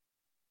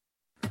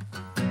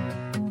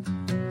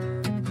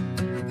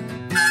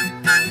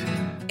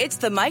It's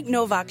the Mike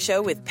Novak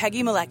Show with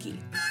Peggy Malecki.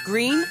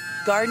 Green,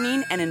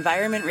 gardening, and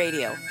environment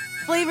radio.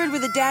 Flavored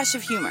with a dash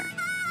of humor.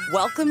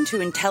 Welcome to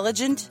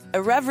intelligent,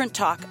 irreverent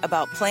talk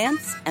about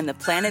plants and the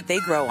planet they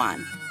grow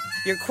on.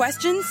 Your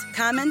questions,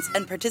 comments,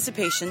 and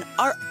participation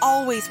are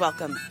always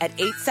welcome at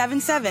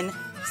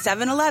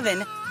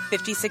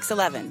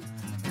 877-711-5611.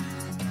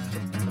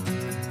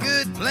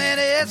 Good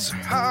planets are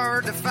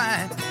hard to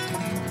find.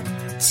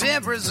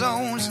 Temperate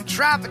zones and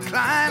tropic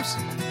climes.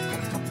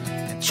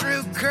 And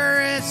true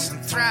currents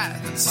and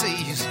thriving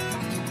seas.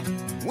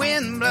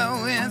 Wind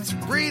blowing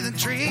through breathing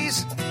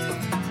trees.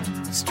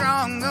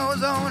 Strong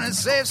ozone and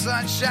safe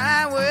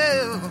sunshine.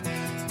 Well,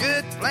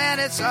 good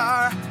planets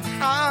are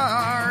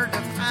hard to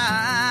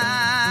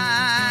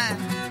find.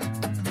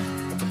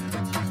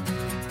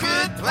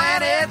 Good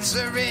planets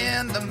are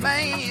in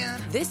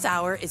demand. This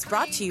hour is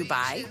brought to you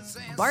by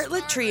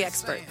Bartlett Tree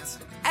Experts.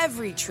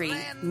 Every tree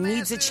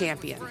needs a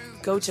champion.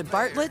 Go to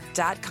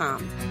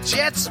bartlett.com.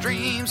 Jet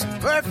streams,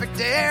 perfect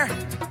air.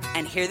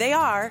 And here they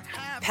are,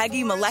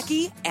 Peggy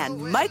Malecki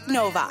and Mike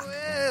Novak.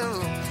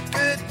 Well,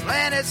 good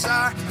planets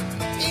are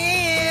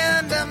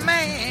in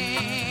demand.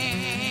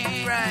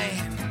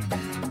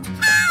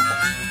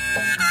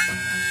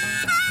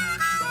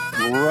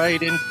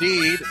 Right,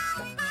 indeed.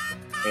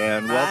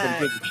 And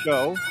welcome to the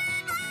show.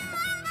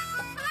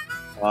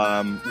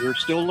 We're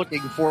still looking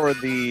for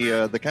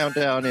the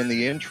countdown in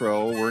the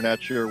intro. We're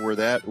not sure where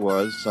that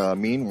was.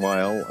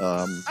 Meanwhile,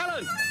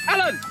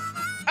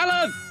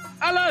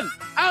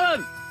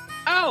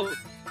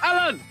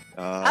 Alan!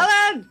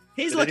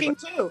 He's looking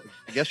too.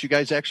 I guess you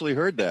guys actually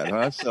heard that,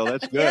 huh? So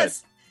that's good.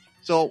 Yes.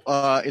 So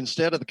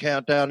instead of the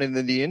countdown and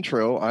then the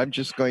intro, I'm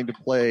just going to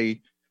play,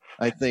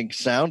 I think,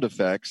 sound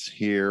effects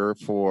here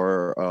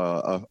for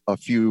a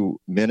few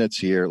minutes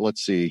here.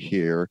 Let's see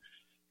here.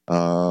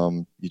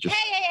 You just.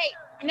 Hey!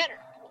 No,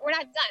 we're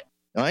not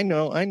done. I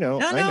know.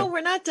 No,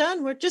 we're not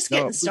done. We're just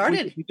getting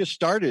started. We just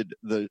started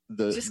the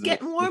just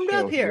getting warmed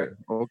up here.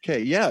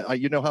 Okay, yeah.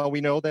 You know how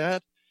we know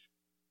that?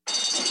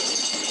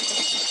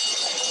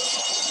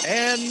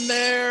 And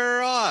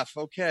they're off.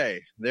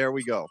 Okay, there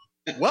we go.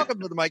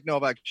 Welcome to the Mike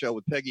Novak Show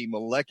with Peggy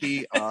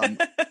Malecki.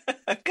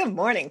 Good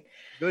morning.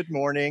 Good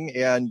morning,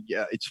 and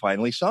it's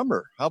finally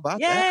summer. How about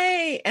that?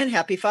 Yay! And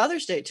happy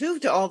Father's Day too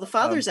to all the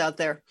fathers out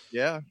there.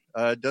 Yeah,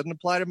 it doesn't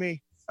apply to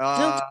me.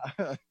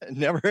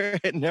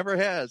 It never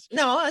has.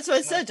 No, that's what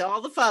I said to all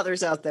the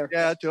fathers out there.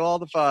 Yeah, to all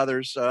the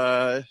fathers.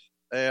 But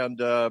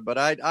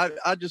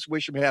I just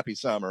wish them happy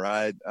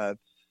summer.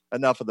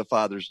 Enough of the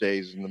Father's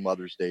Days and the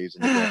Mother's Days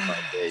and the Grandpa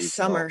Days.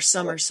 Summer.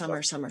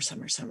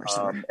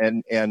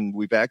 And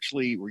we're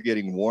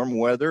getting warm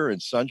weather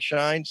and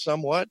sunshine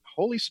somewhat.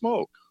 Holy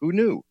smoke. Who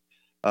knew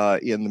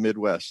in the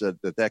Midwest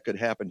that could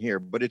happen here?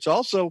 But it's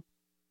also,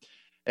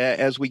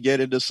 as we get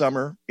into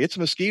summer, it's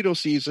mosquito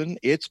season.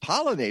 It's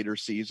pollinator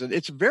season.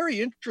 It's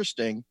very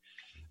interesting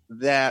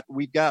that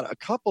we've got a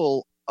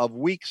couple of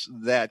weeks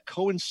that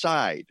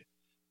coincide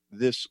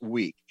this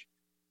week.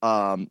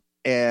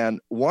 And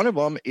one of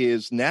them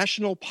is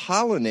National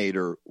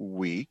Pollinator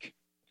Week.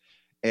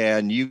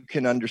 And you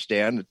can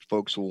understand that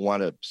folks will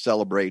want to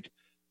celebrate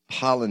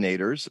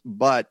pollinators.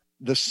 But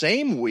the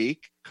same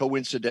week,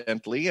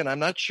 coincidentally, and I'm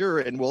not sure,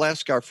 and we'll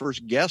ask our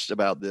first guest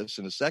about this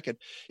in a second,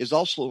 is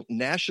also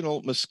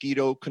National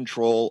Mosquito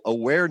Control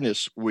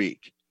Awareness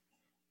Week.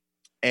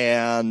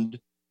 And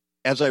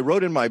as I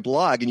wrote in my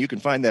blog, and you can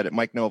find that at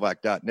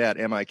mikenovak.net,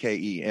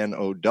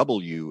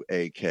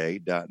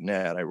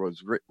 MIKENOWAK.net, I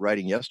was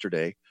writing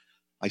yesterday,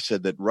 I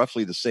said that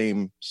roughly the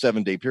same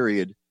 7-day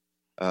period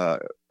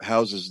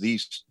houses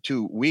these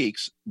 2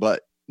 weeks,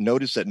 but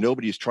notice that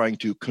nobody is trying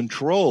to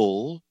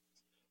control,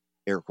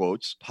 air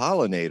quotes,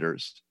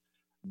 pollinators,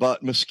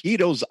 but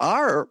mosquitoes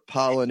are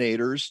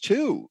pollinators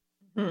too.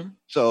 Mm-hmm.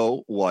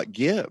 So what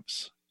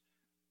gives?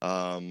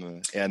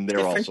 And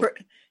they're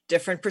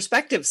different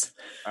perspectives.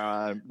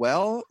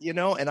 Well,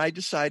 and I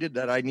decided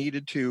that I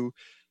needed to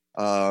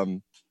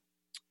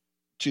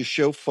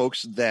show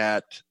folks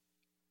that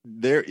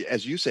there,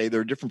 as you say,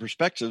 there are different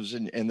perspectives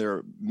and there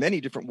are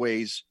many different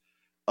ways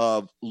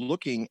of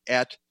looking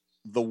at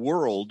the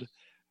world.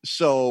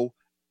 So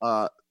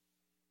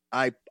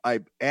I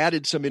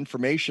added some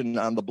information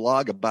on the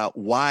blog about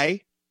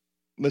why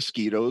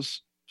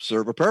mosquitoes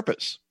serve a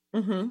purpose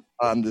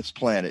on this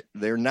planet.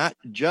 They're not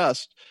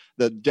just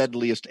the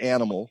deadliest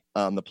animal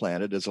on the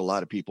planet, as a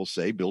lot of people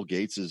say. Bill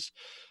Gates has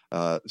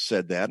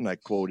said that, and I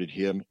quoted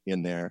him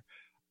in there.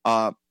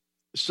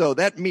 So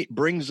that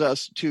brings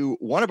us to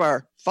one of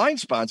our fine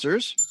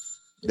sponsors,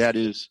 that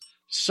is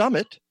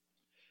Summit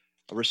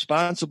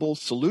Responsible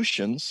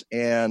Solutions.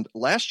 And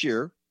last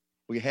year,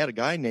 we had a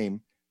guy named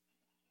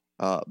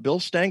Bill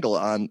Stengel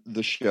on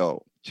the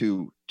show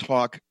to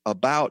talk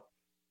about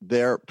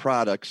their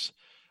products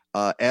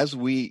as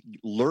we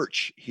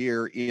lurch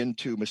here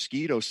into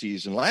mosquito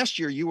season. Last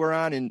year, you were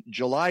on in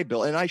July,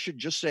 Bill, and I should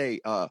just say,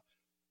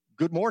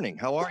 good morning.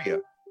 How are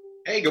you?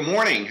 Hey, good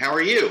morning. How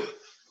are you?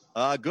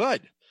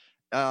 Good.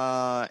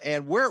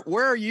 And where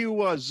are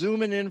you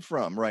zooming in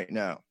from right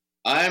now?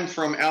 I'm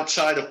from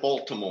outside of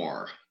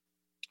Baltimore.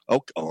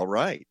 Oh, all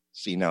right.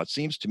 See, now it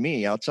seems to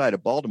me outside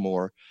of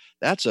Baltimore,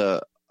 that's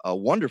a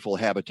wonderful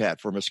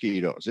habitat for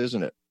mosquitoes,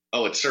 isn't it?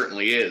 Oh, it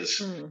certainly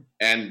is.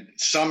 And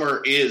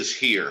summer is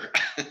here.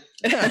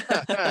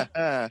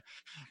 Have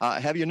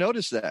you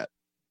noticed that?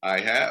 I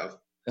have.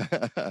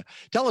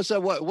 Tell us,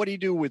 what do you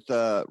do with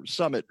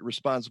Summit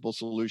Responsible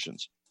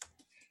Solutions?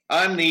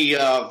 I'm the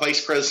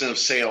vice president of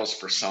sales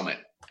for Summit.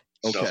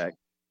 Okay. So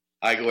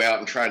I go out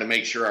and try to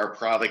make sure our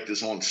product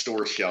is on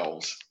store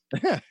shelves.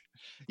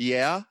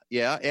 Yeah.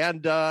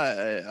 And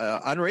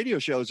on radio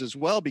shows as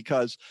well,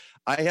 because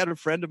I had a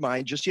friend of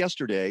mine just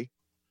yesterday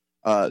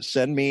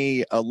send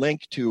me a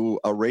link to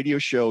a radio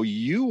show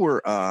you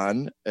were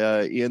on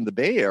in the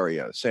Bay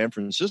Area, San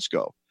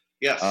Francisco.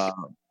 Yes.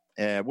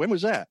 And when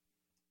was that?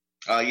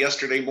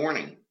 Yesterday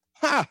morning.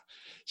 Ha!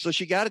 So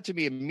she got it to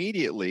me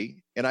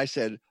immediately, and I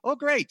said, "Oh,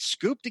 great,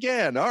 scooped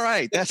again. All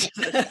right, that's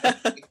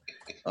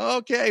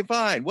okay,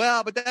 fine.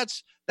 Well, but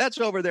that's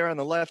over there on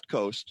the left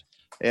coast,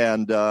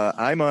 and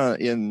I'm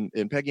in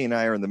Peggy and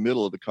I are in the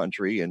middle of the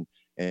country,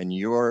 and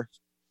you're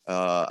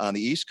on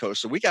the East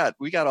Coast. So we got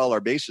all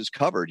our bases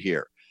covered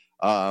here.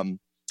 And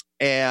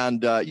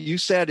you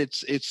said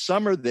it's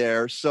summer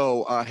there.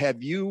 So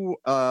have you?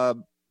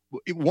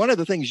 One of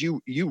the things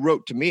you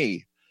wrote to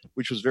me,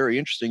 which was very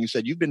interesting, you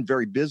said you've been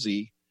very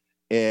busy.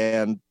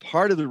 And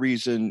part of the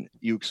reason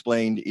you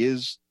explained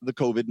is the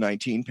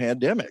COVID-19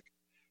 pandemic.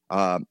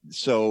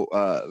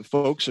 So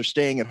folks are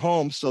staying at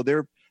home. So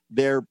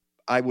they're,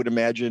 I would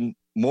imagine,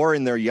 more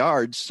in their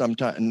yards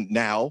sometime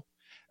now,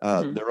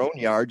 their own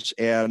yards,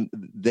 and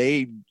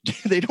they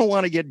don't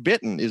want to get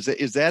bitten. Is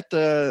that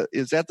the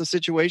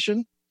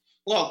situation?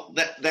 Well,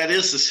 that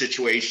is the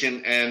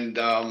situation. And,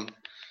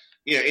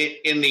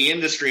 in the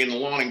industry, in the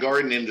lawn and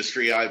garden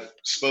industry, I've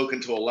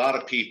spoken to a lot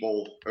of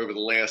people over the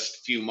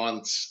last few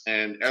months,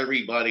 and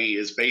everybody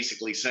is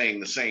basically saying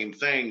the same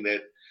thing,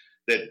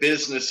 that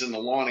business in the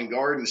lawn and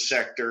garden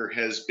sector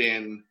has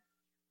been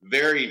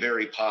very,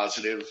 very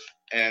positive.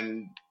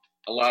 And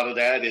a lot of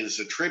that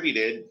is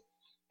attributed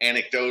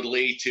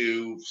anecdotally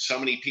to so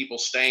many people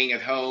staying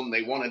at home.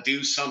 They want to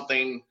do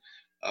something.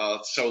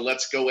 So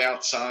let's go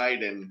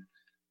outside and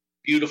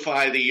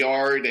beautify the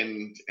yard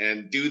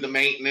and do the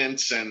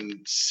maintenance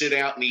and sit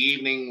out in the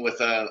evening with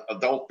an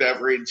adult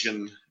beverage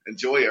and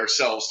enjoy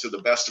ourselves to the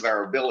best of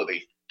our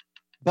ability.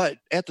 But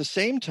at the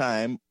same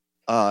time,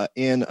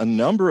 in a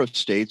number of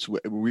states,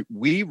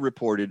 we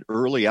reported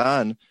early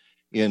on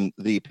in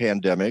the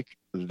pandemic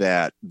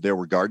that there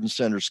were garden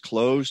centers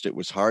closed. It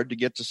was hard to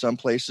get to some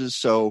places.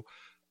 So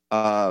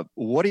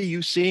what are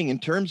you seeing in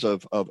terms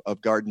of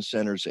garden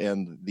centers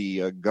and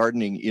the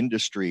gardening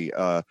industry?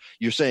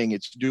 You're saying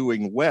it's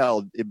doing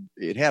well.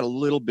 It had a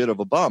little bit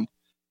of a bump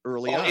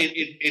early on.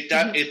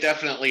 It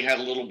definitely had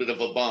a little bit of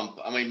a bump.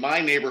 I mean,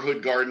 my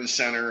neighborhood garden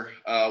center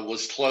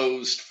was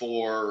closed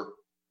for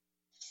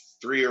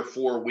 3 or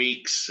 4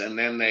 weeks, and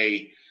then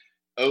they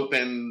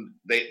opened.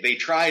 They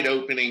tried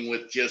opening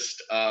with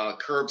just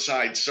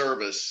curbside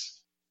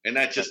service, and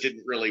that just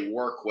didn't really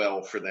work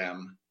well for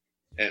them.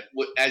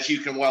 As you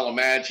can well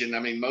imagine, I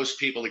mean, most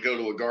people that go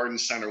to a garden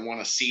center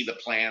want to see the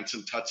plants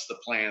and touch the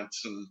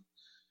plants and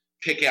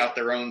pick out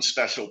their own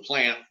special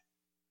plant.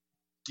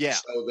 Yeah.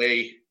 So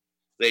they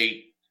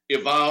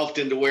evolved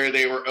into where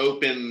they were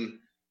open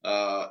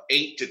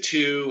 8 to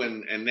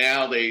 2, and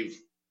now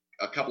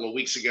a couple of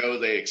weeks ago,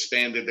 they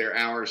expanded their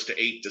hours to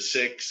 8 to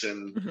 6.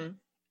 And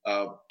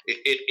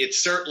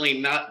it's certainly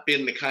not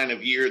been the kind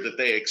of year that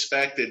they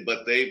expected,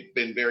 but they've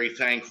been very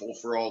thankful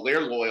for all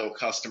their loyal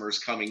customers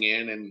coming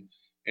in,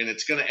 and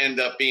it's going to end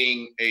up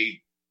being a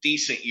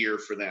decent year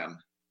for them.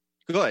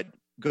 Good.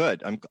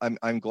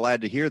 I'm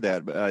glad to hear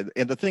that.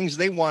 And the things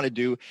they want to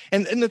do,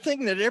 and the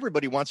thing that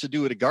everybody wants to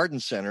do at a garden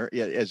center,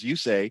 as you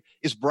say,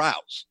 is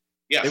browse.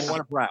 Yes. They want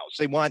to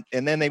browse.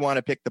 And then they want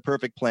to pick the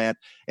perfect plant.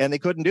 And they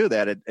couldn't do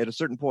that. At a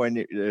certain point,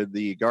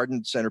 the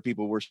garden center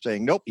people were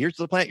saying, nope, here's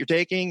the plant you're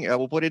taking.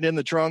 We'll put it in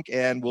the trunk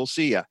and we'll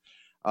see you.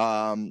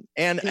 And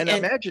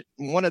imagine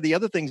one of the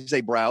other things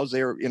they browse,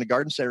 they're in a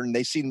garden center and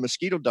they see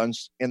mosquito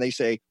dunks and they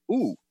say,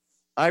 ooh,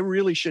 I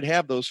really should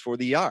have those for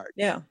the yard.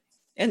 Yeah.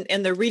 And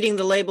they're reading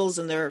the labels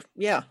and they're,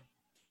 yeah.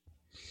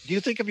 Do you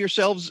think of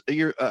yourselves,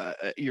 your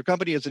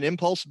company as an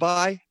impulse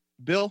buy,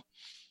 Bill?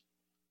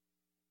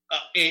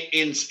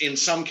 In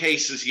some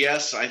cases,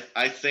 yes.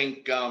 I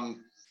think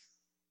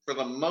for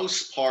the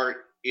most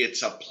part,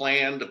 it's a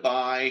planned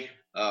buy.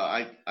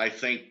 I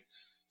think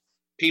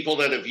people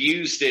that have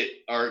used it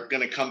are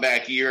going to come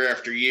back year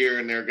after year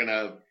and they're going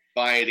to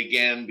buy it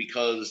again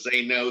because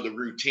they know the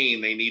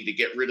routine. They need to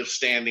get rid of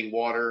standing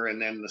water, and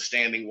then the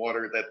standing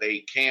water that they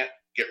can't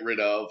get rid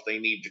of, they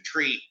need to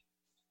treat.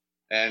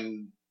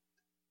 And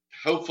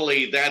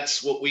hopefully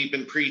that's what we've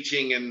been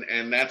preaching,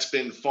 and that's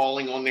been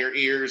falling on their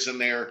ears,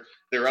 and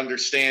they're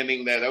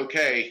understanding that,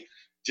 okay,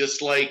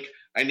 just like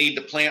I need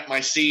to plant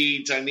my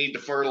seeds, I need to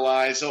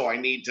fertilize, I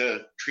need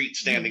to treat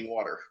standing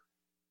water.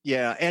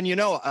 Yeah. And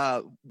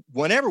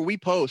whenever we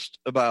post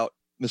about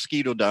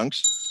mosquito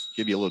dunks,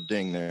 give you a little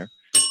ding there,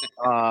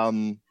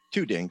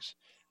 2 dings,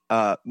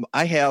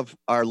 I have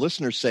our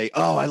listeners say,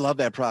 oh, I love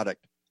that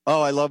product.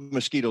 Oh, I love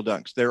mosquito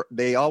dunks.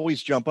 They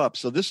always jump up.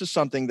 So this is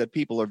something that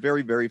people are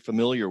very, very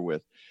familiar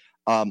with.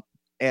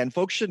 And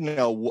folks should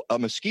know a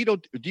mosquito.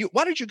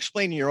 Why don't you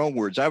explain in your own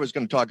words? I was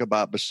going to talk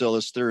about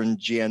Bacillus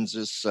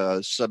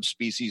thuringiensis,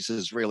 subspecies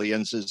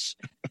israeliensis.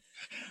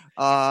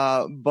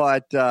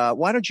 But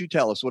why don't you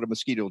tell us what a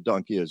mosquito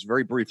dunk is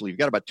very briefly? You've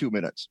got about 2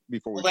 minutes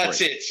before we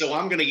That's it. So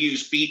I'm going to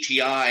use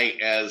BTI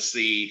as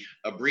the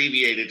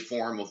abbreviated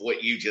form of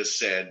what you just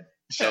said.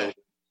 So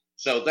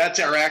that's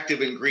our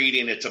active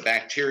ingredient. It's a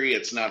bacteria.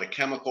 It's not a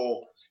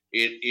chemical.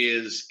 It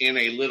is in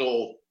a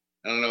little,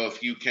 I don't know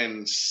if you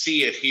can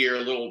see it here, a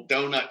little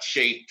donut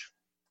shaped.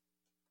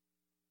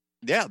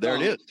 Yeah, there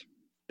it is.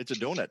 It's a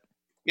donut.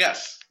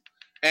 Yes.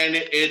 And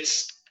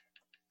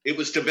it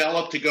was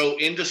developed to go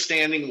into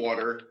standing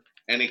water,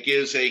 and it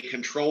gives a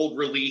controlled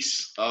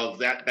release of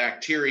that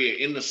bacteria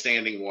in the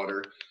standing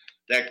water.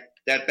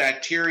 That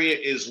bacteria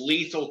is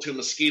lethal to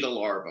mosquito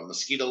larvae.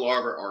 Mosquito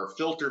larvae are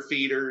filter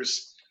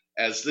feeders.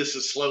 As this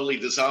is slowly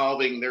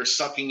dissolving, they're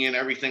sucking in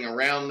everything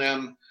around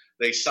them.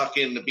 They suck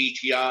in the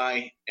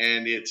BTI,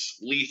 and it's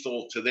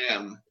lethal to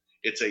them.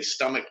 It's a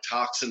stomach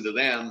toxin to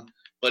them.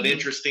 But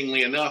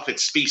interestingly enough,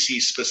 it's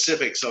species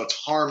specific, so it's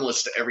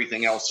harmless to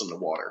everything else in the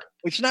water.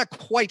 It's not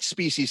quite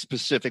species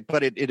specific,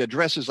 but it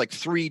addresses like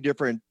three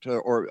different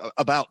or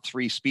about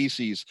three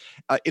species.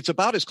 It's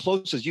about as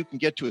close as you can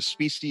get to a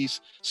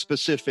species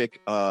specific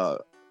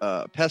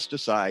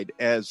pesticide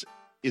as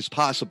is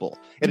possible.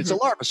 And it's a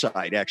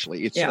larvicide,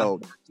 actually.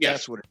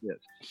 That's what it is.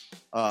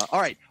 All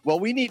right. Well,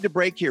 we need to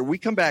break here. We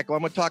come back. I'm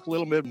going to talk a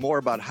little bit more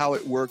about how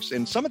it works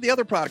and some of the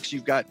other products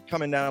you've got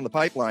coming down the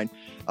pipeline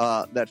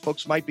that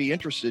folks might be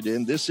interested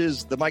in. This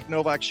is the Mike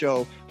Novak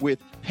Show with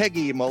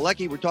Peggy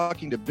Malecki. We're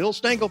talking to Bill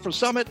Stengel from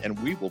Summit, and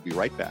we will be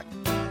right back.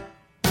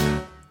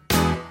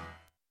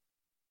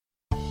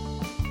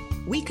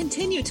 We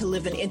continue to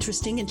live in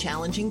interesting and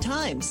challenging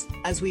times.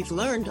 As we've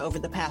learned over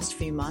the past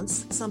few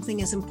months,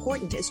 something as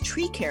important as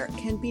tree care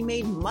can be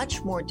made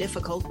much more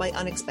difficult by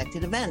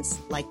unexpected events,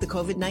 like the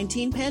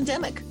COVID-19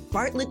 pandemic.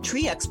 Bartlett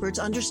Tree Experts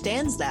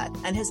understands that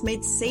and has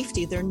made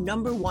safety their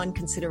number one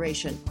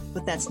consideration.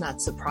 But that's not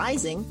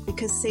surprising,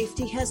 because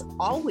safety has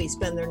always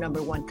been their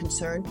number one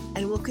concern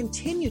and will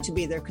continue to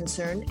be their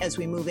concern as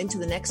we move into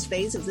the next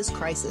phase of this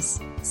crisis.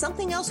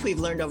 Something else we've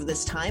learned over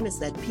this time is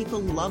that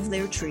people love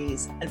their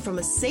trees, and from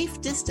a safe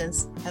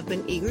distance have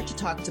been eager to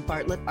talk to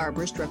Bartlett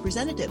arborist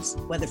representatives,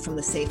 whether from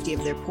the safety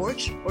of their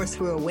porch or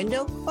through a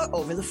window or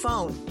over the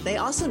phone. They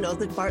also know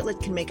that Bartlett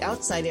can make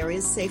outside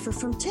areas safer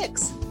from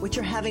ticks, which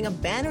are having a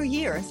banner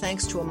year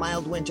thanks to a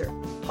mild winter.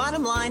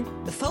 Bottom line,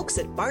 the folks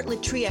at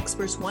Bartlett Tree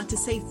Experts want to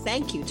say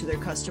thank you to their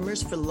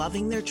customers for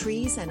loving their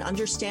trees and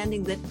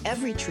understanding that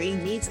every tree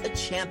needs a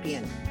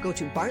champion. Go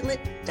to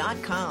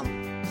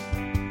bartlett.com.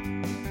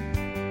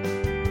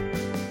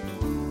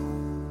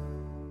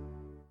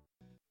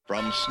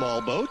 From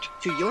small boat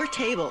to your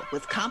table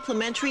with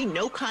complimentary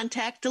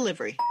no-contact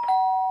delivery.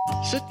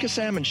 Sitka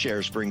Salmon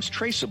Shares brings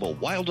traceable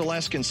wild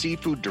Alaskan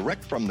seafood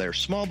direct from their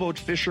small boat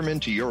fishermen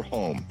to your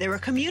home. They're a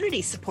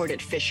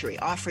community-supported fishery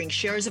offering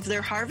shares of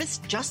their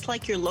harvest just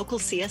like your local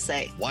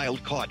CSA.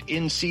 Wild caught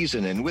in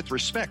season and with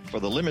respect for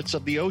the limits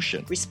of the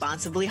ocean.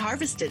 Responsibly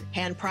harvested,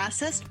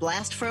 hand-processed,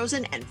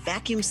 blast-frozen, and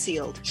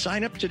vacuum-sealed.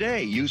 Sign up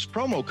today. Use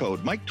promo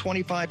code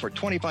Mike25 for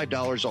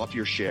 $25 off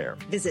your share.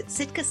 Visit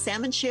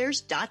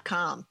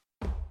SitkaSalmonShares.com.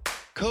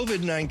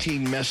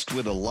 COVID-19 messed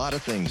with a lot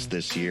of things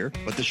this year,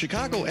 but the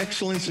Chicago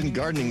Excellence in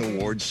Gardening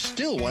Awards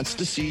still wants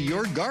to see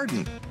your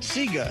garden.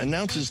 SIGA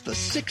announces the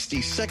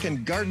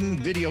 60-second garden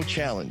video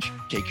challenge.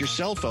 Take your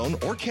cell phone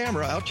or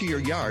camera out to your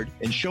yard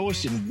and show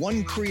us in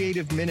 1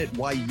 creative minute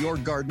why your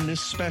garden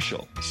is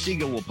special.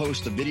 SIGA will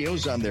post the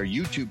videos on their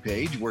YouTube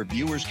page where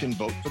viewers can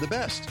vote for the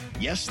best.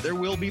 Yes, there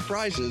will be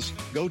prizes.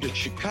 Go to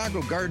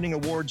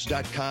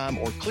chicagogardeningawards.com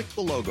or click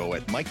the logo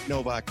at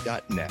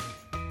mikenovak.net.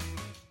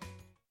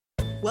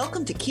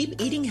 Welcome to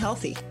Keep Eating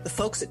Healthy. The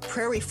folks at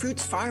Prairie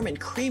Fruits Farm and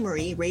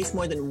Creamery raise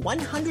more than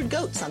 100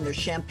 goats on their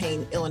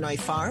Champaign, Illinois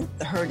farm.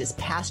 The herd is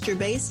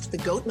pasture-based, the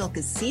goat milk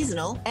is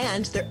seasonal,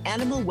 and they're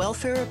animal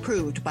welfare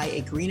approved by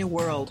A Greener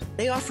World.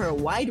 They offer a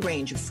wide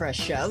range of fresh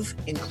shove,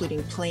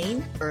 including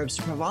plain, herbs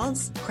de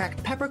Provence,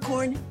 cracked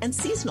peppercorn, and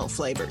seasonal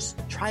flavors.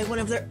 Try one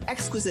of their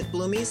exquisite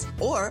bloomies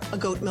or a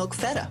goat milk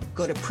feta.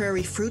 Go to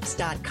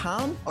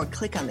prairiefruits.com or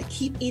click on the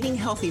Keep Eating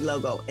Healthy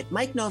logo at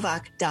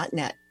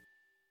mikenovak.net.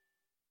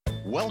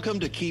 Welcome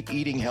to Keep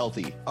Eating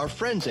Healthy. Our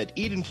friends at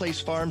Eden Place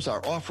Farms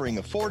are offering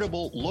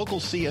affordable local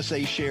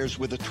CSA shares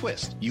with a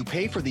twist. You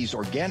pay for these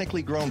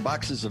organically grown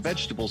boxes of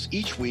vegetables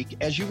each week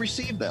as you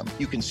receive them.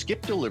 You can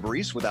skip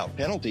deliveries without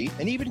penalty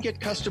and even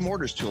get custom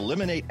orders to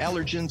eliminate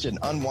allergens and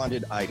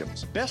unwanted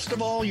items. Best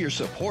of all, you're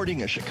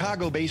supporting a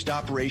Chicago-based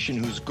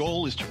operation whose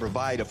goal is to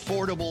provide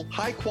affordable,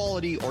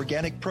 high-quality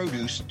organic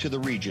produce to the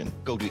region.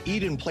 Go to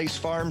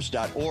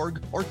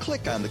EdenPlaceFarms.org or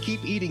click on the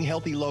Keep Eating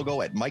Healthy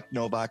logo at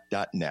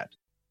MikeNovak.net.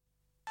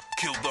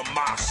 Kill the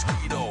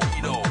mosquito.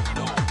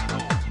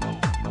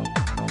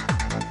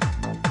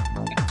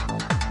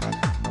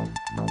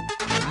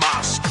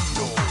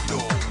 Mosquito.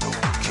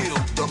 Kill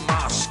the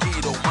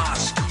mosquito.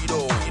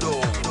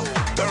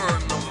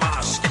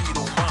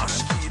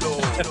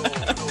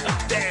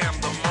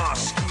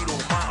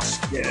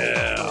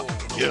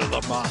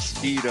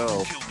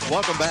 Mosquito.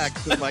 Welcome back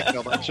to the Mike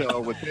Novak Show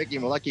with Peggy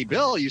Malecki.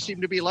 Bill, you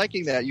seem to be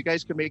liking that. You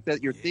guys can make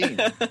that your theme.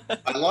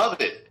 I love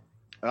it.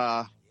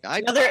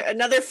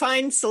 Another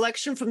fine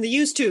selection from the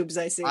used tubes,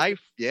 I see.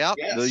 Yes.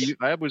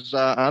 I was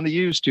on the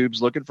used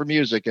tubes looking for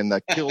music, and the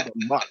Kill the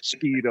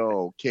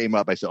Mosquito came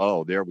up. I said,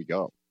 "Oh, there we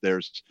go.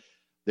 There's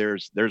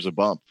a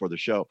bump for the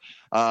show."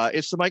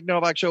 It's the Mike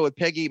Novak Show with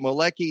Peggy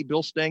Malecki.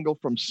 Bill Stengel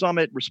from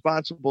Summit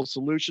Responsible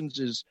Solutions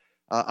is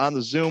on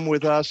the Zoom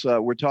with us.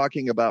 We're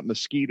talking about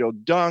mosquito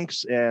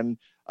dunks, and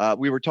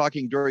we were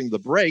talking during the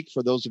break.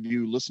 For those of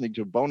you listening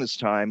to bonus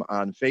time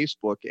on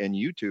Facebook and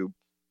YouTube,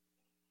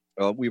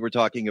 we were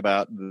talking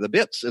about the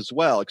bits as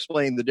well.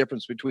 Explain the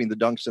difference between the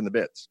dunks and the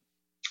bits.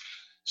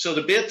 So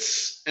the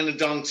bits and the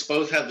dunks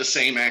both have the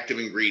same active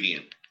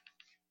ingredient.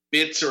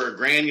 Bits are a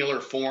granular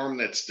form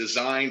that's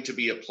designed to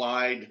be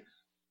applied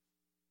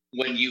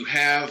when you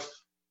have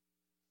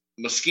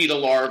mosquito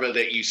larvae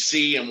that you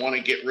see and want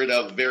to get rid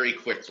of very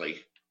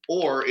quickly,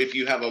 or if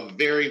you have a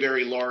very,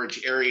 very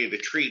large area to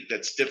treat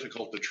that's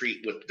difficult to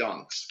treat with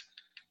dunks.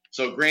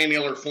 So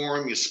granular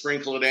form, you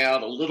sprinkle it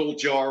out. A little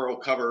jar will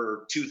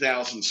cover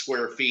 2,000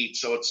 square feet,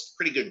 so it's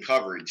pretty good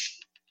coverage.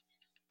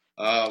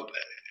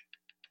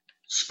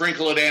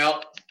 Sprinkle it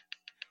out,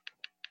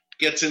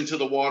 gets into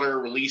the water,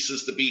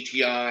 releases the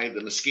BTI.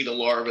 The mosquito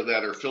larvae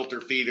that are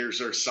filter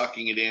feeders are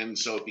sucking it in,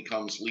 so it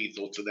becomes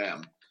lethal to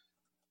them.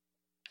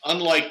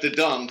 Unlike the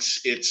dunks,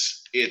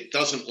 it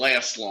doesn't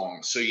last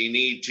long, so you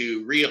need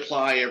to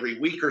reapply every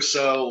week or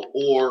so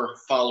or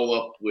follow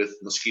up with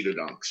mosquito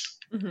dunks.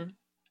 Mm-hmm.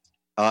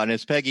 And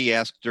as Peggy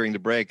asked during the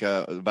break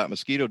about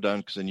mosquito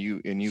dunks, and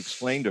you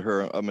explained to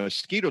her a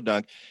mosquito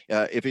dunk,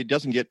 if it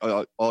doesn't get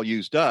all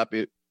used up,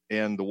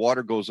 and the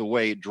water goes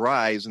away, it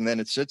dries, and then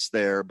it sits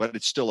there, but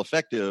it's still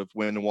effective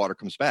when the water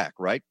comes back,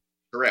 right?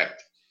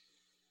 Correct.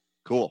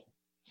 Cool.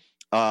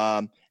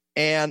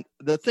 And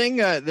the thing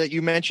that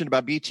you mentioned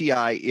about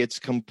BTI, it's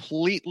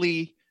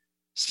completely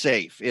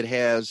safe. It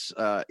has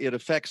it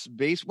affects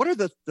what are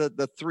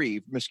the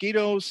three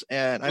mosquitoes?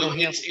 And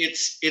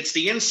it's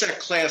the insect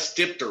class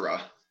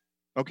Diptera.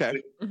 Okay.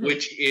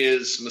 Which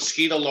is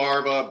mosquito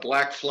larva,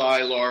 black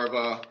fly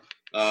larva,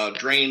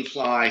 drain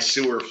fly,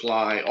 sewer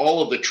fly,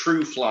 all of the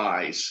true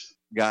flies.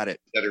 Got it.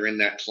 That are in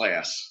that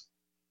class.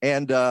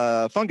 And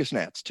fungus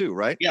gnats too,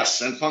 right? Yes,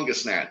 and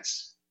fungus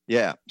gnats.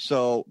 Yeah.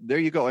 So there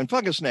you go. And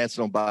fungus gnats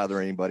don't bother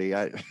anybody.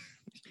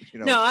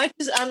 No,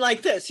 I'm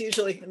like this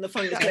usually in the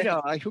fungus. I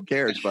know. Who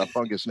cares about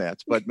fungus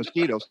gnats? But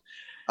mosquitoes,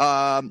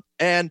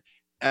 and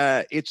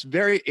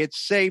it's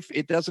safe.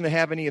 It doesn't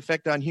have any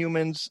effect on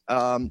humans,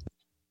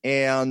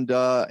 and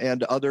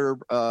other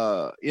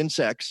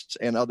insects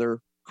and other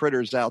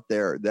critters out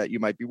there that you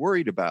might be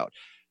worried about.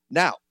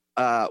 Now,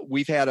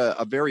 we've had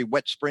a very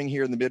wet spring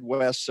here in the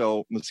Midwest,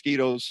 so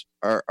mosquitoes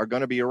are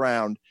going to be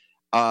around.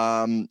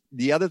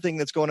 The other thing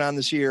that's going on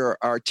this year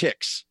are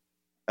ticks.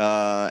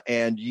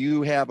 And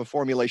you have a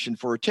formulation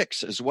for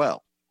ticks as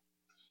well.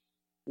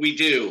 We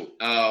do.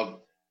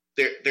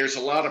 There's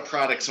a lot of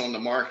products on the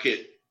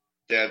market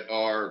that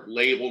are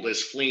labeled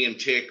as flea and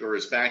tick or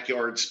as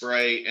backyard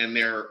spray, and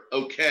they're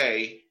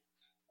okay,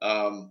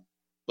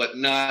 but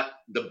not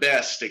the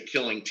best at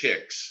killing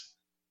ticks.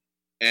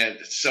 And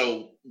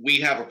so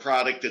we have a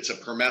product that's a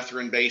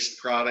permethrin-based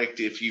product.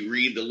 If you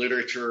read the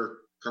literature,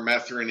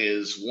 permethrin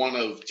is one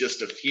of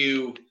just a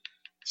few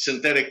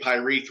synthetic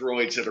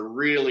pyrethroids that are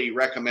really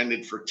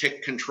recommended for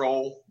tick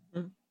control.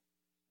 Mm-hmm.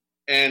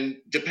 And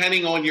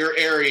depending on your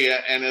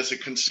area, and as a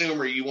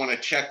consumer, you want to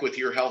check with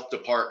your health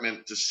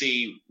department to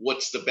see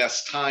what's the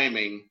best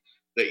timing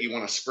that you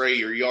want to spray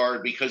your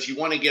yard, because you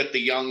want to get the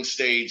young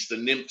stage, the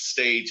nymph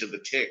stage of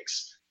the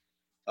ticks.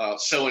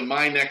 So in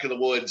my neck of the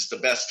woods, the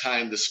best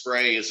time to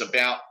spray is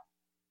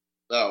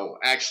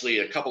actually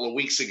a couple of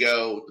weeks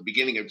ago, the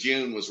beginning of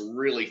June was a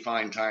really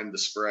fine time to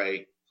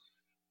spray.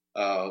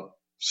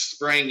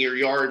 Spraying your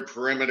yard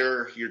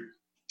perimeter,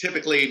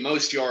 typically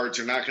most yards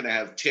are not going to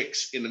have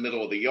ticks in the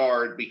middle of the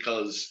yard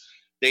because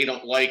they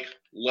don't like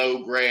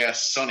low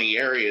grass, sunny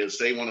areas.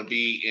 They want to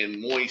be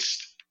in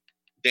moist,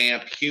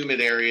 damp,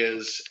 humid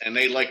areas, and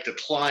they like to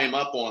climb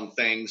up on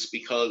things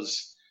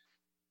because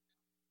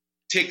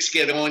ticks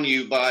get on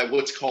you by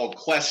what's called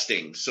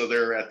questing. So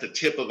they're at the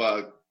tip of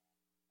a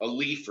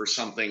leaf or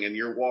something, and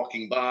you're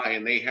walking by,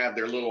 and they have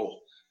their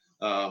little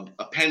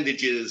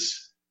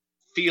appendages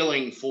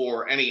feeling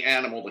for any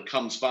animal that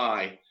comes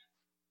by,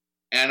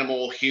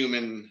 animal,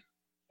 human,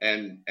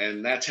 and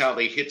that's how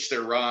they hitch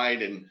their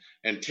ride.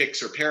 And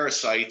ticks are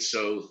parasites,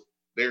 so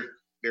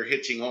they're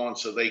hitching on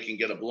so they can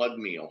get a blood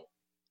meal.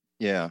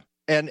 Yeah,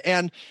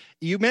 and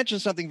you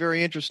mentioned something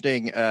very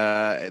interesting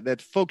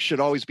that folks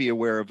should always be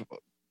aware of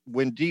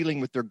when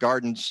dealing with their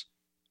gardens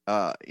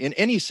in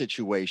any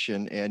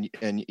situation, and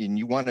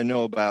you want to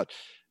know about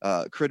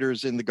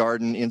critters in the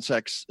garden,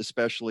 insects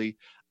especially.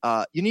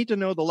 You need to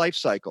know the life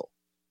cycle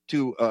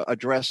to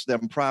address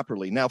them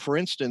properly. Now, for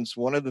instance,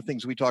 one of the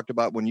things we talked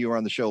about when you were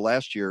on the show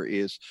last year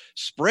is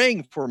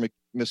spraying for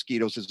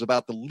mosquitoes is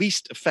about the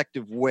least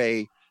effective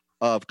way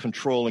of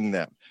controlling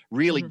them.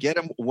 really get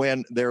them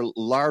when they're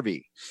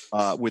larvae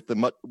with the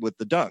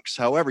dunks.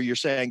 However, you're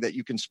saying that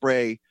you can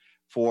spray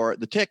for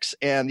the ticks.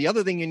 And the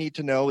other thing you need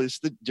to know is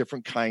the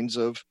different kinds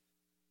of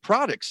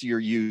products you're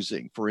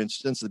using. For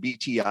instance, the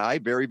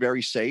BTI, very,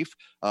 very safe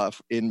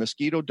in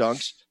mosquito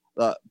dunks.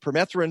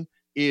 Permethrin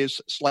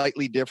is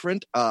slightly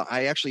different.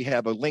 I actually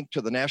have a link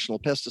to the National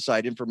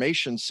Pesticide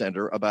Information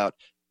Center about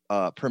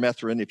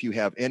permethrin if you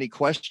have any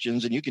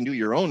questions, and you can do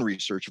your own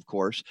research, of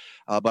course.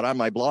 But on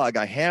my blog,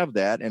 I have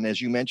that. And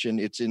as you mentioned,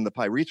 it's in the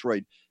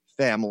pyrethroid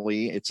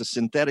family. It's a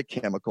synthetic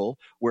chemical,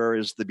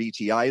 whereas the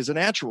BTI is a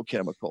natural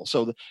chemical.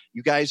 So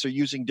you guys are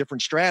using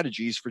different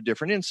strategies for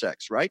different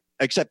insects, right?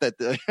 Except that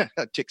the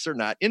ticks are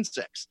not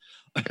insects.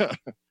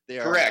 They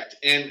are. Correct.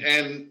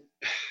 And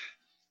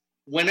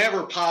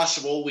whenever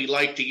possible, we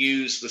like to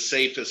use the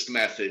safest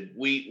method.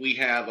 We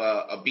have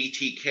a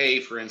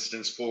BTK, for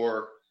instance,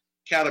 for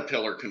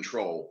caterpillar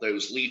control,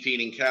 those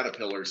leaf-eating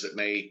caterpillars that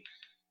may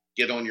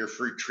get on your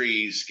fruit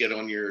trees, get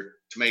on your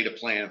tomato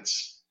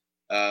plants,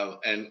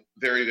 and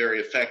very, very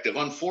effective.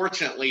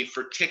 Unfortunately,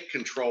 for tick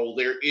control,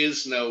 there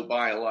is no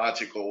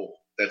biological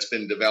that's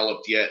been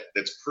developed yet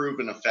that's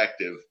proven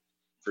effective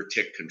for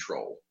tick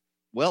control.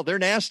 Well, they're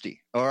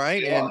nasty, all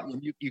right?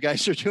 And you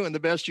guys are doing the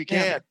best you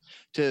can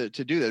to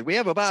do that. We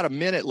have about a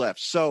minute left.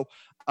 So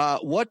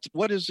what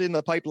is in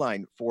the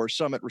pipeline for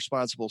Summit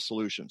Responsible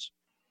Solutions?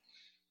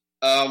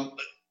 Well,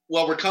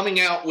 we're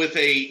coming out with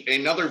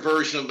another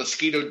version of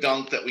mosquito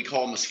dunk that we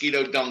call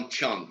mosquito dunk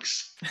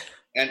chunks,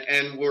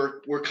 and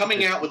we're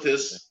coming out with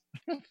this.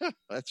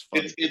 That's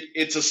funny.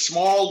 It's a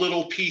small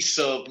little piece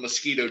of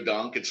mosquito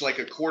dunk. It's like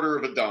a quarter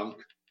of a dunk,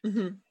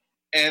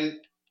 and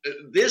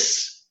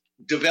this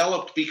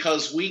developed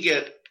because we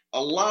get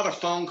a lot of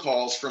phone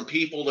calls from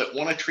people that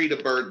want to treat a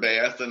bird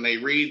bath, and they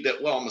read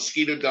that, well,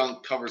 mosquito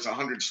dunk covers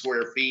 100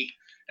 square feet,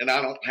 and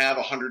I don't have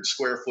a 100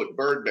 square foot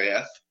bird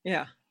bath.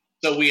 Yeah.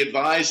 So we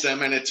advise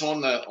them, and it's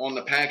on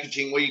the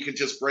packaging where you can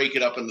just break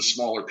it up into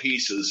smaller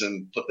pieces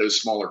and put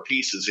those smaller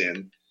pieces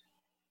in.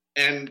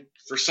 And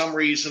for some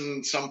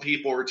reason, some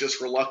people are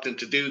just reluctant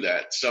to do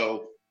that.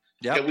 So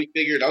we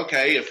figured,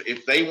 okay,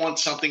 if they want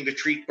something to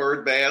treat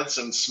bird baths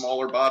and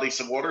smaller bodies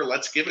of water,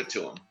 let's give it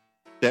to them.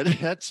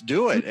 Let's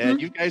do it.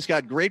 And you guys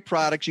got great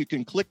products. You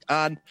can click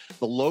on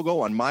the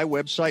logo on my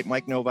website,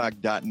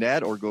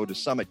 mikenovak.net, or go to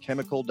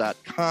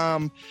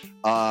summitchemical.com.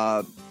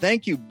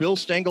 Thank you, Bill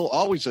Stengel.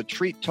 Always a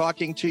treat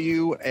talking to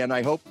you, and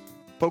I hope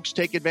folks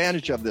take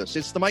advantage of this.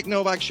 It's the Mike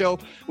Novak Show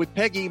with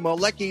Peggy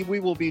Malecki. We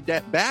will be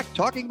back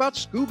talking about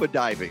scuba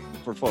diving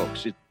for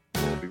folks.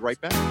 We'll be right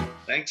back.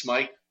 Thanks,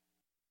 Mike.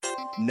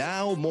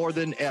 Now more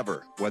than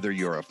ever, whether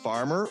you're a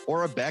farmer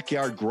or a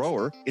backyard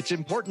grower, it's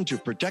important to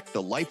protect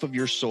the life of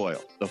your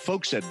soil. The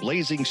folks at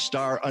Blazing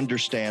Star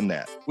understand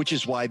that, which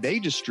is why they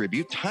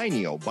distribute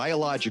Tineo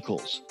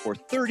Biologicals. For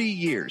 30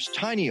 years,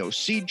 Tineo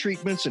seed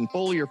treatments and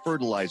foliar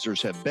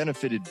fertilizers have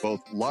benefited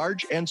both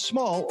large and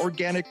small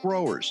organic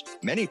growers.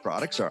 Many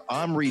products are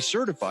OMRI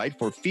certified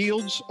for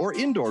fields or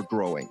indoor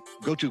growing.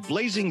 Go to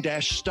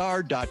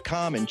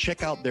blazing-star.com and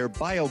check out their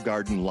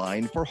BioGarden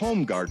line for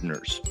home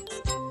gardeners.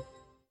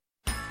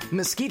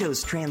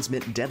 Mosquitoes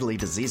transmit deadly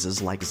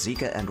diseases like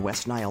Zika and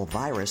West Nile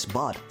virus,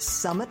 but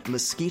Summit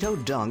Mosquito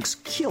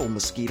Dunks kill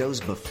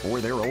mosquitoes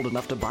before they're old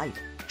enough to bite.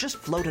 Just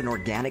float an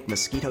organic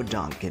mosquito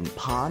dunk in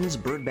ponds,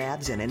 bird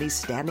baths, and any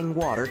standing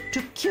water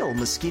to kill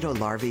mosquito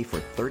larvae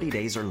for 30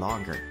 days or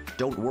longer.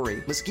 Don't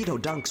worry, mosquito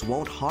dunks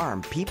won't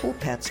harm people,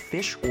 pets,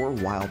 fish, or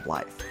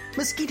wildlife.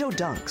 Mosquito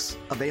Dunks,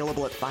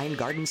 available at fine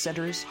garden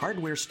centers,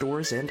 hardware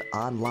stores, and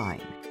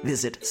online.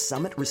 Visit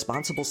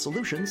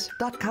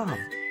summitresponsiblesolutions.com.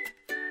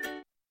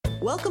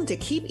 Welcome to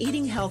Keep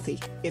Eating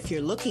Healthy. If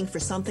you're looking for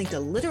something to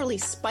literally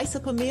spice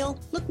up a meal,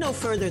 look no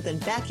further than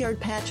Backyard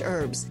Patch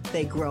Herbs.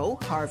 They grow,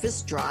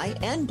 harvest, dry,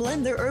 and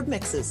blend their herb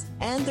mixes.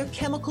 And they're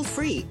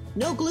chemical-free.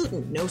 No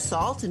gluten, no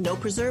salt, and no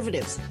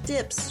preservatives.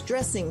 Dips,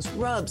 dressings,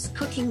 rubs,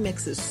 cooking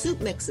mixes, soup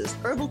mixes,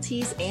 herbal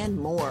teas, and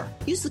more.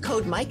 Use the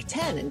code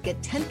Mike10 and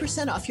get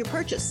 10% off your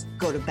purchase.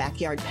 Go to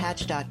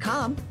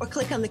backyardpatch.com or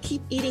click on the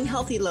Keep Eating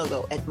Healthy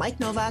logo at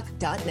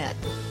mikenovak.net.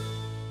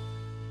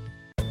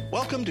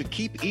 Welcome to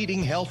Keep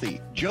Eating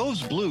Healthy.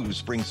 Joe's Blues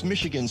brings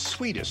Michigan's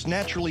sweetest,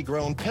 naturally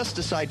grown,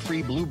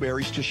 pesticide-free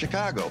blueberries to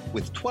Chicago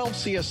with 12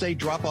 CSA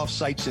drop-off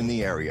sites in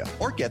the area.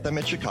 Or get them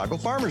at Chicago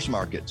farmers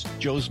markets.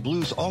 Joe's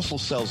Blues also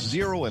sells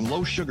zero and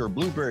low-sugar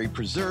blueberry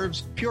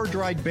preserves, pure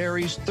dried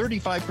berries,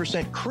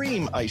 35%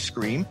 cream ice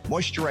cream,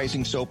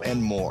 moisturizing soap,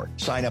 and more.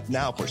 Sign up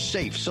now for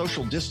safe,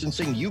 social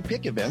distancing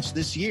you-pick events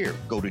this year.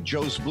 Go to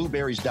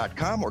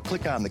joesblueberries.com or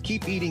click on the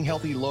Keep Eating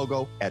Healthy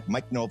logo at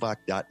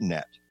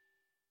mikenovak.net.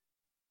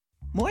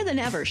 More than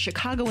ever,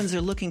 Chicagoans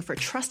are looking for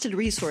trusted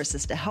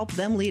resources to help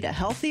them lead a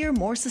healthier,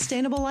 more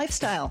sustainable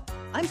lifestyle.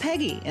 I'm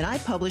Peggy, and I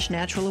publish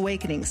Natural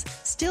Awakenings,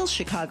 still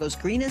Chicago's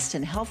greenest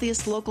and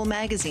healthiest local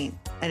magazine.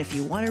 And if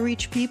you want to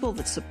reach people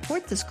that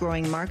support this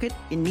growing market,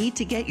 you need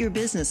to get your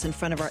business in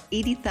front of our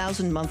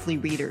 80,000 monthly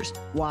readers.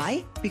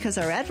 Why? Because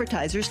our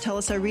advertisers tell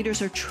us our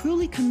readers are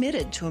truly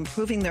committed to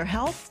improving their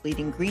health,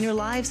 leading greener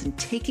lives, and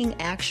taking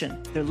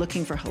action. They're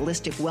looking for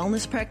holistic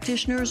wellness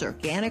practitioners,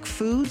 organic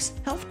foods,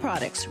 health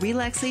products,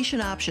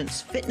 relaxation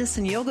options, fitness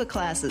and yoga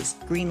classes,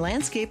 green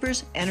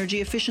landscapers,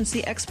 energy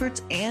efficiency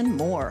experts, and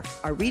more.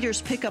 Our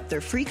readers pick up their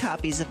free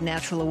copies of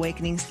Natural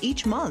Awakenings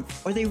each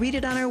month, or they read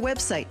it on our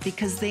website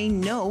because they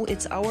know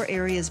it's our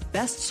area's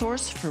best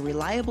source for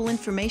reliable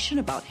information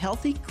about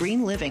healthy,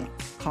 green living.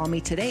 Call me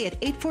today at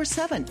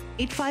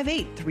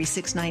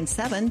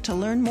 847-858-3697 to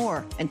learn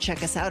more, and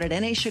check us out at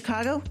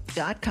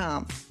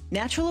nachicago.com.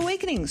 Natural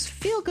Awakenings.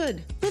 Feel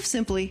good. Live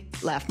simply.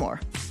 Laugh more.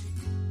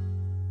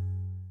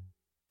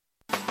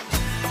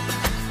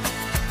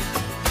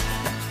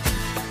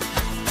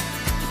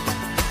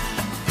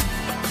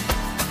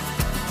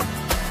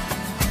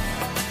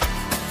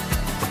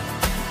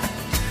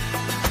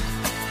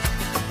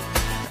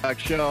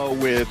 Show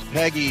with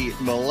Peggy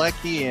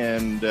Malecki,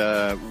 and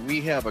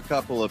we have a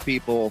couple of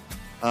people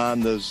on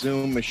the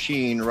Zoom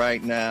machine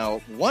right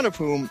now, one of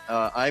whom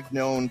I've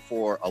known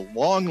for a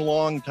long,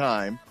 long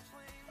time,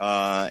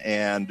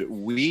 and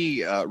we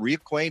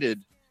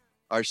reacquainted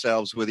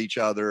ourselves with each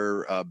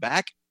other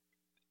back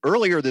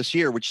earlier this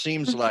year, which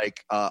seems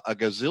like a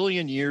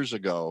gazillion years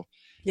ago.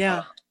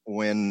 Yeah.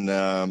 When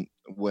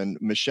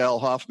Michelle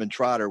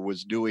Hoffman-Trotter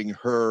was doing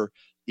her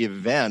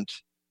event.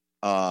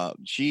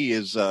 She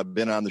has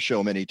been on the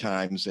show many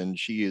times, and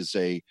she is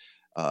an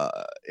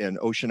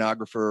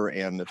oceanographer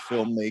and a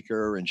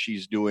filmmaker, and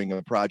she's doing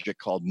a project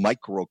called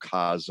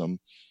Microcosm,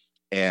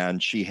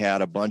 and she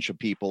had a bunch of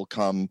people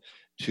come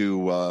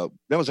to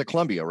that was at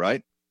Columbia,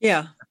 right?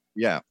 Yeah,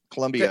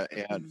 Columbia,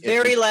 and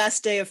very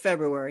last day of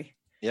February.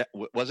 Yeah,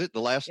 was it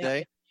the last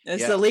day?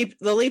 It's the leap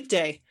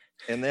day,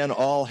 and then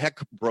all heck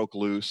broke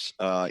loose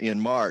in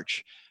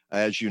March,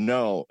 as you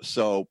know.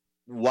 So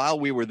while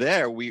we were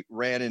there, we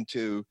ran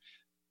into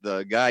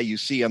the guy you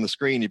see on the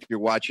screen if you're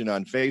watching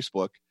on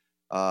Facebook,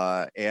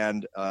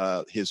 and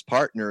his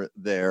partner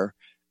there.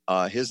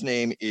 His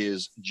name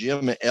is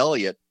Jim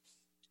Elliott,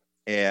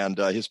 and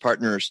his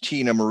partner is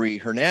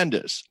Tinamarie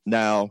Hernandez.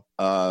 Now,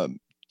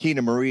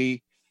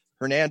 Tinamarie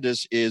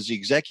Hernandez is the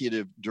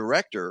executive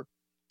director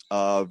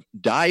of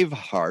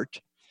Diveheart.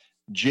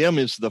 Jim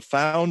is the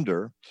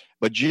founder,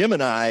 but Jim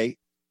and I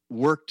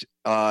worked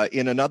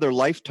in another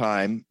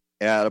lifetime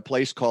at a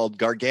place called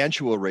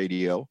Gargantua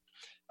Radio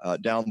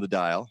down the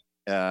dial.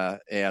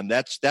 And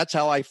that's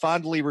how I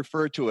fondly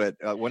refer to it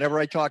whenever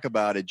I talk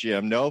about it,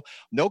 Jim. No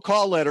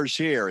call letters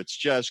here. It's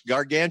just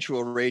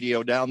Gargantua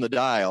Radio down the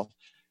dial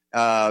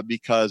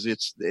because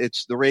it's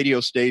the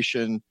radio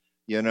station,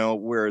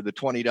 where the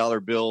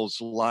 $20 bills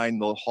line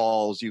the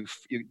halls.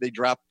 They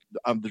drop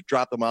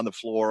them on the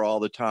floor all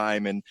the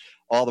time, and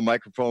all the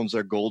microphones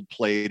are gold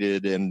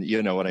plated, and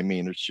you know what I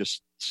mean. There's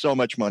just so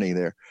much money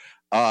there.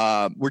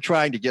 We're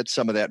trying to get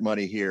some of that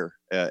money here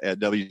at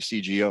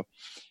WCGO.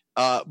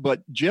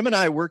 But Jim and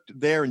I worked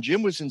there, and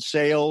Jim was in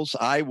sales.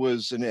 I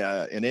was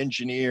an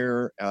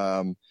engineer,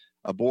 a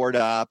board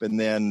op. And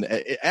then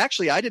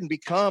actually I didn't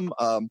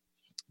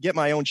get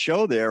my own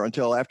show there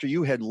until after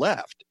you had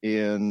left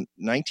in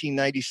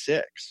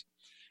 1996.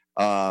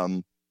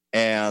 But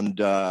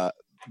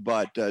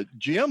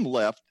Jim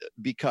left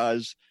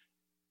because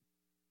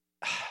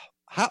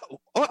I'm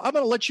going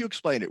to let you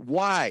explain it.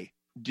 Why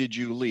did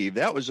you leave?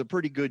 That was a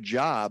pretty good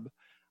job.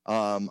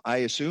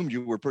 I assumed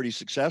you were pretty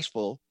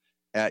successful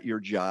at your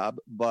job,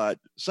 but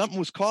something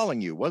was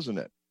calling you, wasn't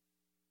it?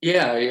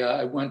 Yeah,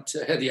 I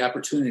had the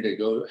opportunity to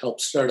go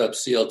help start up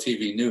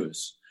CLTV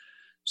News.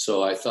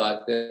 So I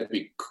thought that'd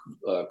be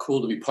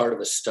cool to be part of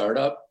a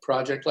startup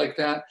project like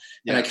that.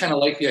 Yeah. And I kind of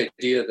like the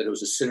idea that it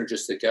was a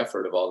synergistic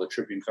effort of all the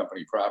Tribune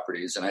Company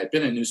properties. And I had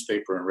been in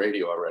newspaper and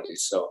radio already,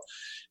 so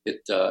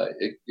it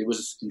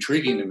was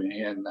intriguing to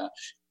me. And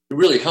it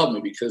really helped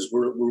me because we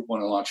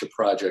want to launch a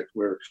project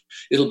where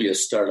it'll be a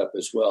startup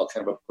as well,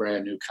 kind of a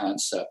brand new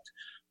concept.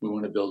 We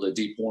want to build a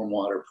deep warm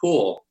water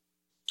pool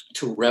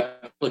to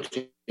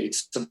replicate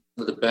some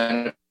of the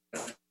benefits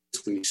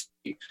we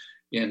see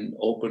in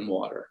open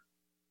water.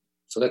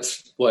 So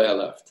that's why I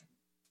left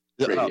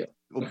radio.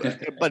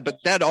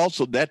 But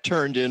that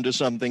turned into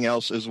something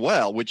else as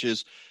well, which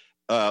is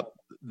the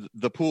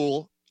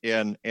pool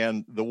and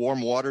the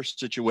warm water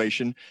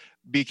situation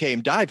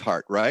became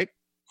Diveheart, right?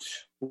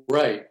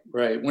 Right.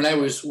 When I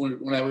was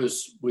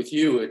with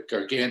you at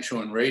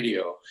Gargantuan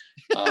Radio,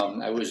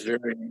 I was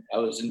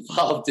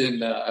involved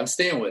in. I'm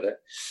staying with it.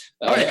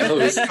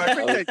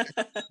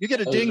 You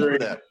get a ding for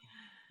that.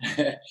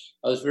 I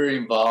was very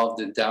involved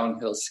in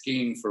downhill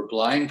skiing for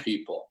blind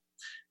people,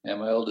 and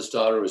my oldest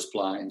daughter was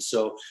blind.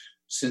 So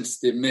since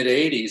the mid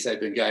 '80s,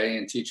 I've been guiding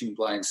and teaching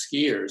blind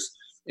skiers,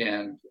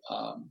 and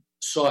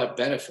saw it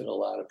benefit a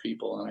lot of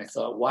people. And I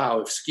thought, wow,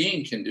 if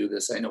skiing can do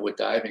this, I know what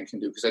diving can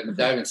do, because I've been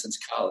diving since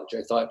college.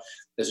 I thought,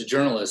 as a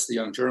journalist, a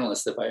young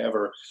journalist, if I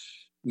ever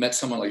met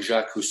someone like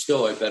Jacques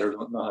Cousteau, I better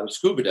know how to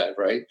scuba dive,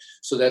 right?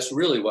 So that's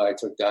really why I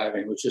took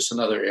diving. It was just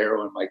another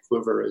arrow in my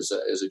quiver as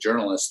a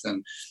journalist.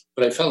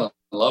 But I fell in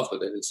love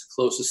with it. It's the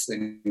closest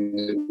thing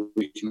that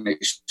we can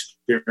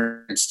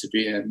experience to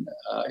being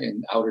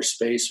in outer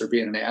space or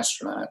being an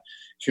astronaut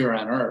here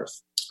on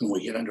Earth when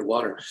we get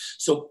underwater.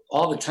 So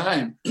all the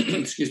time,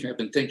 excuse me, I've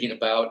been thinking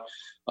about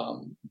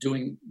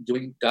doing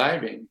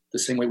diving the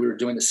same way we were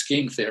doing the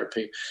skiing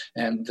therapy.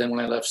 And then when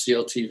I left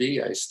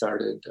CLTV, I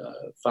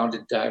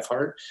founded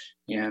Diveheart,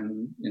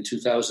 and in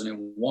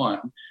 2001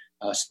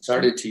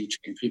 started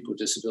teaching people with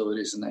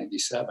disabilities in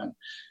 97.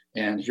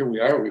 And here we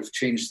are. We've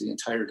changed the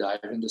entire dive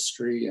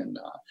industry and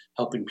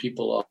helping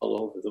people all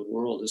over the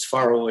world, as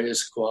far away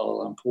as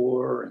Kuala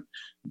Lumpur and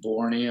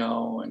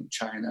Borneo and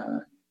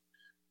China,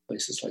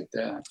 places like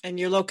that. And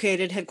you're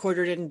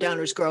headquartered in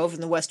Downers Grove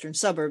in the western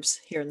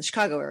suburbs here in the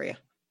Chicago area.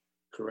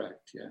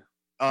 Correct, yeah.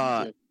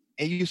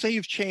 And you say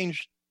you've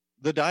changed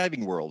the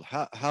diving world.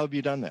 How have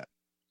you done that?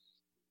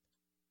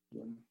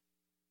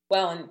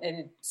 Well,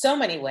 in so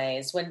many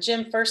ways. When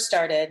Jim first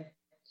started,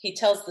 he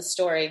tells the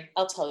story.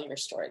 I'll tell your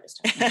story this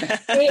time.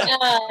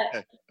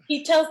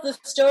 He tells the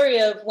story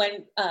of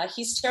when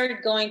he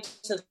started going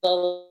to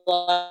the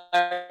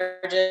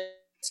largest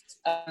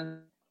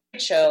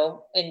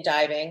show in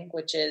diving,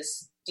 which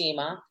is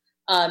DEMA,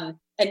 and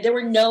there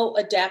were no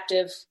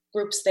adaptive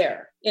groups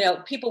there.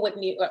 People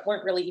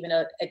weren't really even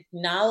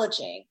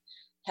acknowledging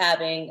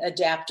having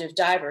adaptive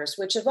divers,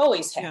 which have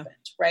always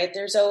happened, right?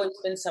 There's always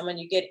been someone,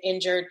 you get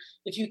injured.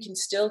 If you can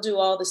still do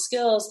all the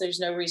skills, there's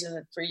no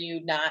reason for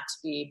you not to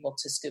be able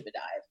to scuba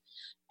dive.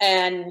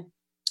 And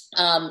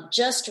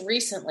just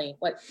recently,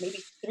 maybe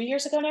 3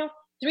 years ago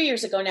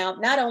now,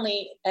 not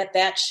only at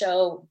that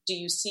show do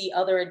you see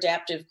other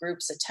adaptive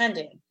groups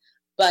attending,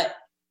 but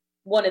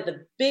one of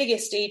the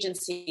biggest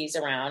agencies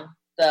around,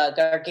 the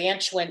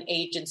gargantuan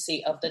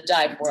agency of the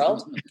dive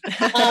world,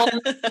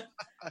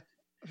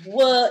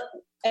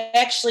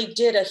 actually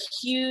did a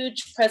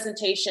huge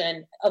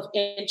presentation of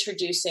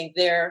introducing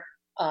their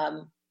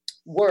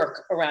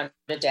work around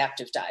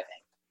adaptive diving.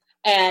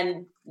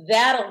 And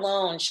that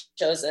alone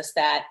shows us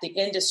that the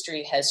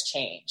industry has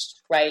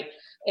changed, right?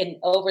 And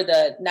over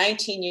the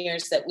 19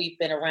 years that we've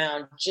been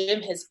around,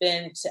 Jim has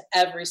been to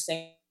every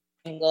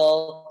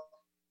single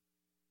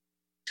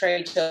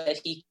trade show that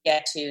he can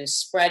get to,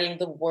 spreading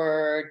the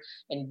word,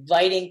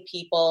 inviting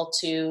people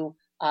to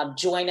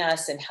join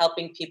us and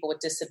helping people with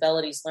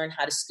disabilities learn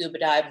how to scuba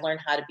dive, learn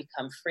how to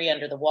become free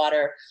under the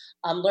water,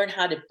 learn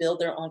how to build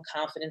their own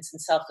confidence and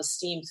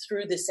self-esteem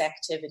through this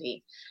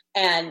activity.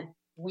 And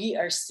we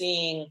are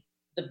seeing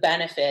the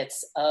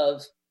benefits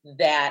of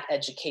that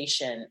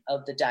education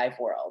of the dive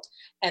world.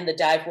 And the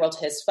dive world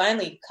has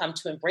finally come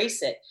to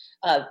embrace it.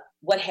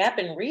 What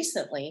happened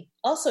recently,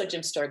 also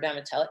Jim's story, but I'm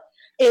going to tell it,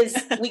 is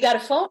we got a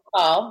phone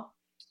call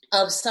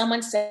of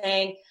someone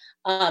saying,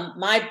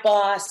 my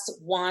boss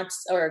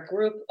wants, or a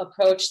group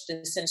approached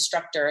this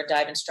instructor, a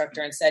dive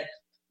instructor, and said,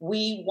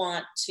 we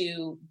want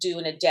to do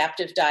an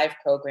adaptive dive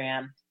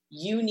program.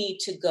 You need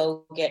to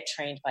go get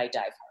trained by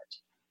Diveheart.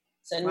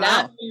 So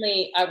not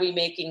only are we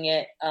making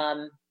it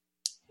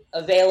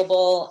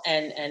available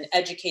and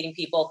educating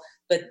people,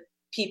 but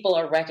people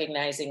are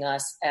recognizing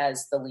us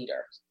as the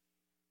leader.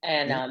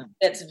 And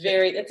it's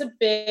a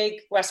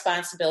big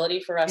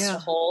responsibility for us to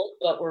hold,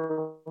 but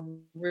we're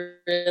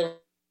really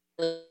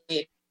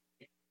in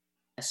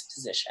this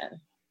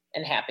position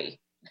and happy.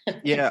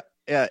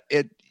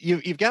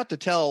 You've got to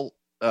tell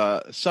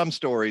some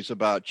stories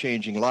about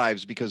changing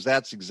lives, because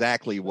that's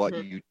exactly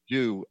what you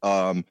do.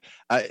 I'm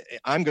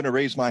going to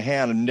raise my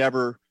hand. I've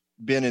never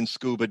been in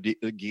scuba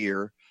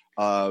gear.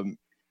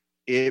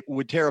 It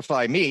would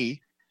terrify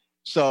me.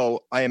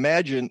 So I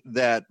imagine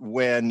that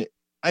and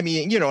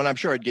I'm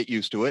sure I'd get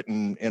used to it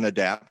and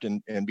adapt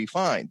and be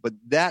fine. But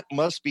that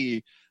must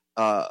be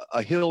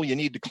a hill you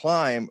need to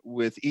climb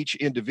with each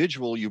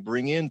individual you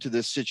bring into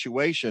this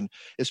situation,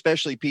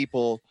 especially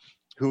people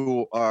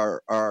who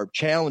are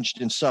challenged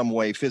in some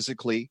way,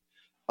 physically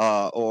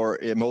or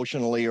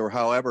emotionally, or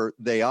however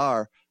they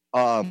are.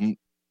 The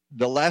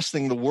last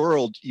thing in the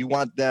world you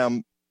want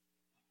them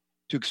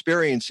to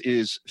experience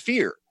is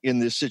fear in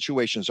this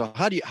situation. So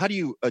how do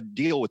you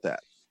deal with that?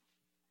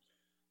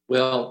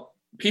 Well,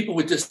 people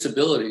with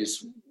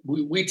disabilities,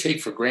 we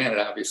take for granted,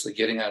 obviously,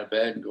 getting out of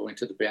bed and going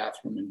to the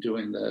bathroom and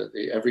doing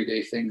the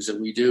everyday things that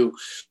we do.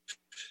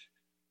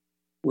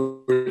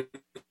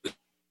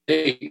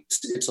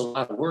 It's a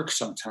lot of work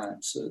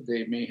sometimes.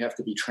 They may have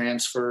to be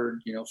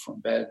transferred, from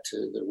bed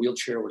to the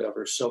wheelchair or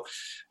whatever. So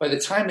by the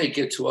time they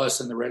get to us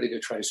and they're ready to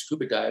try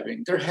scuba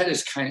diving, their head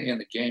is kind of in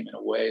the game in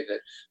a way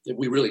that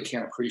we really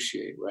can't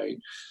appreciate, right?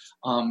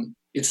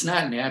 It's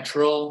not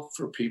natural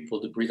for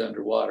people to breathe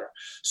underwater.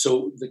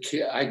 So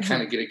I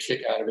kind of get a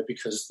kick out of it,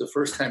 because the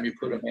first time you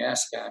put a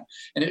mask on,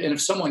 and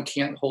if someone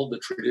can't hold the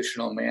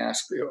traditional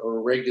mask or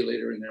a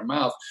regulator in their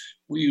mouth,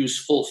 we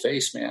use full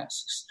face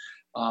masks.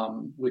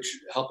 which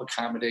help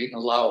accommodate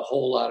and allow a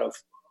whole lot of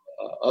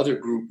other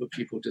group of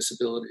people with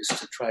disabilities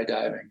to try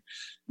diving.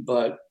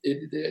 But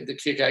the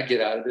kick I get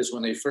out of it is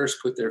when they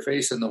first put their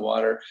face in the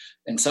water,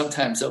 and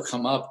sometimes they'll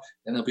come up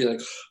and they'll be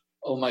like,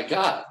 oh my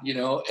God,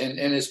 and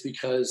it's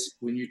because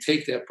when you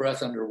take that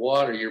breath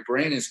underwater, your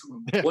brain is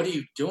going, what are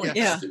you doing,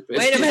 stupid?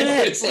 Wait a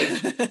minute. It's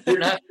like, you're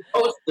not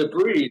supposed to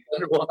breathe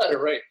underwater,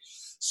 right?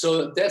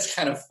 So that's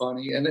kind of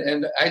funny.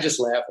 And I just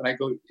laugh and I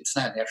go, it's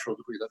not natural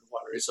to breathe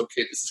underwater. It's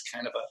okay. This is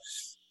kind of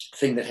a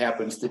thing that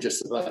happens to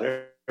just about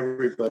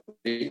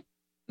everybody.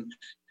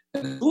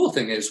 And the cool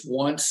thing is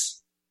once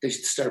they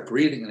start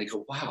breathing and they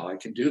go, wow, I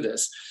can do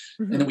this.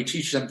 Mm-hmm. And then we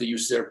teach them to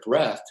use their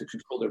breath to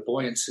control their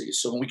buoyancy.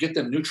 So when we get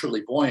them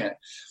neutrally buoyant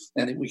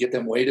and we get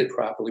them weighted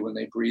properly, when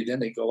they breathe in,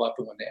 they go up,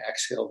 and when they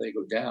exhale, they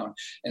go down.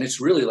 And it's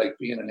really like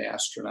being an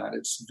astronaut.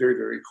 It's very,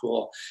 very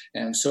cool.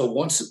 And so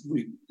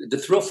the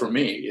thrill for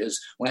me is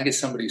when I get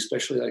somebody,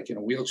 especially like in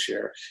a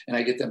wheelchair, and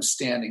I get them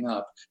standing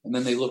up, and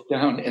then they look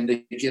down and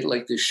they get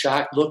like this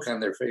shocked look on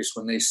their face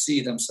when they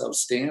see themselves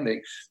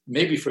standing,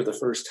 maybe for the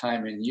first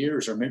time in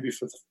years, or maybe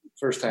for the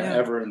first time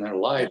ever in their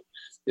life,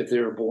 if they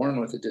were born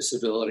with a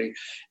disability.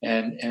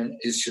 And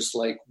it's just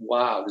like,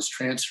 wow, this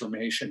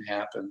transformation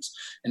happens.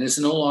 And it's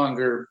no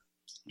longer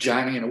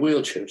Johnny in a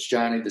wheelchair, it's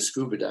Johnny the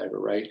scuba diver,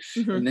 right?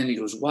 Mm-hmm. And then he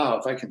goes, wow,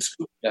 if I can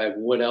scuba dive,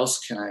 what else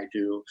can I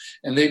do?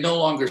 And they no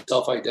longer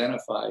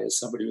self-identify as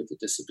somebody with a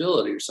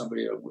disability or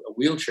somebody, a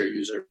wheelchair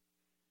user.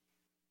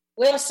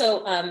 We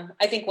also,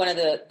 I think one of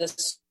the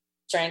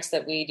strengths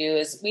that we do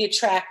is we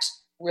attract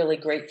really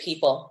great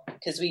people,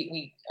 because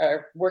we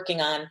are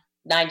working on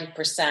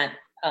 90%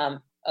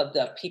 of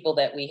the people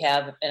that we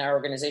have in our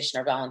organization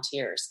are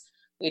volunteers.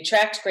 We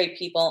attract great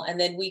people, and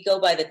then we go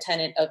by the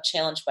tenet of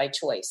challenge by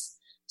choice.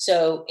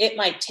 So it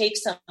might take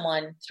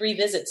someone 3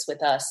 visits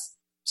with us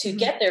to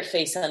get their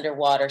face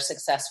underwater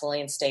successfully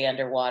and stay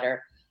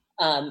underwater,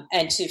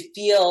 and to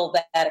feel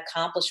that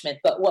accomplishment.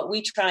 But what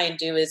we try and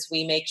do is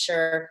we make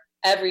sure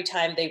every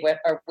time they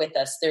are with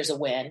us, there's a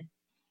win.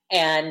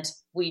 And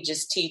we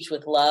just teach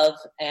with love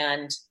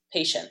and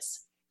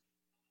patience.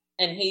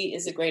 And he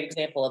is a great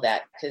example of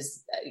that,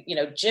 because,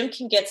 Jim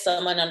can get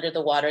someone under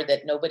the water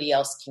that nobody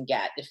else can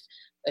get.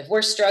 If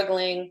we're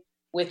struggling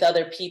with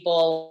other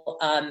people,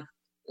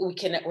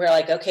 we're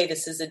like, okay,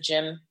 this is a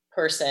Jim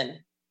person.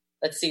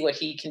 Let's see what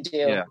he can do.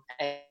 Yeah.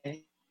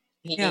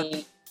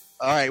 And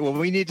all right. Well,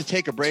 we need to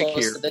take a break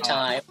here. Most of the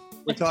time.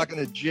 We're talking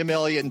to Jim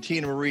Elliott and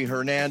Tinamarie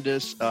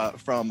Hernandez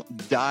from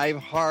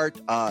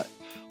Diveheart.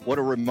 What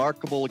a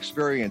remarkable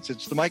experience.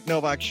 It's the Mike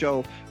Novak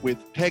Show with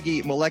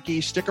Peggy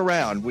Malecki. Stick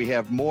around. We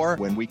have more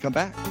when we come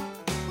back.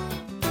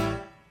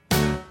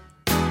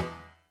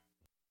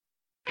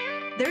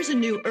 There's a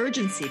new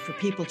urgency for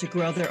people to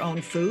grow their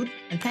own food,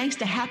 and thanks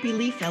to Happy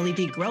Leaf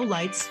LED grow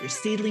lights, your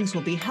seedlings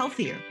will be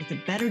healthier with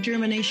a better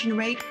germination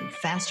rate and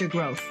faster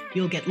growth.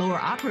 You'll get lower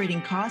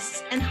operating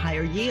costs and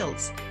higher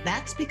yields.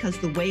 That's because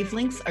the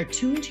wavelengths are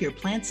tuned to your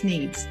plant's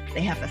needs.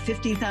 They have a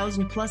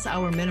 50,000 plus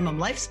hour minimum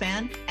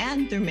lifespan,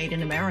 and they're made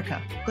in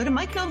America. Go to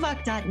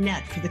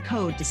MikeNovak.net for the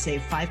code to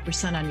save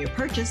 5% on your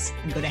purchase,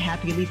 and go to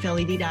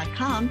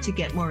HappyLeafLED.com to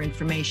get more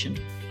information.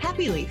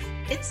 Happy Leaf,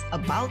 it's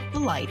about the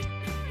light.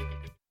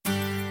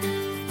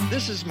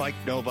 This is Mike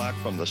Novak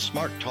from the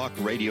Smart Talk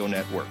Radio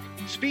Network.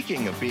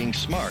 Speaking of being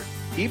smart,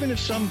 even if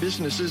some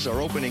businesses are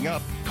opening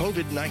up,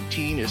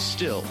 COVID-19 is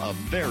still a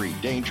very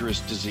dangerous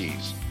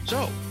disease.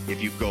 So,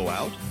 if you go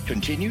out,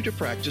 continue to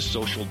practice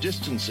social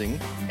distancing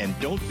and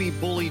don't be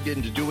bullied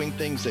into doing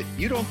things that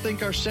you don't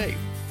think are safe.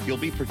 You'll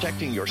be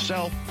protecting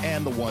yourself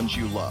and the ones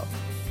you love.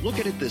 Look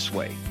at it this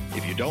way.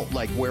 If you don't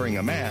like wearing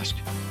a mask,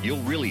 you'll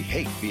really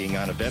hate being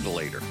on a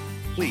ventilator.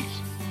 Please,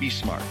 be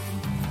smart.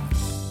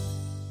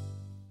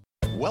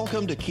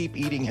 Welcome to Keep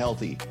Eating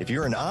Healthy. If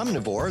you're an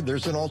omnivore,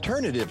 there's an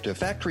alternative to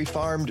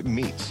factory-farmed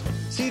meats.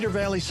 Cedar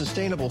Valley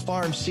Sustainable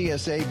Farms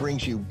CSA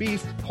brings you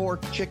beef,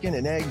 pork, chicken,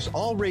 and eggs,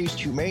 all raised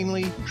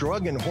humanely,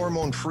 drug and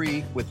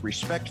hormone-free, with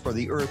respect for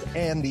the earth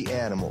and the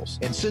animals.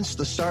 And since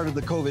the start of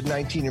the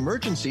COVID-19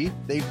 emergency,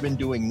 they've been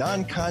doing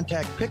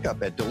non-contact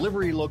pickup at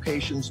delivery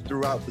locations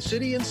throughout the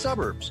city and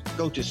suburbs.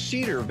 Go to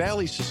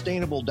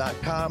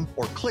cedarvalleysustainable.com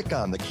or click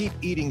on the Keep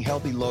Eating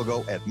Healthy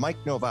logo at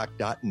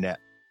MikeNovak.net.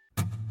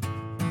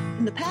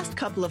 In the past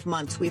couple of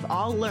months, we've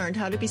all learned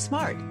how to be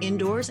smart,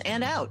 indoors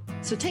and out.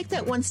 So take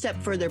that one step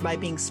further by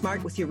being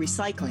smart with your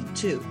recycling,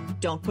 too.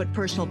 Don't put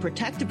personal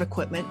protective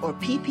equipment or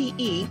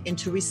PPE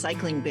into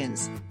recycling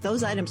bins.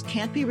 Those items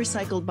can't be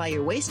recycled by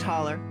your waste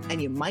hauler,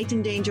 and you might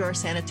endanger our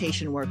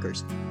sanitation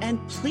workers.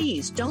 And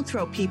please don't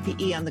throw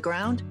PPE on the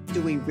ground.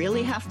 Do we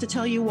really have to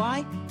tell you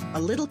why?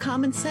 A little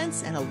common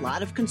sense and a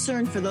lot of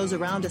concern for those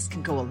around us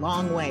can go a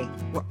long way.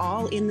 We're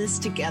all in this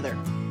together.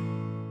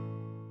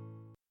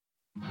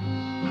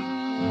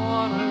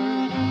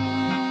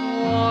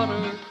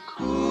 Water,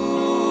 cool.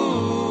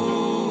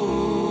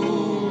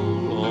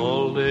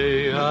 All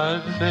day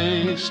I've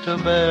faced a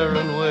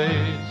barren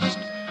waste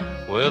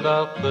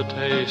without the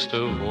taste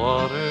of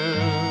water.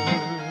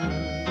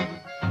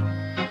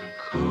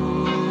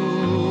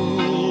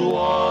 Cool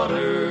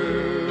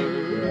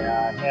water.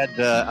 Yeah, I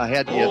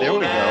Yeah, there we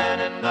go.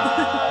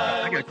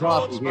 I got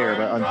coffee here,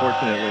 but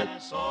unfortunately,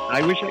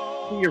 I wish I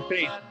could see your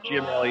face,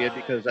 Jim Elliott,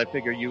 because I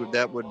figure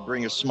that would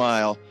bring a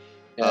smile.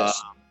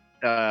 Yes.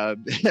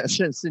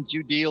 Since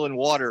you deal in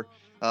water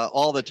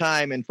all the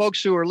time, and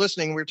folks who are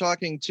listening, we're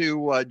talking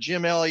to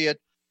Jim Elliott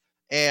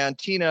and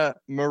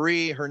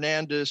Tinamarie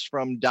Hernandez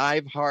from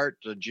Diveheart.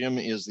 Jim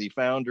is the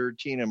founder.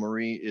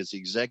 Tinamarie is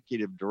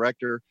executive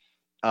director.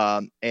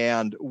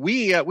 And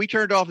we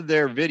turned off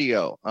their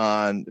video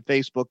on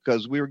Facebook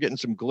because we were getting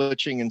some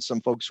glitching and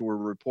some folks were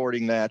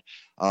reporting that.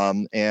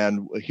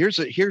 And here's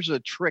a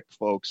trick,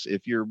 folks.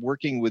 If you're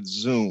working with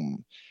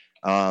Zoom,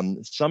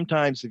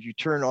 sometimes if you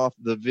turn off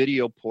the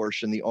video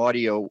portion, the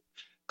audio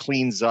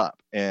cleans up,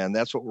 and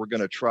that's what we're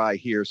going to try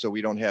here, so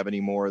we don't have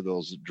any more of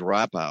those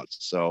dropouts.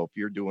 So if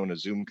you're doing a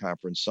Zoom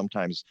conference,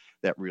 sometimes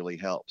that really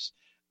helps.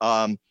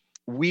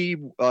 We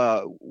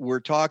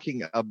were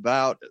talking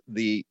about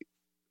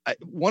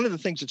one of the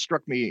things that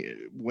struck me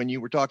when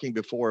you were talking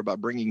before about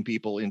bringing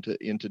people into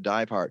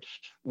Diveheart,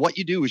 what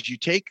you do is you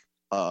take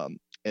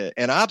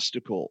an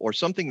obstacle or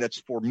something that's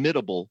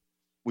formidable,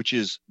 which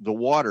is the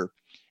water,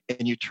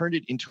 and you turn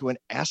it into an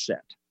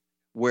asset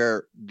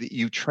where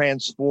you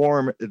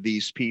transform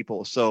these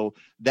people. So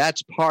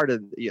that's part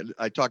of,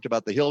 I talked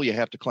about the hill you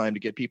have to climb to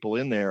get people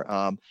in there.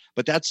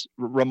 But that's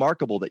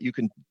remarkable that you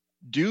can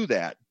do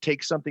that,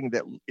 take something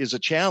that is a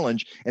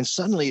challenge, and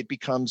suddenly it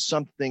becomes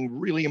something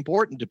really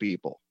important to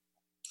people.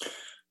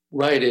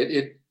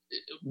 Right.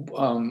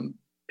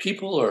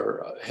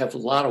 People have a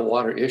lot of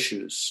water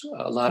issues,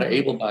 a lot of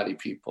able-bodied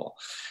people.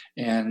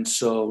 And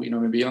so,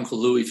 maybe Uncle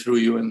Louie threw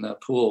you in the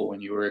pool when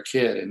you were a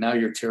kid and now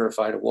you're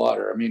terrified of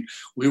water. I mean,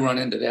 we run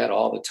into that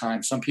all the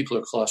time. Some people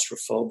are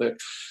claustrophobic.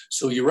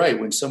 So you're right.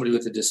 When somebody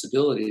with a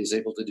disability is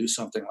able to do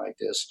something like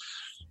this,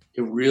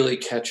 it really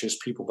catches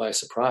people by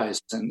surprise.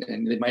 And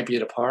they might be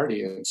at a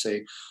party and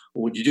say,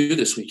 well, what'd you do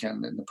this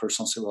weekend? And the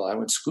person will say, well, I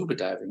went scuba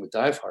diving with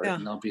Diveheart. Yeah.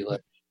 And they'll be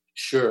like,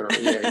 sure.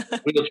 Yeah,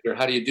 wheelchair.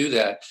 How do you do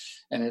that?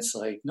 And it's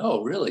like,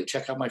 no, really,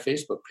 check out my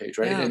Facebook page,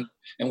 right? Yeah.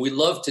 And we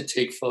love to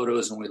take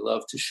photos and we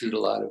love to shoot a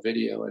lot of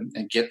video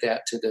and get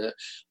that to the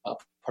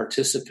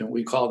participant.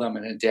 We call them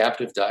an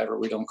adaptive diver.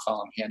 We don't call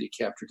them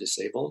handicapped or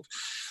disabled.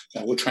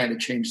 We're trying to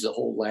change the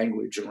whole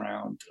language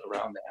around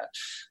that.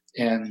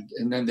 And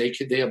then they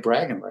have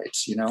bragging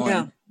rights,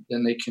 and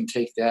then they can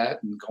take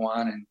that and go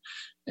on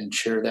and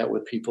share that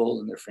with people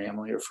and their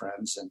family or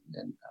friends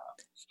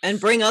and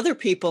bring other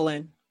people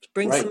in.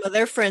 Bring right. some of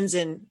their friends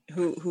in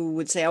who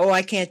would say, oh,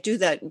 I can't do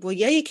that. Well,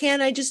 yeah, you can.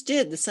 I just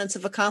did. The sense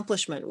of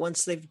accomplishment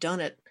once they've done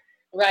it.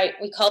 Right.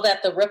 We call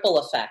that the ripple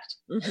effect.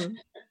 Mm-hmm.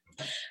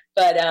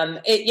 But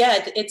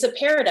it's a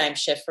paradigm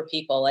shift for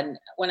people. And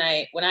when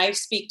I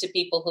speak to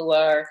people who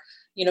are,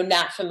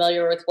 not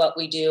familiar with what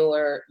we do,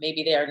 or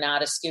maybe they are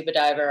not a scuba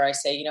diver, I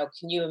say,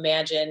 can you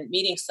imagine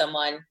meeting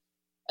someone,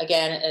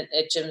 again,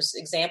 at Jim's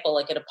example,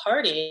 like at a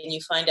party, and you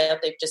find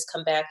out they've just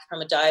come back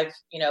from a dive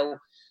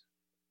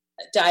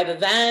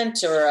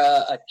event or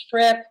a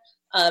trip,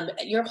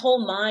 your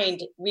whole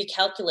mind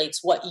recalculates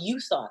what you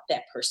thought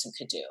that person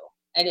could do.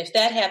 And if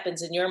that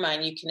happens in your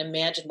mind, you can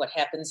imagine what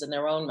happens in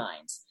their own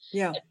minds,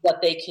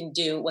 what they can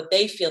do, what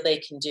they feel they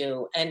can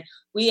do. And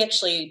we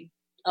actually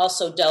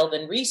also delve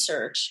in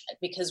research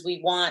because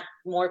we want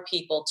more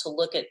people to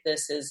look at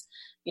this as,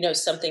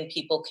 something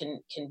people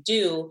can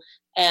do.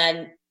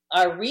 And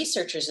our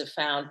researchers have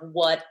found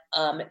what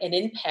an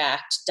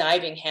impact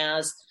diving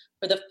has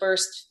for the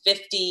first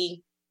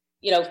 50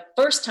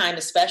 first time,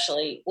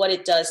 especially what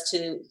it does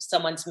to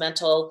someone's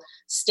mental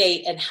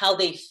state and how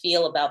they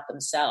feel about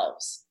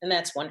themselves. And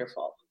that's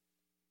wonderful.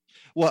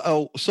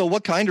 Well, so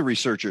what kind of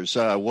researchers,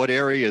 what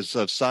areas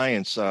of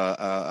science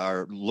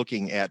are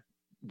looking at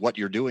what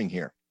you're doing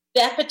here?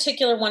 That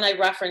particular one I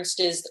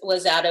referenced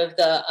was out of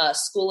the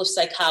School of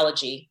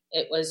Psychology.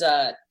 It was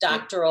a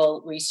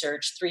doctoral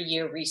research,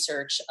 3-year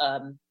research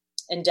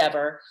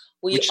endeavor.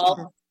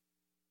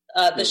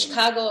 The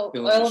Chicago,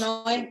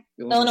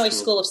 Illinois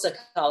School of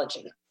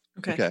Psychology.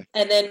 Okay.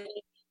 And then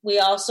we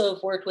also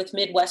have worked with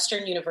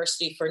Midwestern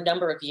University for a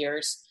number of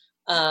years,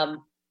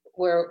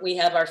 where we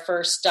have our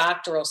first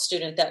doctoral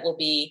student that will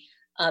be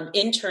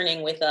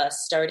interning with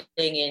us starting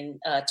in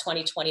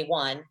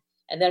 2021.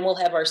 And then we'll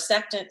have our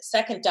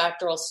second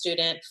doctoral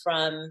student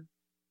from,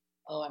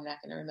 I'm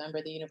not going to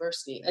remember the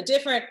university, a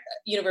different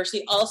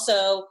university,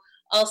 also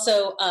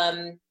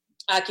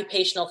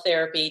occupational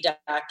therapy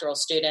doctoral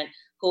student,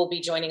 who will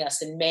be joining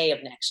us in May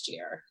of next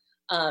year.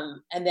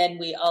 And then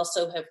we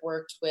also have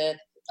worked with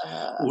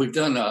we've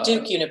done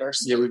Duke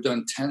University. Yeah, we've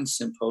done 10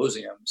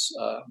 symposiums.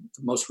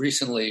 Most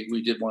recently,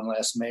 we did one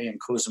last May in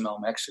Cozumel,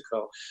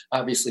 Mexico.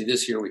 Obviously,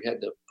 this year we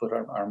had to put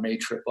our May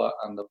trip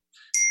on the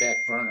back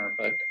burner.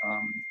 But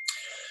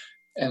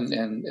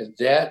and at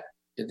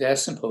that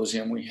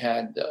symposium, we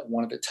had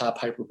one of the top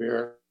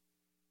hyperbaric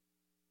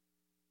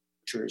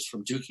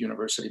from Duke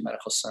University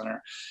Medical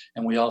Center.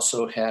 And we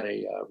also had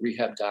a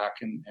rehab doc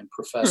and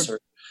professor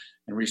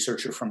and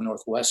researcher from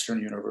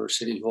Northwestern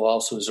University, who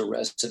also is a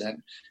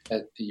resident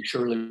at the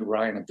Shirley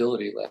Ryan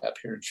Ability Lab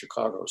here in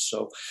Chicago.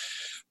 So,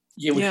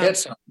 Yeah, we've had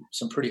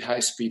some pretty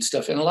high-speed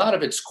stuff, and a lot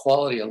of it's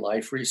quality of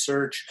life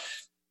research.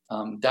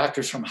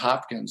 Doctors from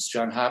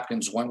Johns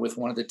Hopkins, went with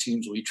one of the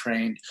teams we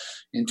trained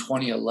in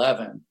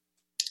 2011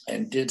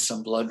 and did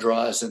some blood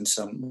draws and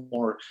some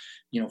more,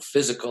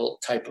 physical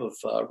type of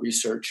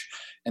research.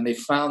 And they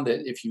found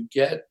that if you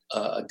get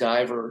a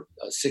diver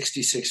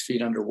 66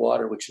 feet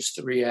underwater, which is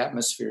 3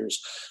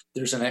 atmospheres,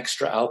 there's an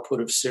extra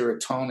output of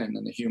serotonin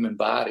in the human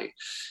body.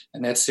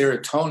 And that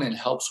serotonin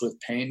helps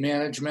with pain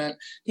management.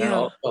 And it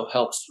also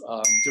helps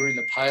during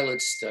the pilot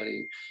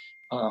study.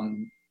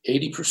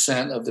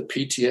 80% of the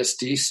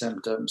PTSD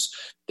symptoms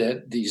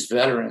that these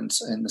veterans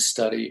in the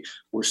study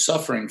were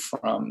suffering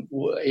from,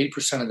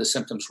 80% of the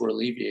symptoms were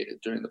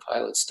alleviated during the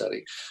pilot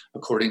study,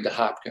 according to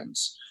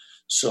Hopkins.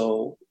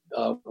 So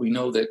we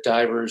know that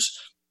divers,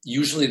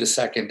 usually the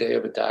second day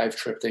of a dive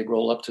trip, they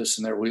roll up to us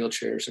in their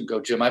wheelchairs and go,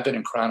 Jim, I've been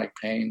in chronic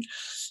pain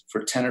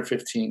for 10 or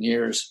 15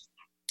 years.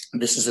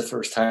 This is the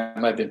first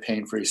time I've been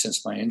pain-free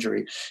since my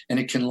injury, and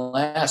it can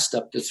last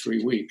up to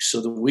 3 weeks.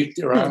 So the week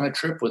they're on a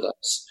trip with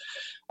us,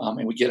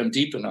 and we get them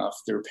deep enough,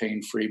 they're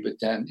pain-free, but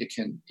then it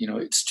can,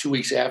 it's 2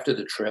 weeks after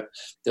the trip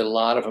that a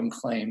lot of them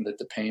claim that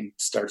the pain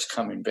starts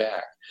coming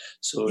back.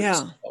 So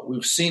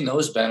we've seen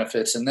those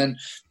benefits. And then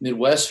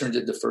Midwestern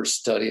did the first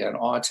study on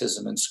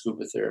autism and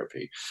scuba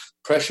therapy.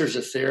 Pressure is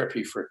a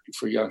therapy for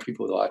young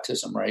people with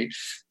autism, right?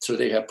 So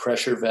they have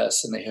pressure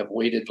vests and they have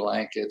weighted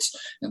blankets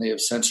and they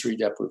have sensory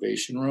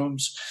deprivation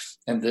rooms.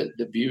 And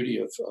the beauty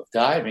of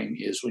diving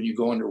is when you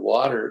go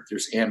underwater,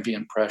 there's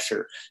ambient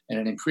pressure and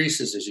it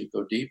increases as you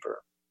go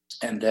deeper.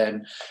 And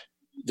then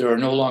there are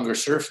no longer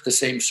the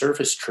same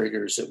surface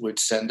triggers that would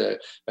send a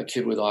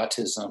kid with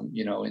autism,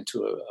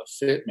 into a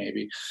fit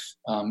maybe.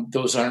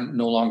 Those aren't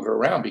no longer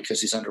around because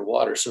he's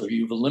underwater. So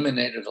you've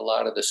eliminated a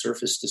lot of the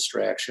surface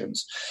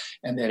distractions,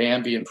 and that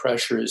ambient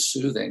pressure is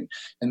soothing.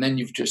 And then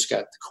you've just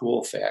got the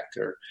cool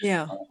factor.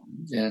 Yeah.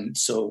 And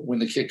so when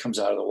the kid comes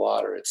out of the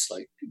water, it's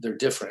like they're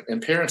different.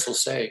 And parents will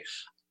say,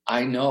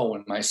 I know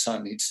when my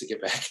son needs to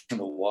get back in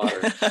the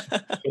water.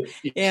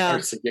 He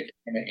starts to get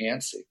kind of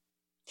antsy.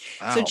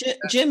 Wow. So,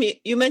 Jim,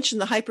 you mentioned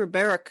the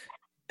hyperbaric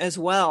as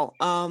well.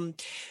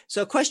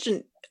 So a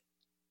question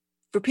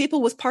for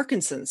people with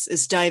Parkinson's,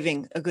 is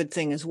diving a good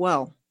thing as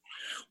well?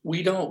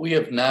 We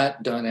have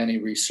not done any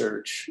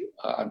research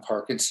on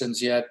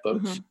Parkinson's yet, but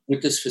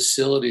with this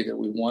facility that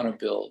we want to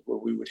build where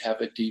we would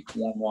have a deep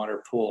warm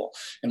water pool,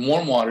 and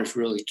warm water is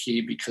really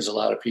key because a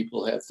lot of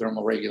people have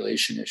thermal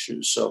regulation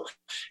issues. So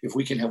if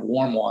we can have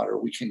warm water,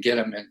 we can get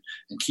them in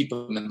and keep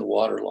them in the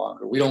water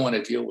longer. We don't want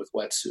to deal with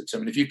wetsuits. I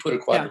mean, if you put a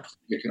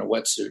quadriplegic in a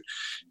wetsuit,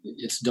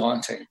 it's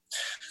daunting.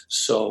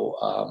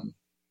 So,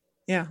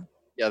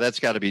 Yeah, that's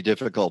got to be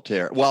difficult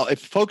here. Well, if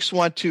folks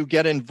want to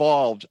get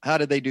involved, how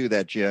do they do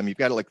that, Jim? You've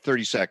got like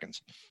 30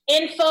 seconds.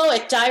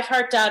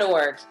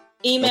 info@diveheart.org.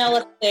 Email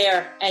us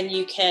there, and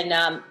you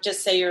can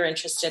just say you're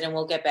interested, and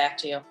we'll get back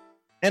to you.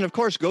 And, of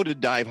course, go to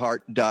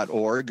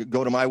diveheart.org.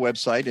 Go to my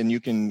website, and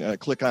you can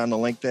click on the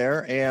link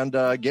there and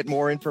get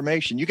more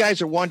information. You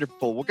guys are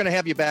wonderful. We're going to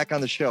have you back on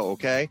the show,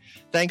 okay?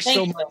 Thanks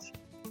so much.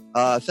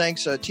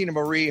 Thanks,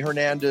 Tinamarie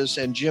Hernandez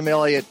and Jim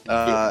Elliott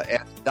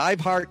at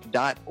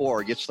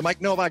diveheart.org. It's the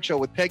Mike Novak Show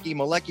with Peggy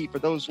Malecki for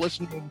those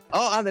listening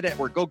on the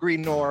network. Go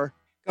green, or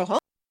go home.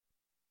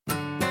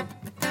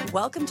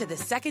 Welcome to the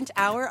second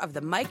hour of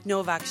the Mike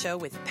Novak Show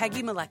with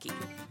Peggy Malecki.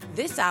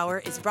 This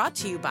hour is brought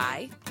to you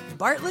by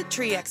Bartlett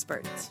Tree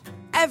Experts.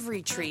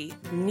 Every tree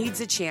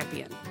needs a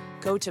champion.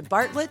 Go to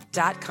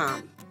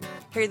bartlett.com.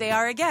 Here they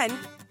are again,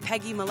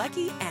 Peggy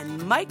Malecki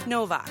and Mike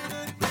Novak.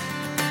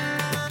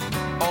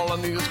 All I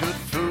need is good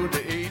food to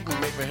eat and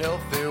make me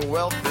healthy,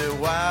 wealthy,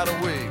 wide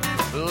awake.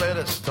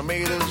 Lettuce,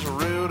 tomatoes,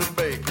 root and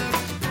bacon.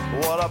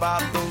 What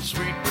about those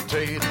sweet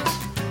potatoes?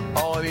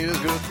 All I need is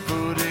good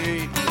food to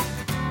eat.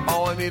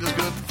 All I need is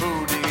good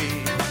food to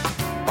eat.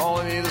 All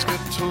I need is good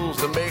tools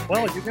to make.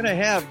 Well, if you're going to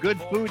have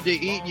good food to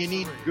eat, you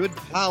need good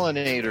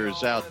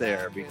pollinators out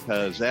there,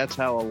 because that's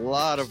how a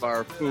lot of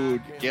our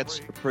food gets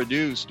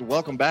produced.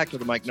 Welcome back to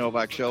the Mike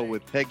Novak Show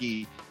with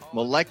Peggy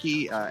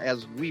Malecki.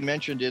 As we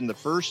mentioned in the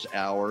first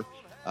hour,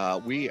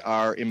 we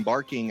are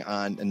embarking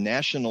on a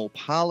National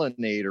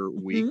Pollinator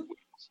Week. We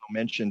also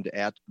mentioned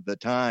at the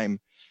time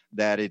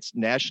that it's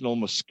National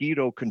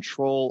Mosquito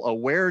Control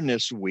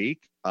Awareness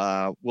Week.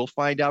 We'll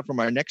find out from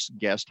our next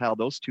guest how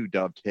those two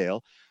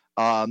dovetail.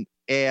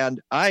 And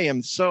I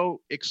am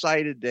so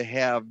excited to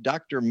have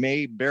Dr.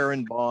 May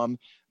Berenbaum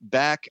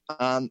back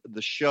on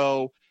the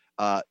show.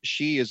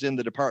 She is in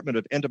the Department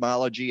of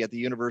Entomology at the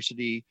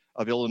University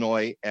of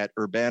Illinois at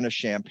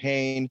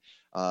Urbana-Champaign.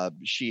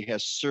 She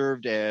has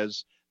served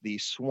as the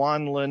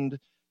Swanland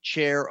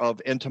Chair of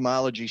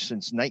Entomology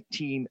since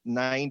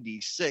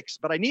 1996.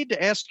 But I need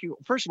to ask you,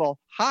 first of all,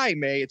 hi,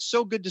 May. It's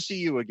so good to see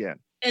you again.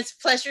 It's a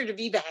pleasure to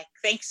be back.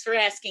 Thanks for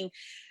asking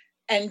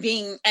and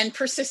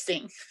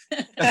persisting. You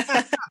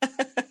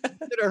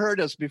should have heard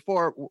us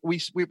before.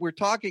 We were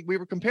talking, we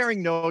were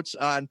comparing notes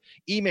on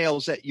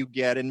emails that you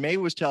get, and May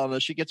was telling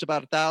us she gets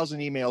about 1,000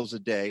 emails a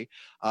day.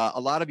 A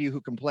lot of you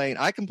who complain,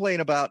 I complain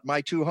about my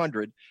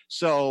 200.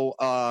 So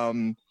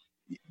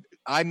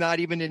I'm not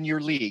even in your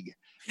league.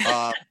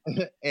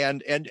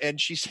 And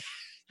she said,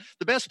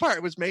 the best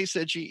part was May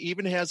said she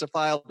even has a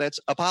file that's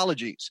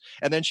apologies.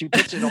 And then she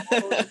puts in all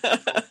those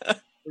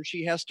where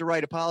she has to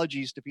write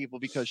apologies to people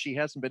because she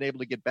hasn't been able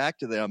to get back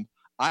to them.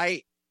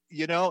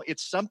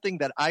 It's something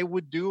that I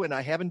would do and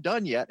I haven't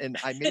done yet. And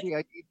I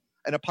need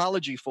an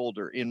apology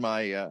folder in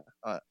my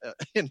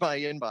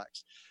inbox.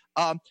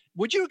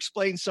 Would you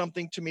explain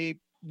something to me?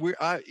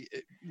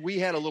 We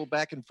had a little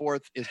back and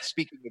forth,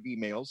 speaking of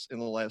emails, in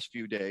the last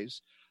few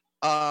days.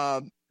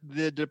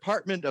 The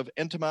Department of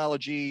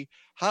Entomology,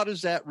 how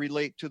does that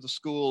relate to the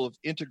School of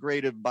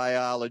Integrative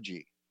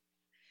Biology?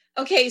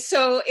 Okay,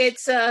 so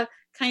it's a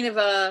kind of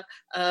a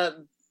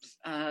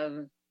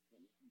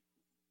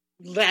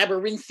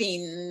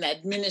labyrinthine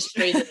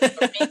administrative.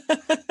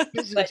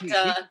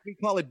 We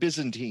call it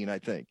Byzantine, I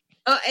think.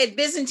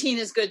 Byzantine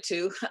is good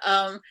too.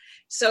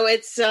 So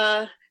it's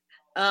there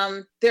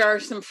are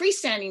some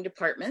freestanding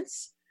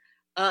departments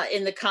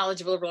in the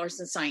College of Liberal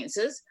Arts and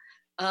Sciences.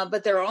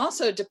 But there are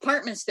also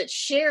departments that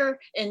share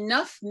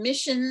enough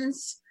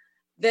missions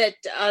that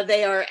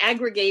they are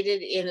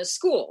aggregated in a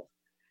school.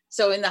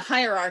 So in the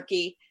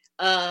hierarchy,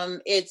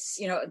 it's,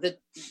 the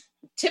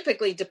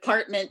typically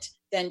department,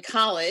 then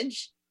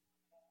college.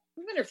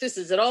 I wonder if this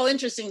is at all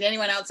interesting to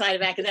anyone outside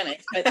of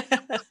academics,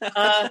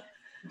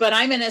 but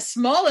I'm in a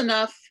small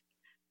enough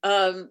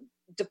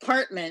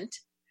department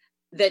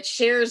that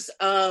shares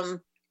a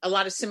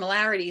lot of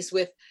similarities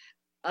with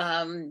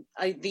the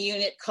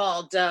unit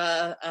called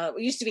it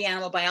used to be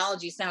animal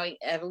biology, it's now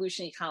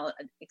evolution,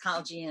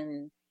 ecology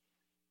and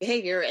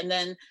behavior, and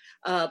then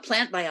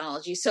plant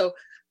biology. So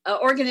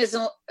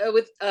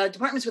with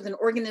departments with an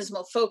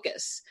organismal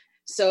focus,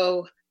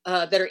 so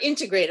that are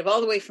integrative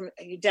all the way from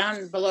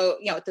down below,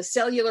 at the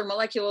cellular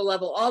molecular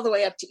level all the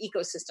way up to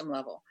ecosystem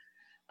level.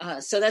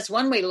 So that's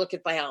one way to look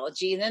at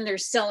biology. And then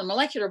there's cell and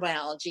molecular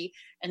biology,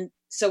 and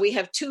so we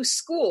have two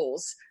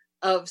schools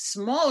of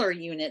smaller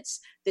units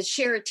that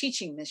share a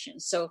teaching mission.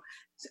 So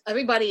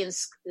everybody in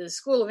the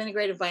School of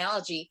Integrative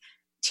Biology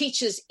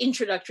teaches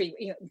introductory,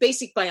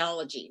 basic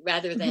biology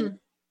rather than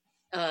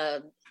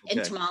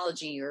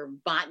entomology or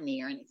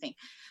botany or anything.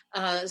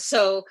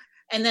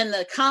 And then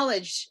the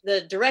college,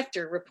 the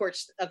director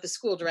of the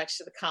school directs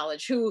to the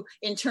college, who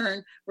in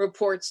turn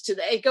reports to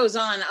it goes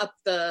on up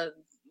the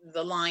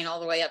line all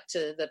the way up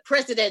to the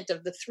president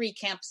of the 3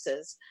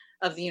 campuses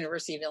of the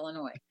University of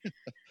Illinois.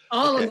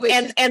 All of which,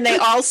 and they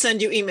all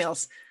send you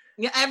emails.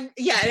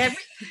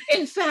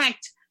 In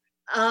fact,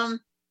 after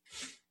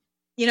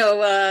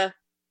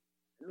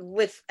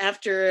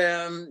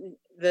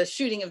the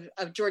shooting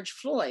of George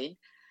Floyd,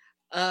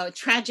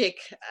 tragic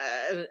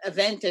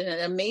event and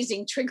an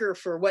amazing trigger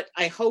for what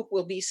I hope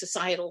will be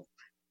societal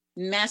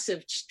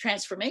massive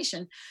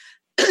transformation.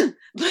 But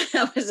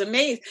I was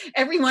amazed.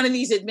 Every one of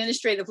these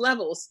administrative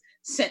levels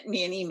sent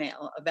me an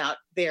email about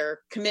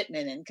their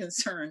commitment and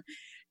concern,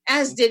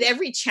 as did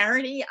every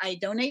charity I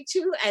donate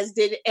to, as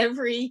did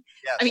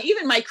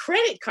even my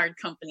credit card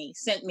company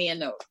sent me a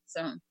note.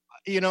 So,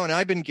 and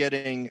I've been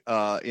getting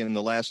in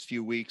the last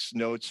few weeks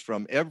notes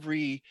from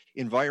every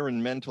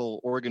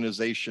environmental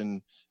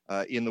organization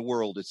in the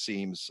world, it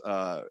seems,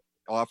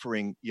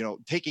 offering,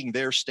 taking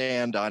their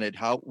stand on it,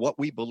 what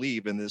we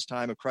believe in this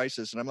time of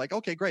crisis. And I'm like,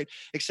 okay, great.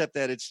 Except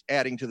that it's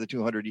adding to the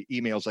 200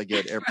 emails I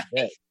get every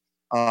day.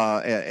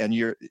 And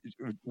you're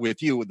with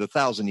the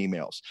 1,000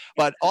 emails.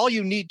 But all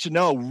you need to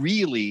know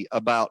really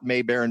about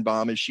May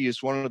Berenbaum is she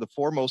is one of the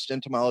foremost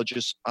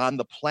entomologists on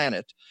the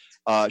planet.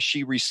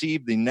 She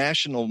received the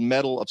National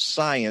Medal of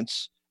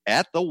Science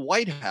at the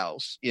White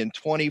House in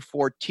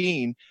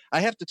 2014. I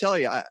have to tell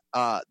you,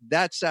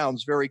 that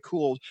sounds very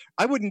cool.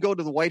 I wouldn't go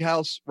to the White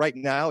House right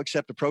now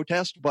except to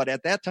protest, but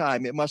at that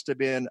time, it must have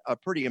been a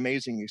pretty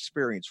amazing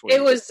experience for you.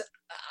 It was,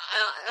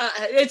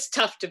 it's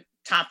tough to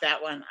top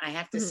that one, I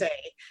have to say.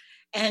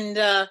 And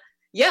there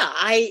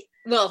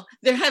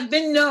have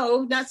been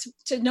no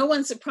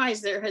one's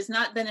surprise, there has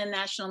not been a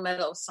National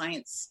Medal of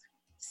Science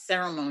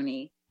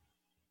ceremony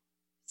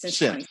since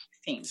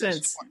 2016.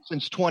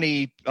 Since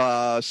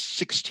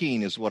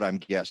 2016 is what I'm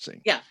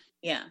guessing.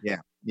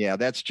 Yeah,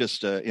 that's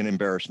just an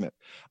embarrassment.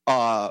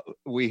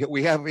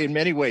 We have, in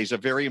many ways, a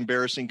very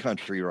embarrassing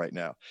country right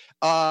now.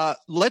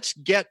 Let's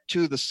get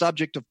to the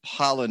subject of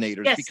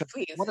pollinators, because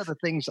please. One of the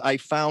things I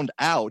found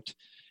out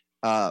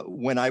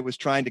when I was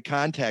trying to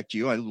contact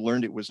you, I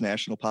learned it was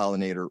National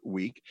Pollinator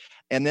Week,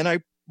 and then I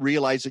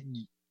realized that,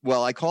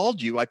 I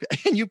called you, and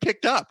you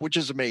picked up, which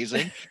is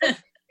amazing.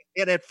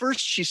 And at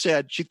first she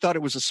said she thought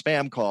it was a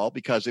spam call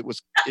because it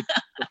was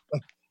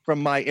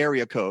from my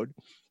area code.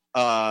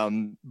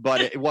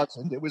 But it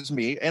wasn't. It was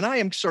me. And I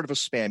am sort of a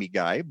spammy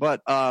guy. But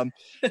I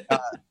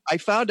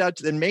found out,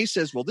 then May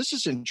says, well, this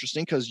is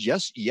interesting because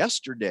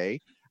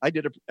yesterday I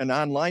did an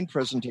online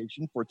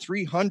presentation for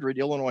 300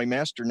 Illinois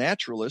master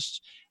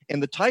naturalists.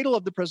 And the title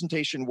of the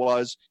presentation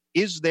was,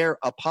 "Is There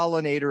a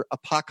Pollinator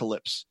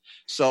Apocalypse?"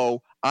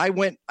 So I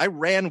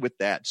ran with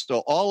that. So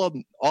all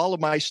of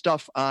my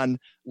stuff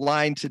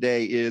online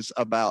today is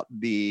about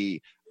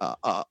the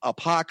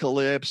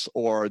apocalypse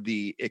or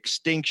the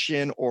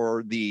extinction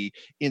or the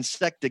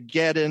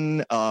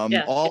insectageddon,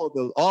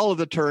 all of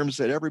the terms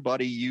that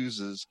everybody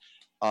uses.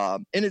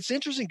 And it's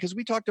interesting because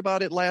we talked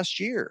about it last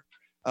year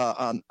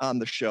on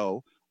the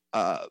show.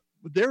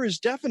 There is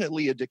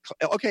definitely a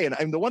decline. Okay,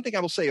 and the one thing I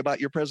will say about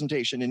your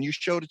presentation, and you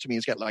showed it to me,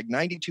 it's got like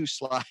 92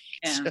 slides.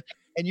 Yeah.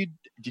 And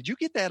did you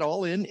get that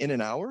all in an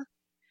hour?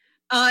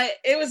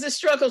 It was a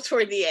struggle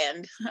toward the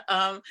end.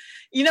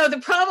 The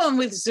problem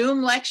with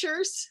Zoom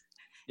lectures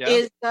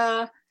is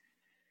I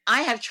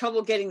have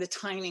trouble getting the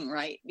timing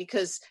right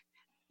because,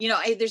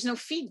 there's no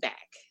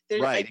feedback.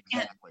 I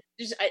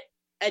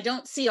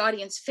don't see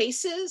audience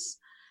faces.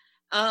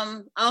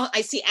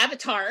 I see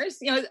avatars.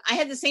 I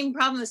had the same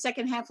problem the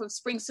second half of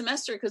spring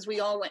semester because we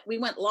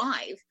went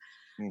live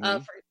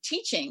for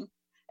teaching,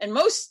 and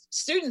most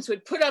students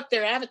would put up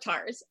their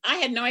avatars. I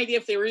had no idea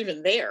if they were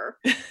even there.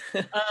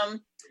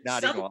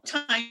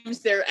 Sometimes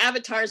their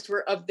avatars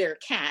were of their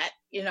cat,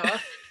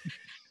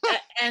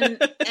 and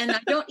I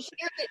don't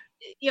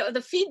hear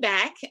the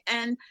feedback,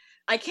 and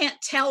I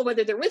can't tell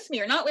whether they're with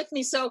me or not with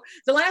me. So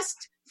the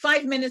last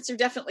 5 minutes are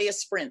definitely a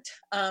sprint.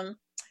 Most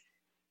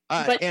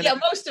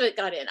of it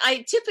got in.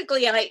 I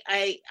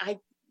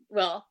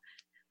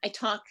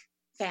talk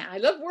fast. I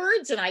love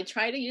words, and I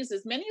try to use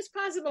as many as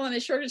possible in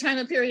as short a time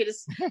of period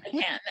as I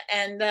can.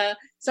 And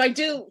so I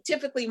do.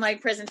 Typically, my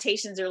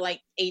presentations are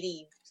like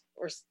 80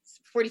 or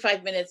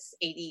 45 minutes,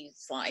 80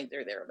 slides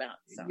or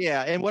thereabouts. So.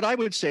 Yeah, and what I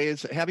would say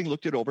is, having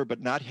looked it over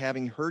but not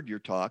having heard your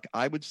talk,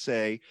 I would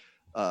say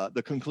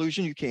the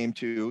conclusion you came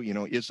to,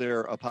 is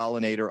there a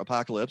pollinator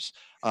apocalypse?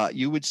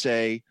 You would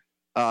say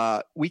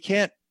we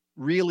can't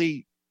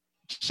really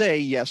say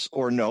yes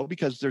or no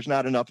because there's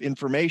not enough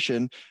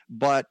information,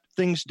 but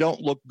things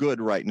don't look good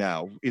right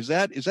now. Is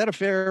that a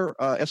fair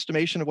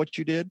estimation of what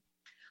you did?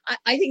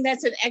 I think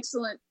that's an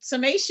excellent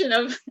summation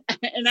of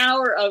an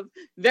hour of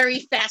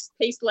very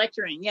fast-paced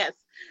lecturing. Yes.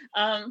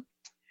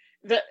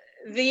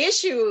 The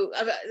issue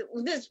of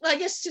this, I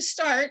guess, to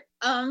start,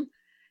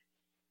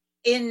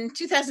 in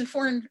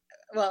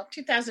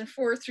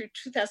 2004 through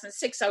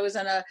 2006, I was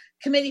on a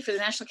committee for the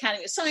National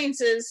Academy of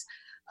Sciences.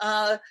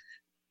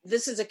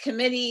 This is a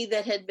committee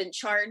that had been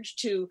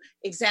charged to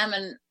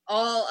examine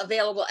all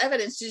available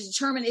evidence to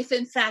determine if,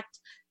 in fact,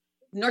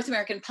 North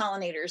American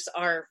pollinators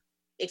are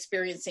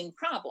experiencing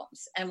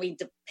problems. And we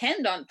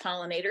depend on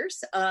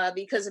pollinators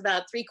because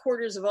about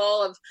 3/4 of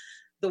all of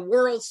the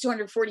world's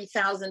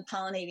 240,000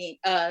 pollinating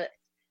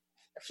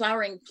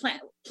flowering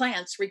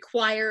plants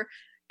require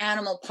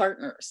animal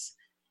partners,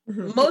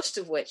 most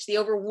of which, the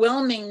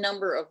overwhelming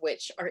number of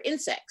which, are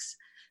insects.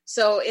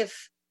 So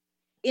if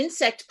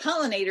insect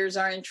pollinators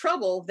are in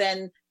trouble,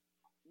 then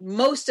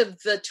most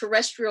of the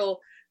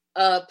terrestrial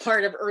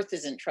part of Earth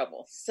is in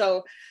trouble.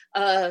 So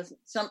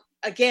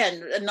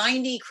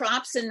 90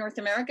 crops in North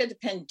America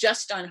depend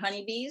just on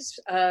honeybees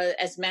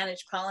as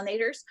managed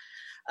pollinators.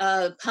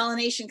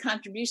 Pollination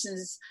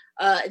contributions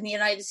in the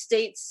United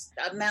States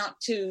amount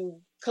to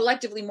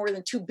collectively more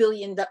than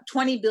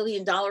 $20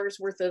 billion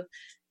worth of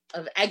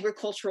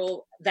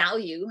agricultural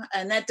value.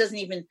 And that doesn't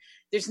even,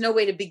 there's no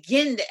way to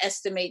begin to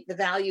estimate the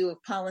value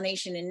of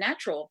pollination in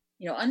natural,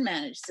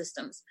 unmanaged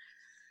systems.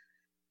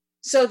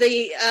 So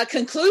the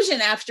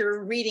conclusion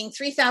after reading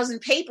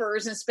 3,000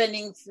 papers and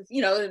spending,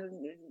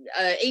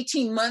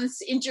 18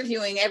 months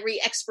interviewing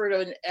every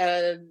expert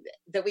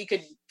that we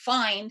could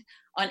find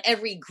on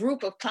every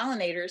group of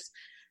pollinators,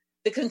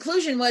 the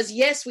conclusion was,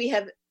 yes, we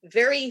have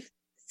very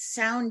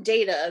sound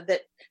data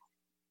that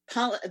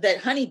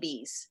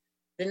honeybees,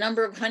 the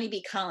number of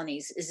honeybee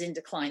colonies is in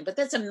decline, but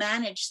that's a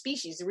managed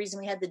species. The reason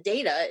we had the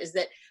data is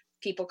that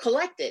people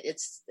collect it.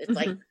 It's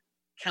like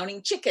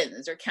counting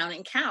chickens or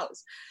counting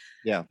cows.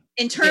 Yeah.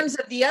 In terms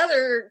of the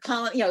other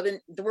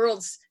the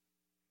world's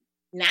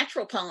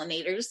natural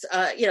pollinators,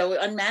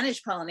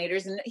 unmanaged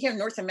pollinators, and here in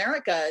North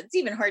America, it's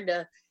even hard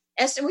to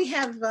estimate. We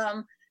have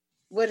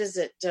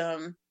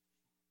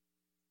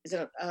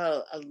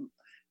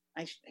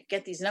I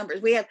get these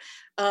numbers. We have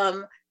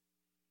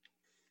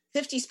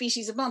 50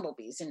 species of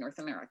bumblebees in North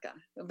America,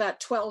 about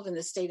 12 in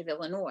the state of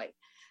Illinois.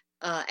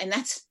 And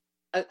that's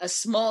a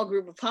small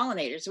group of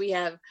pollinators. We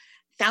have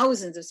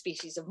thousands of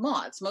species of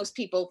moths. Most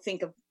people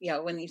think of,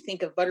 when you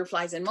think of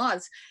butterflies and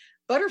moths,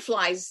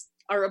 butterflies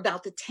are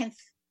about the 10th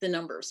the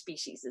number of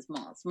species as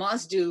moths.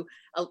 Moths do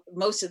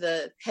most of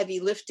the heavy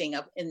lifting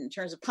in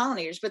terms of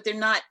pollinators, but they're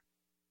not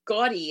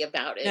gaudy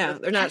about it. Yeah,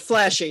 they're not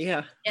flashy.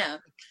 Yeah. Yeah.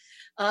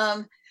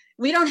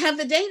 We don't have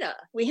the data.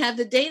 We have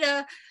the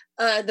data,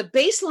 the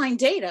baseline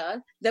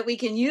data that we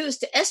can use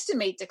to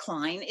estimate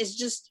decline is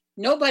just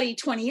nobody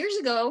 20 years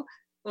ago,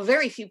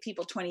 very few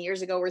people 20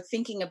 years ago were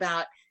thinking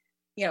about,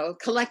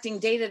 collecting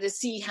data to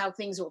see how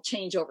things will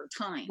change over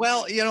time.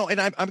 Well, and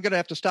I'm going to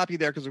have to stop you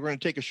there because we're going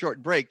to take a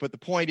short break. But the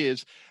point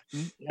is,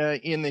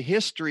 in the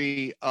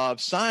history of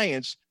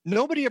science,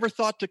 nobody ever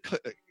thought to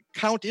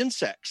count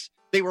insects.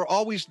 They were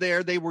always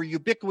there. They were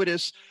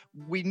ubiquitous.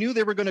 We knew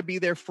they were going to be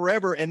there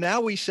forever. And now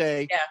we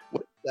say,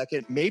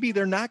 second, maybe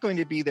they're not going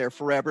to be there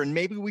forever, and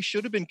maybe we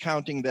should have been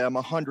counting them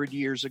 100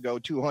 years ago,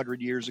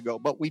 200 years ago,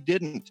 but we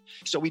didn't.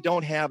 So we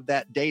don't have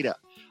that data.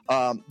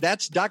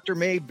 That's Dr.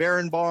 May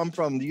Berenbaum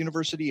from the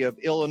University of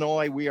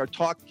Illinois. We are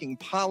talking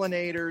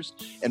pollinators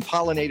and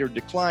pollinator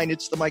decline.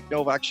 It's the Mike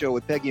Novak Show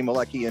with Peggy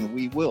Malecki, and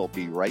we will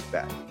be right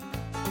back.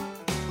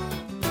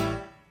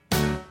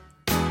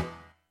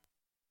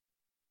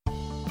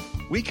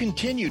 We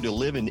continue to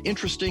live in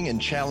interesting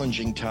and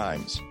challenging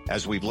times.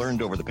 As we've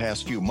learned over the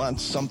past few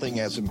months, something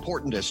as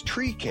important as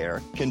tree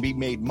care can be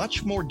made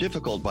much more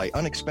difficult by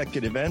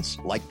unexpected events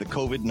like the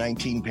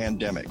COVID-19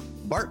 pandemic.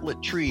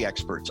 Bartlett Tree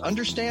Experts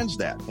understands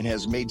that and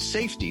has made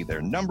safety their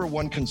number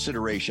one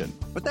consideration.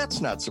 But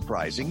that's not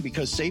surprising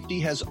because safety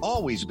has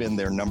always been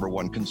their number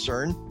one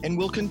concern and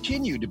will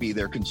continue to be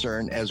their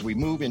concern as we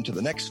move into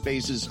the next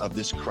phases of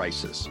this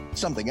crisis.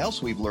 Something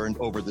else we've learned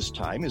over this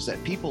time is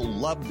that people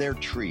love their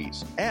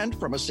trees and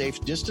from a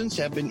safe distance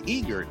have been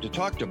eager to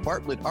talk to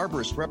Bartlett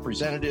arborist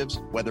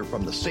representatives, whether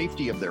from the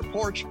safety of their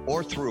porch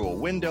or through a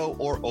window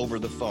or over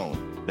the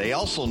phone. They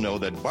also know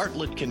that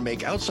Bartlett can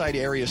make outside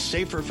areas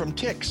safer from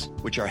ticks,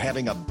 which are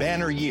having a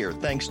banner year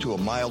thanks to a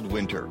mild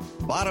winter.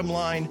 Bottom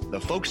line, the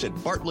folks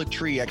at Bartlett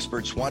Tree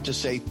Experts want to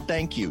say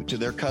thank you to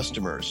their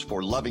customers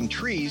for loving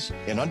trees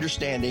and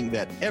understanding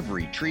that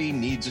every tree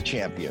needs a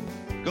champion.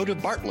 Go to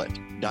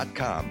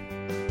bartlett.com.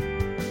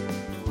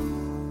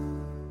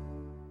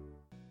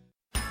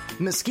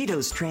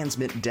 Mosquitoes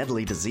transmit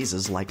deadly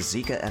diseases like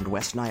Zika and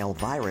West Nile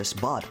virus,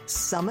 but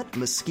Summit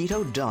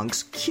mosquito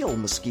dunks kill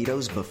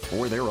mosquitoes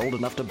before they're old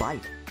enough to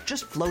bite.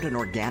 Just float an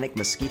organic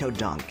mosquito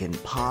dunk in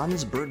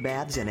ponds, bird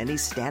baths, and any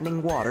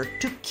standing water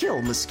to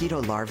kill mosquito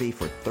larvae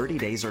for 30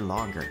 days or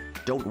longer.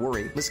 Don't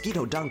worry,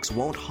 mosquito dunks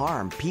won't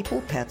harm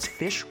people, pets,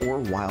 fish, or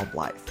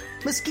wildlife.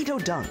 Mosquito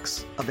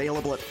dunks,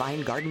 available at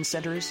fine garden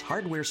centers,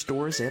 hardware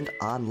stores, and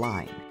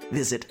online.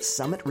 Visit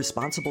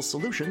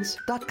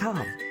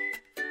summitresponsiblesolutions.com.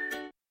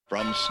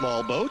 From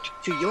small boat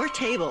to your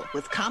table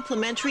with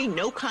complimentary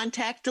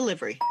no-contact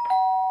delivery.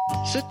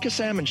 Sitka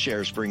Salmon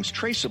Shares brings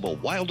traceable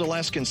wild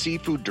Alaskan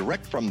seafood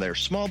direct from their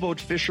small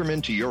boat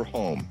fishermen to your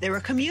home. They're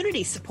a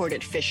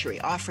community-supported fishery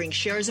offering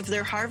shares of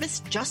their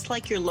harvest just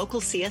like your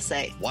local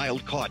CSA.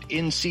 Wild caught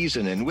in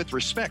season and with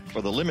respect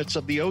for the limits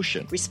of the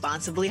ocean.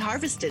 Responsibly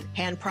harvested,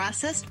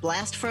 hand-processed,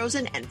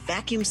 blast-frozen, and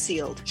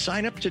vacuum-sealed.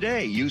 Sign up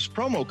today. Use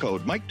promo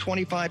code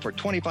Mike25 for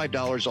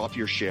 $25 off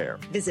your share.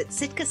 Visit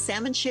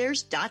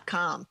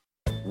SitkaSalmonShares.com.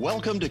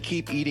 Welcome to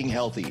Keep Eating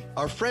Healthy.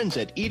 Our friends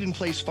at Eden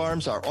Place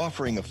Farms are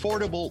offering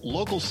affordable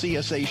local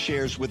CSA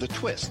shares with a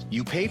twist.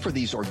 You pay for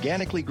these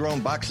organically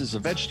grown boxes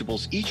of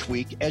vegetables each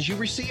week as you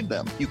receive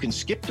them. You can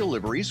skip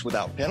deliveries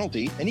without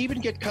penalty and even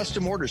get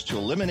custom orders to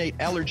eliminate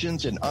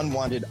allergens and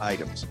unwanted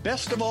items.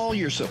 Best of all,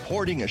 you're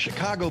supporting a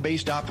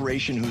Chicago-based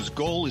operation whose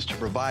goal is to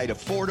provide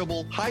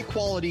affordable,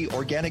 high-quality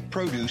organic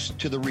produce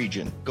to the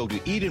region. Go to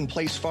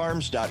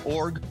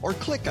EdenPlaceFarms.org or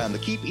click on the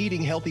Keep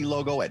Eating Healthy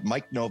logo at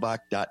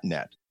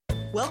MikeNovak.net.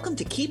 Welcome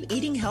to Keep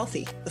Eating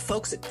Healthy. The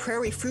folks at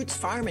Prairie Fruits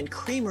Farm and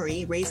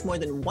Creamery raise more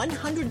than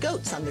 100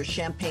 goats on their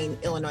Champaign,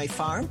 Illinois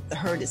farm. The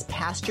herd is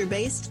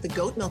pasture-based, the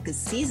goat milk is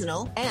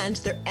seasonal, and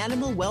they're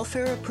animal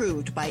welfare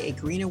approved by A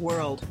Greener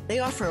World.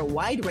 They offer a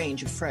wide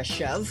range of fresh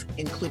shove,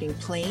 including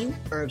plain,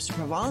 herbs de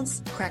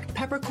Provence, cracked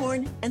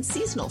peppercorn, and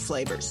seasonal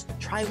flavors.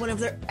 Try one of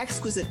their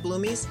exquisite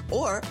bloomies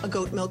or a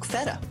goat milk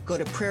feta. Go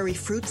to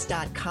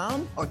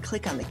prairiefruits.com or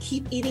click on the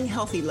Keep Eating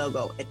Healthy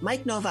logo at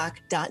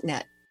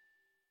MikeNovak.net.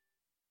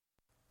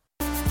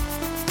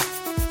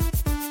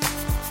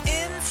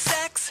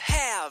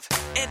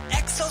 An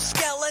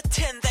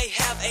exoskeleton, they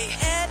have a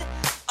head,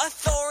 a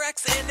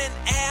thorax, and an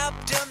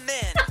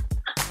abdomen.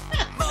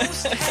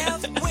 Most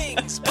have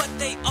wings, but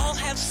they all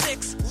have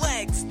 6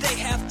 legs. They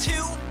have 2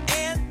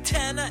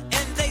 antennae,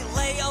 and they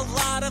lay a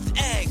lot of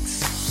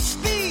eggs.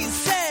 Bees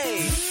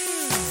say!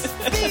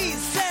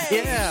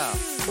 Yeah.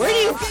 Where do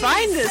you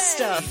find this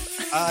stuff?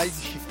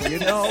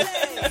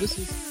 This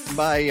is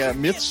my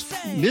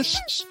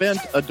misspent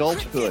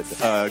adulthood,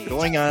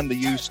 going on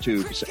the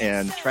YouTubes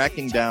and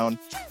tracking down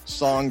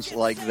songs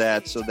like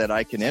that so that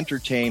I can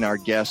entertain our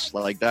guests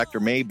like Dr.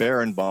 May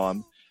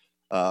Berenbaum,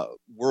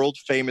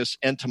 world-famous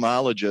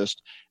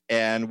entomologist.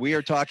 And we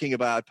are talking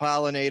about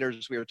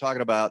pollinators. We are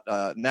talking about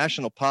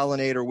National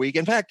Pollinator Week.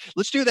 In fact,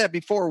 let's do that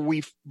before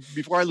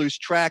I lose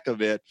track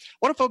of it.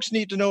 What do folks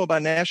need to know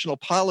about National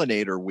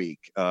Pollinator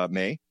Week,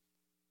 May?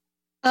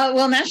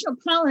 Well, National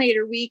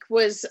Pollinator Week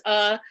was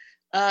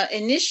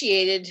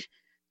initiated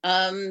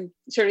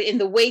sort of in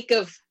the wake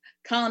of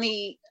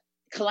colony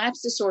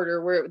collapse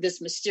disorder, where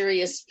this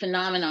mysterious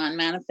phenomenon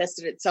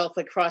manifested itself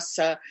across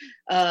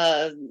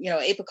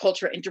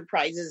apiculture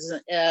enterprises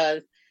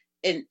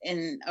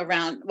in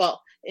around,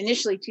 well,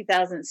 initially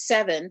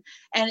 2007,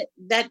 and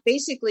that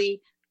basically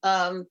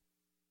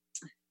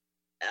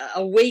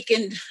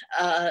awakened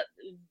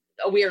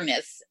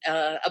awareness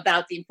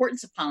about the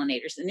importance of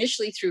pollinators,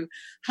 initially through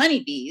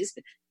honeybees,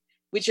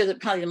 which are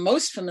probably the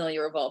most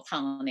familiar of all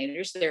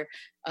pollinators.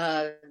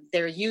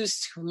 They're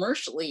used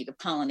commercially to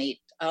pollinate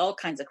all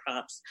kinds of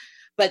crops.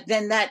 But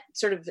then that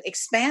sort of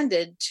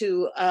expanded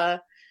to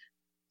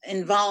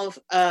involve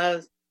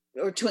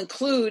or to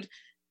include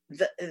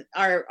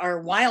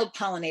our wild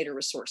pollinator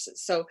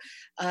resources. So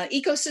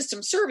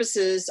ecosystem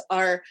services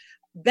are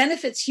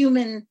benefits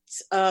humans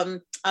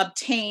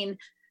obtain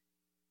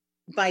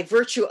by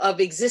virtue of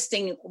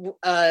existing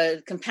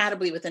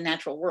compatibly with the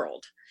natural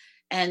world.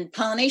 And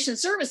pollination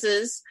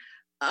services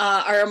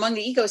are among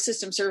the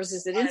ecosystem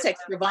services that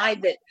insects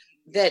provide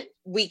that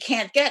we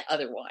can't get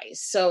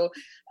otherwise. So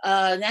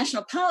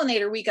National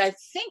Pollinator Week, I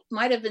think,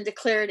 might have been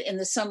declared in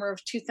the summer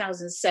of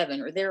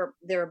 2007 or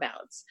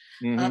thereabouts.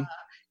 Mm-hmm.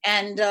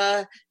 And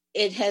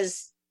it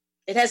has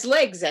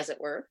legs, as it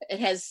were. It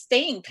has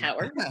staying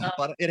power.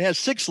 But it has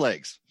 6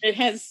 legs. It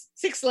has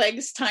 6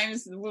 legs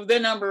times the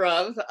number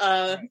of,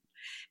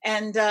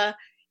 and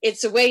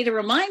it's a way to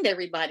remind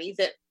everybody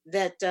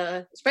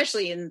that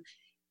especially in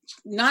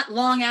not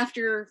long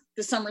after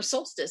the summer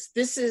solstice,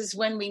 this is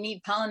when we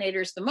need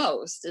pollinators the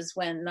most. Is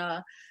when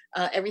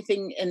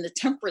everything in the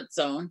temperate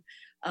zone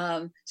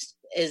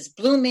is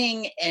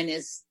blooming and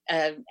is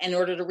in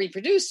order to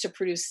reproduce, to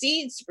produce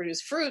seeds, to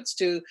produce fruits,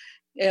 to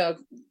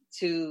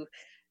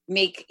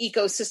make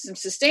ecosystems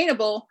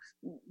sustainable.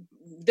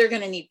 They're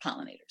going to need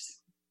pollinators.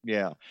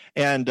 Yeah.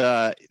 And,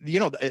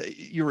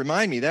 you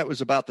remind me, that was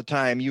about the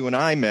time you and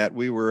I met.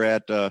 We were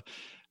at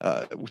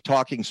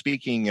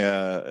speaking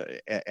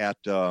at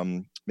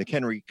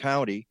McHenry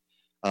County.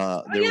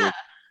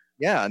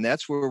 And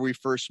that's where we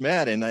first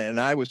met. And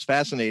I was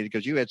fascinated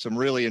because you had some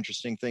really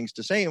interesting things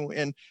to say.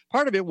 And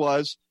part of it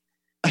was,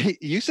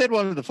 you said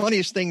one of the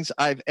funniest things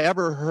I've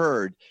ever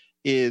heard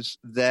is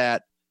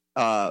that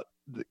the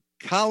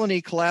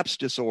colony collapse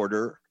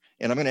disorder,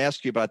 and I'm going to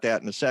ask you about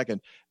that in a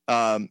second,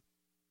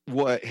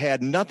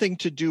 had nothing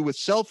to do with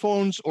cell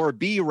phones or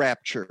bee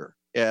rapture,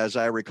 as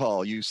I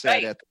recall, you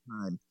said at the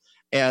time.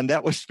 And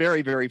that was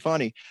very, very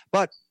funny.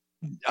 But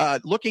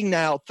looking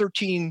now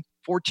 13,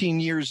 14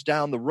 years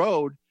down the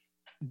road,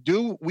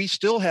 do we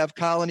still have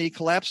colony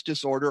collapse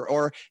disorder,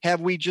 or have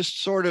we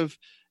just sort of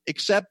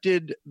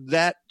accepted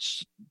that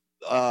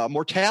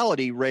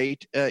mortality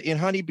rate in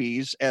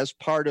honeybees as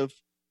part of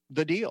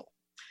the deal?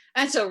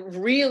 That's a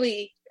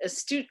really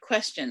astute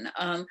question.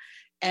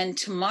 And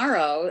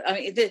tomorrow, I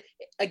mean,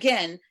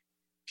 again,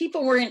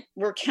 people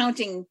were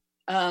counting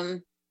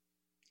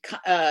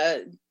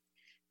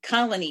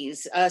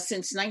colonies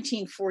since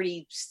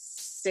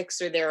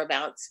 1946 or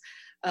thereabouts,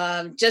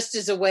 just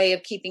as a way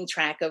of keeping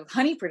track of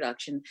honey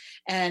production.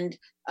 And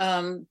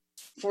in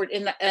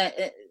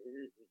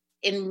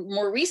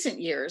more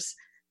recent years,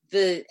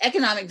 the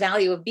economic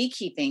value of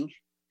beekeeping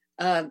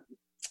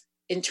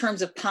in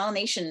terms of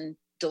pollination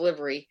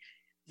delivery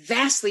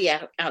vastly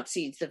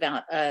exceeds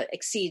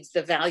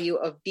the value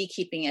of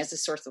beekeeping as a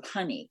source of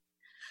honey.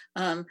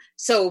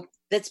 So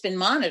that's been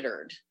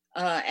monitored,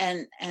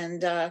 and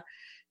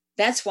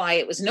that's why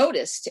it was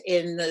noticed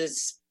in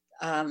this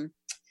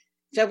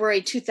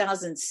February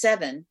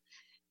 2007.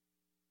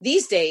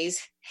 These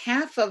days,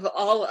 half of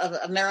all of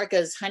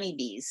America's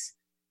honeybees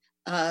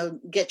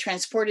get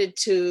transported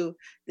to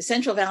the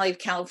Central Valley of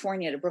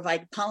California to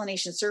provide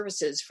pollination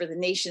services for the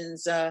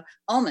nation's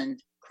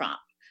almond crop,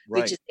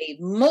 which is a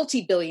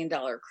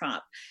multi-billion-dollar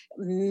crop.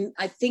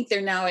 I think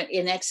they're now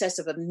in excess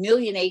of 1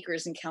 million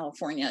acres in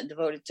California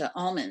devoted to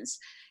almonds.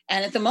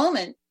 And at the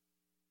moment,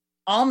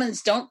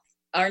 almonds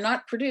are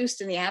not produced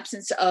in the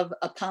absence of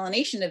a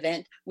pollination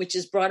event, which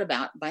is brought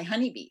about by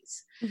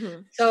honeybees.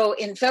 Mm-hmm. So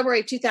in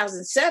February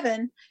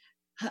 2007,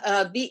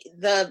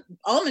 the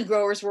almond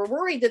growers were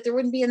worried that there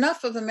wouldn't be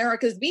enough of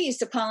America's bees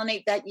to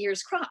pollinate that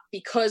year's crop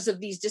because of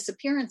these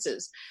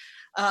disappearances.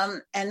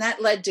 And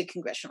that led to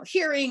congressional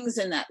hearings,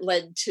 and that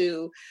led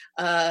to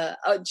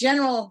a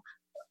general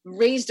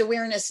raised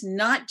awareness,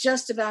 not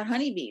just about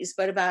honeybees,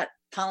 but about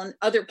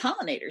other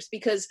pollinators.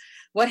 Because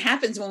what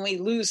happens when we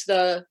lose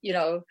the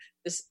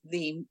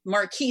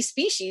marquee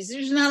species?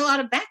 There's not a lot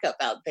of backup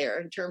out there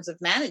in terms of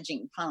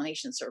managing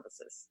pollination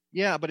services.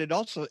 Yeah, but it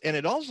also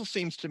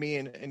seems to me,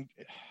 and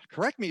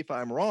correct me if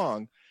I'm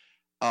wrong,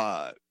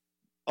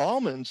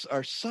 almonds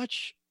are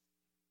such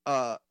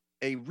a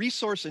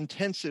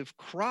resource-intensive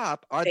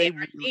crop. Are they?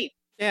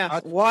 Yeah,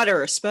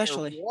 water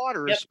especially.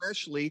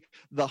 Especially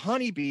the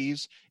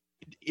honeybees.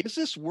 Is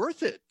this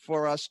worth it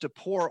for us to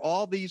pour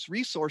all these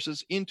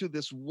resources into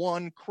this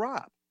one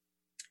crop?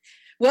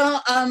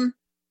 Well,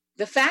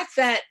 the fact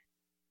that,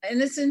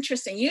 and it's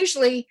interesting,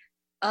 usually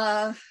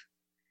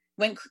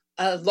when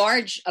a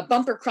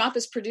bumper crop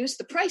is produced,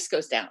 the price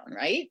goes down,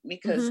 right?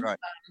 Because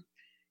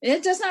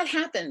it does not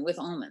happen with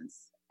almonds.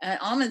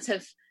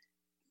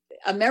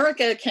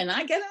 America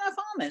cannot get enough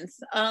almonds.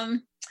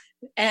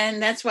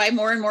 And that's why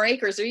more and more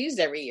acres are used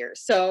every year.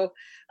 So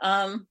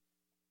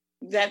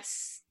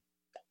that's,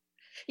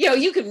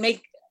 you could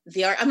make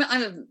the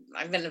argument.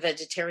 I've been a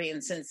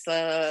vegetarian since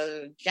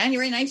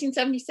January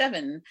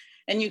 1977.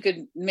 And you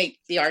could make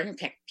the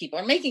argument, people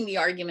are making the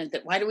argument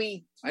that why do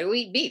we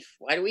eat beef?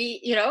 Why do we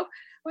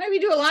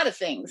do a lot of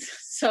things?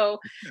 So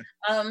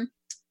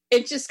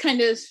it's just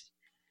kind of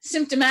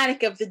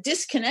symptomatic of the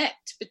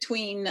disconnect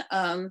between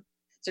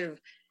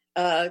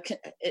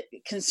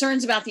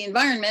concerns about the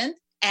environment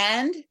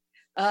and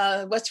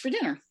what's for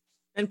dinner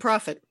and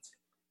profit.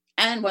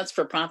 And what's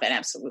for profit,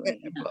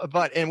 absolutely.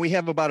 And we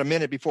have about a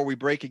minute before we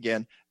break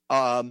again.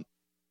 Do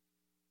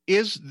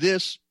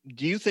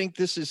you think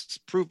this is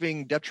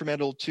proving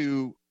detrimental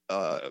to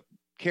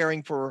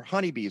caring for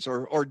honeybees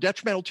or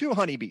detrimental to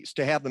honeybees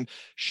to have them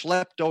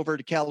schlepped over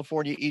to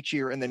California each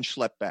year and then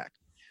schlepped back?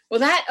 Well,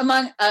 that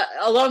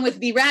along with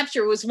bee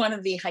rapture was one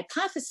of the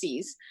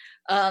hypotheses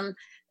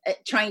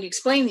trying to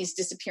explain these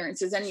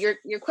disappearances. And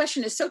your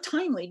question is so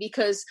timely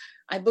because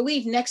I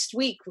believe next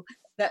week,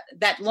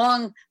 that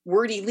long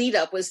wordy lead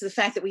up was the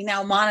fact that we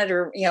now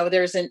monitor,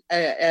 there's an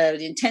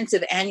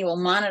intensive annual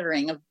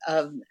monitoring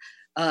of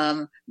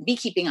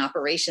beekeeping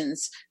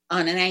operations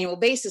on an annual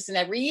basis. And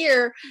every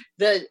year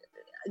the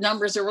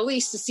numbers are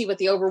released to see what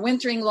the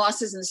overwintering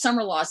losses and the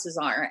summer losses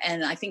are.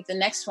 And I think the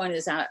next one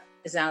is out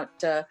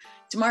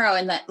tomorrow.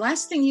 And that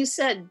last thing you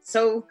said,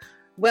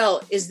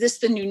 is this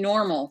the new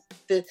normal?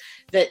 That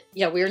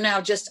we're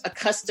now just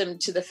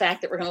accustomed to the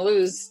fact that we're going to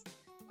lose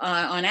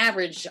on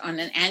average, on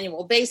an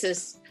annual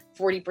basis,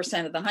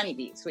 40% of the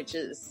honeybees, which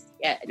is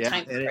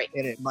time to break.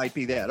 And it might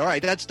be that. All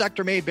right, that's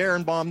Dr. May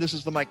Berenbaum. This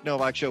is the Mike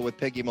Novak Show with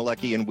Peggy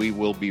Malecki, and we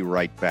will be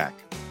right back.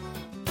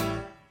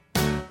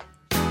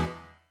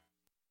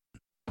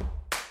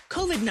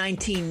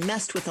 COVID-19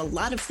 messed with a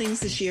lot of things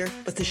this year,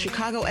 but the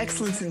Chicago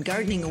Excellence in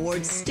Gardening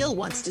Awards still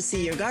wants to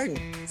see your garden.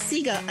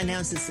 SIGA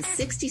announces the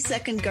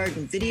 60-second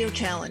garden video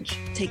challenge.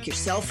 Take your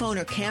cell phone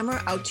or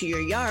camera out to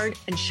your yard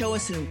and show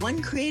us in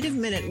one creative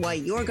minute why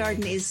your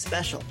garden is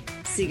special.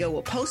 SIGA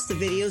will post the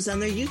videos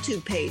on their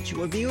YouTube page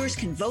where viewers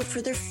can vote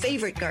for their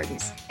favorite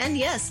gardens. And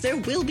yes, there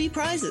will be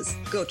prizes.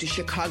 Go to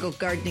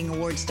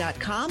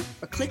chicagogardeningawards.com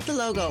or click the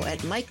logo at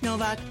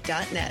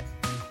mikenovak.net.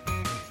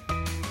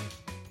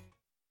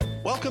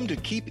 Welcome to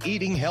Keep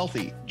Eating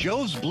Healthy.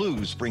 Joe's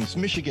Blues brings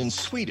Michigan's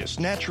sweetest,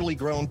 naturally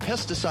grown,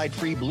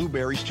 pesticide-free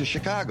blueberries to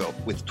Chicago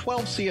with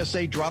 12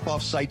 CSA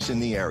drop-off sites in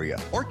the area.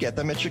 Or get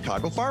them at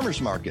Chicago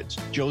farmers markets.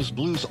 Joe's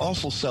Blues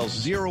also sells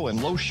zero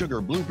and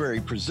low-sugar blueberry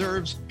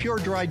preserves, pure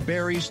dried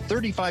berries,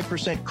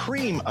 35%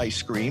 cream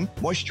ice cream,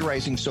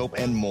 moisturizing soap,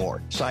 and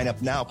more. Sign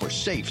up now for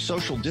safe,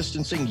 social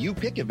distancing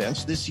You-Pick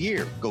events this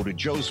year. Go to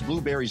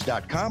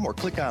joesblueberries.com or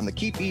click on the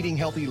Keep Eating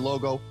Healthy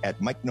logo at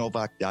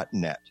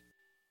mikenovak.net.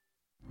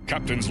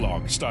 Captain's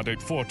log,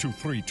 stardate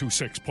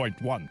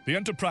 42326.1. The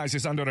Enterprise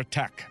is under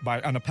attack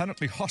by an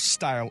apparently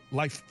hostile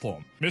life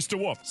form. Mr.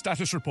 Wolf,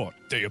 status report.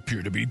 They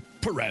appear to be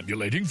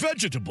perambulating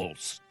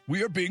vegetables.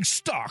 We are being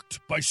stalked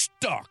by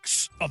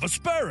stalks of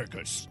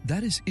asparagus.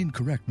 That is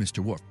incorrect, Mr.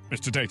 Wolf.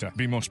 Mr. Data,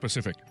 be more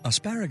specific.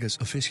 Asparagus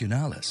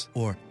officinalis,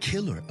 or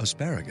killer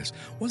asparagus,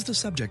 was the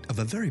subject of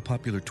a very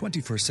popular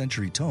 21st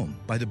century tome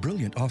by the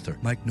brilliant author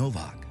Mike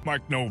Novak.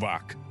 Mike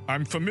Novak.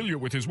 I'm familiar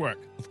with his work.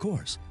 Of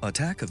course.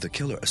 Attack of the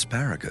Killer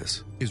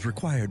Asparagus is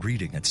required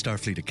reading at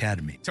Starfleet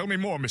Academy. Tell me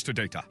more, Mr.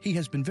 Data. He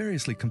has been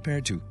variously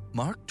compared to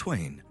Mark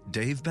Twain,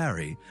 Dave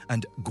Barry,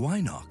 and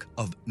Gwynok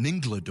of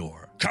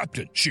Ninglador.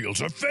 Captain,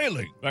 shields are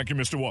failing. Thank you,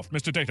 Mr. Wolf.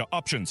 Mr. Data,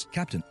 options.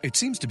 Captain, it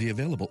seems to be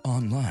available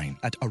online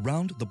at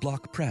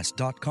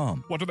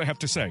aroundtheblockpress.com. What do they have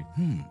to say?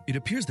 It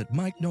appears that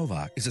Mike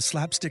Novak is a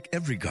slapstick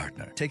every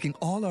gardener, taking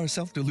all our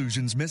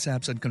self-delusions,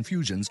 mishaps, and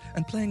confusions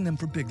and playing them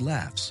for big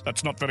laughs.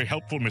 That's not very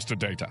helpful, Mr.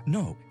 Data.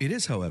 No, it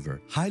is,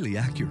 however, highly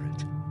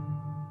accurate.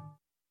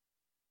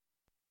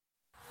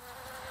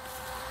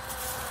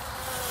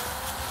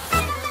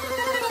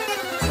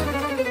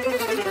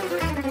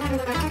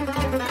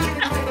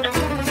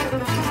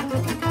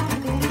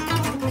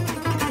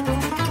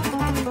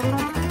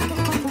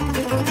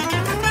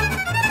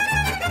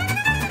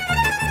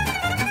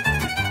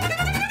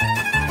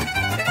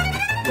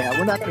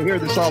 We're not going to hear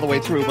this all the way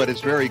through, but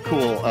it's very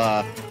cool.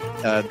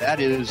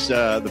 That is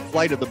The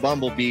Flight of the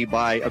Bumblebee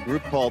by a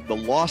group called The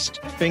Lost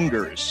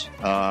Fingers.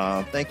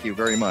 Thank you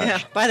very much. Yeah,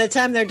 by the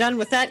time they're done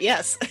with that,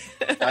 yes.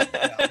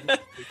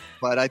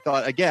 But I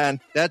thought, again,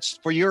 that's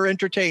for your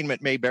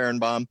entertainment, May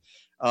Berenbaum.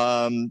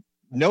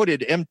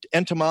 Noted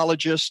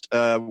entomologist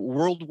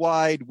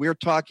worldwide. We're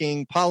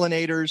talking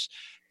pollinators,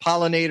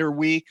 pollinator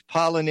week,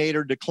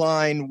 pollinator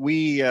decline.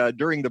 We,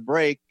 during the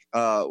break,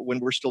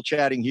 when we're still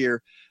chatting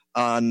here,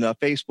 on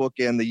Facebook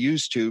and the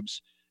YouTubes,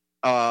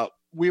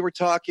 we were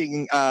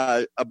talking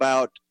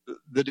about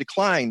the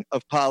decline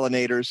of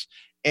pollinators,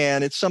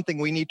 and it's something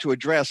we need to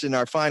address in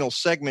our final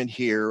segment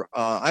here.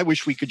 I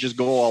wish we could just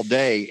go all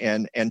day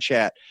and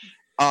chat,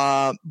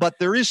 but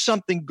there is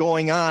something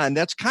going on.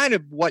 That's kind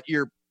of what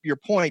your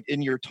point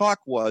in your talk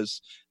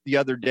was the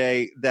other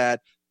day,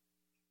 that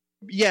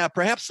yeah,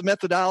 perhaps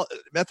the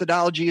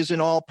methodology isn't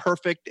all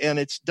perfect and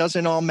it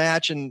doesn't all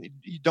match. And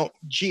you don't,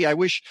 I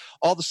wish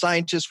all the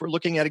scientists were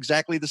looking at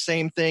exactly the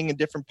same thing in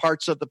different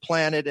parts of the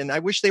planet. And I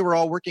wish they were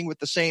all working with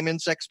the same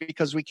insects,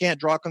 because we can't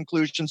draw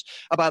conclusions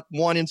about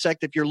one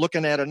insect if you're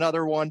looking at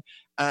another one.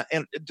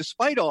 And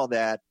despite all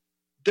that,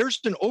 there's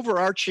an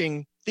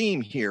overarching theme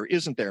here,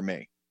 isn't there,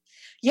 May?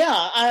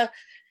 Yeah,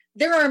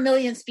 there are a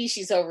million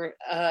species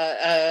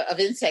of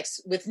insects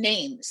with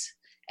names.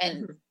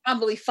 And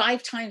probably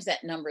 5 times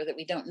that number that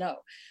we don't know.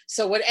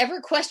 So whatever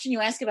question you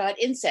ask about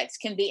insects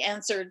can be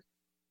answered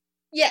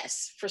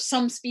Yes, for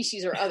some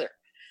species or other.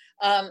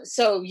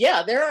 So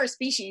yeah, there are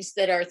species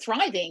that are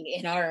thriving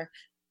in our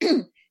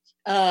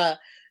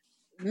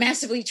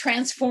massively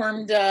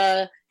transformed,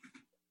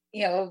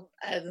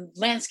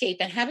 landscape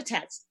and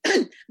habitats,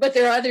 but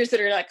there are others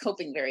that are not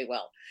coping very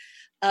well.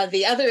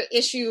 The other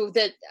issue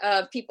that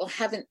people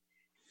haven't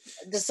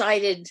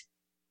decided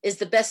is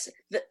the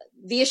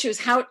issue is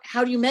how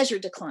do you measure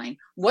decline?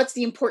 What's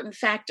the important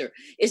factor?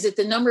 Is it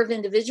the number of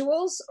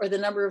individuals or the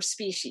number of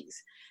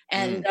species?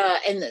 And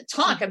the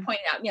talk I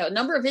pointed out,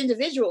 number of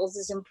individuals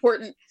is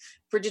important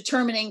for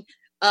determining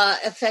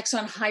effects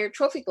on higher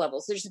trophic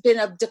levels. There's been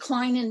a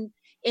decline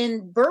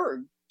in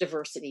bird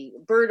diversity,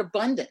 bird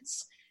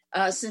abundance,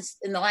 since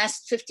in the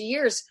last 50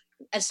 years.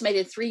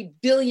 Estimated 3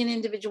 billion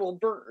individual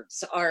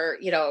birds are,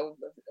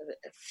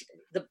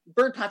 the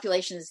bird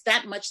population is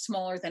that much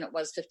smaller than it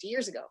was 50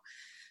 years ago.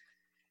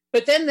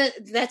 But then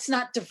that's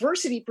not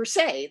diversity per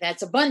se,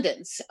 that's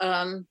abundance.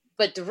 And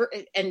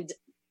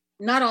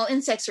not all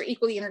insects are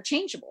equally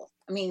interchangeable.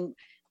 I mean,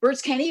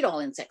 birds can't eat all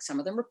insects. Some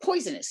of them are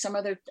poisonous. Some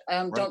of them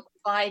don't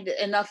provide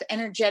enough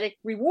energetic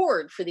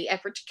reward for the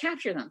effort to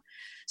capture them.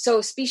 So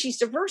species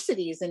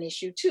diversity is an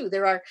issue too.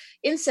 There are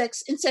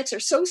insects are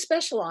so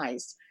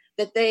specialized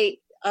that they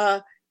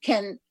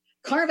can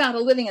carve out a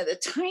living at the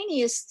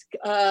tiniest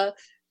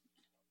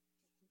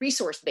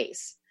resource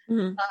base.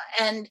 Mm-hmm.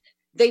 And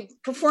they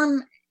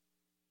perform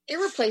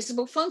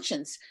irreplaceable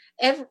functions.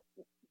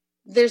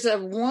 There's a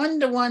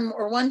 1-to-1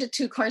 or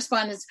 1-to-2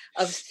 correspondence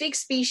of fig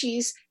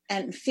species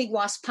and fig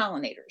wasp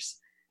pollinators.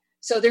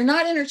 So they're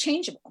not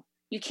interchangeable.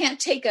 You can't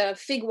take a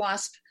fig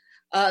wasp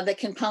that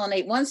can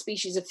pollinate one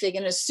species of fig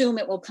and assume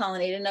it will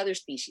pollinate another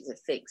species of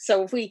fig.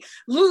 So if we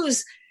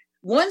lose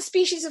one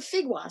species of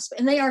fig wasp,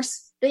 and they are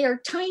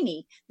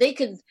tiny,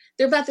 they're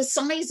about the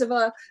size of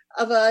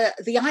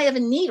the eye of a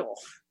needle,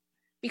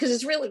 because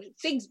it's really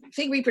fig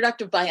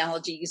reproductive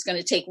biology is going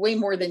to take way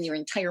more than your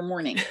entire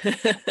morning.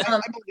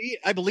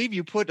 I believe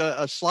you put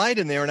a slide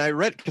in there, and I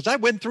read, because I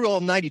went through all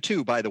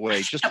 92, by the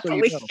way, just so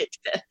you know.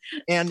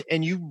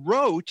 And you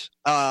wrote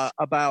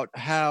about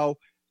how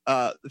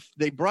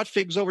they brought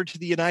figs over to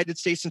the United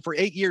States, and for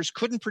 8 years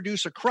couldn't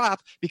produce a crop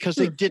because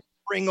they didn't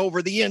bring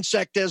over the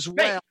insect as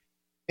well. Right.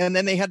 And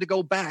then they had to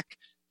go back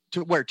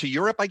to where? To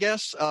Europe, I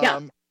guess.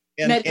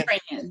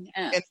 Mediterranean.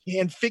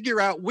 And figure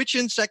out which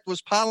insect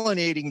was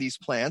pollinating these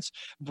plants,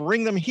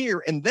 bring them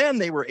here, and then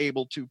they were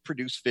able to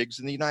produce figs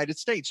in the United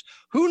States.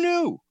 Who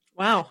knew?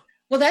 Wow.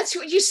 Well, that's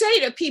what you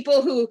say to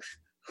people who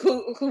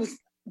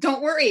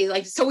don't worry.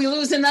 Like, so we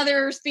lose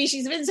another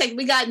species of insect.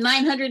 We got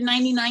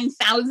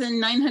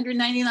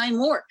 999,999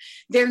 more.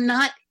 They're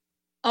not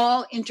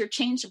all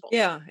interchangeable.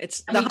 Yeah,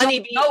 it's the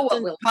honeybees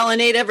will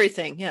pollinate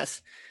everything.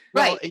 Yes.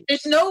 Right. Well,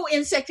 there's no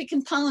insect that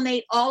can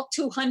pollinate all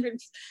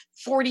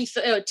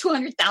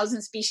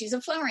 200,000 species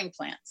of flowering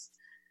plants.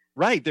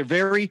 Right. They're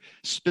very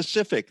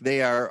specific.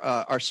 They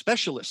are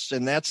specialists.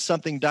 And that's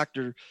something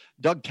Dr.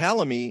 Doug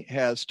Tinamarie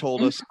has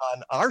told us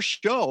on our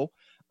show.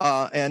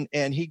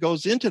 And he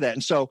goes into that.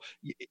 And so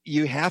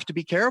you have to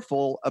be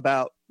careful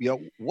about,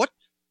 what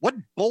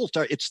bolt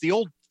it's the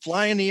old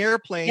fly in the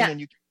airplane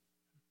and you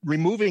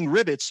removing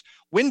rivets.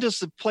 When does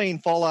the plane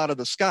fall out of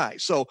the sky?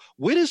 So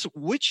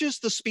which is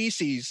the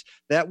species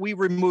that we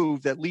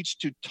remove that leads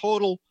to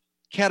total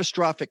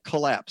catastrophic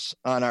collapse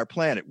on our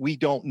planet? We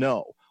don't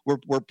know.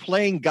 We're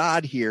playing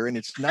God here, and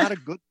it's not a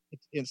good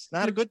thing.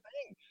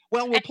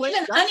 Well, we're playing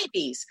even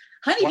honeybees.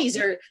 Honeybees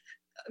are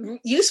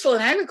useful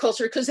in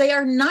agriculture because they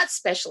are not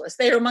specialists.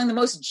 They are among the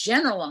most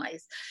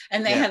generalized,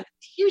 and they have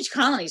huge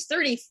colonies,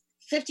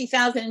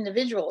 50,000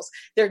 individuals.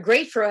 They're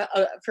great for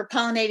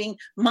pollinating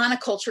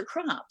monoculture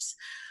crops.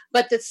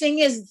 But the thing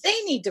is, they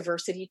need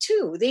diversity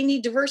too. They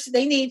need diversity.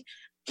 They need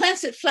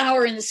plants that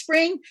flower in the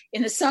spring,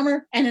 in the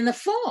summer, and in the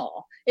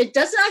fall. It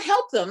does not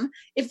help them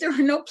if there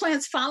are no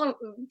plants flowering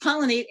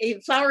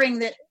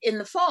that in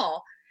the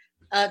fall,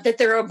 that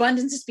there are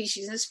abundance of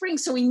species in the spring.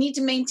 So we need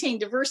to maintain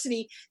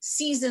diversity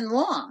season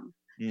long.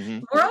 Mm-hmm.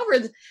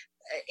 Moreover,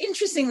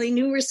 interestingly,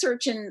 new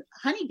research in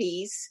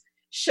honeybees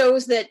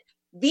shows that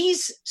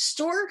bees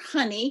store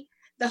honey.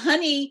 The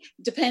honey,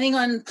 depending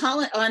on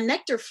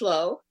nectar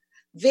flow,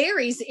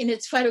 varies in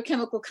its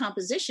phytochemical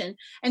composition.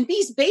 And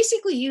bees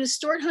basically use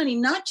stored honey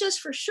not just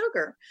for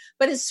sugar,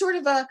 but as sort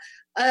of a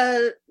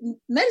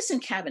medicine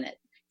cabinet,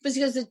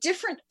 because the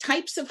different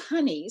types of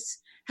honeys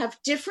have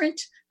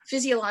different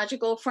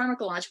physiological,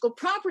 pharmacological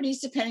properties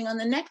depending on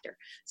the nectar.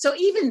 So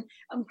even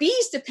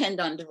bees depend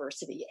on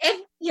diversity. And,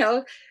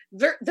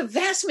 the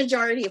vast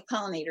majority of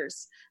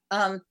pollinators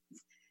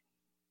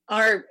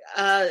are,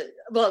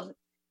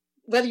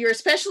 whether you're a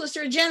specialist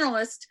or a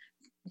generalist,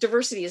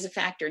 diversity is a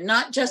factor,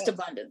 not just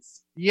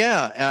abundance.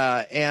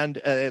 Yeah, and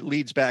it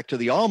leads back to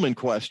the almond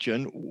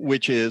question,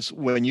 which is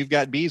when you've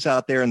got bees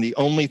out there and the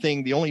only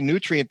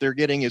nutrient they're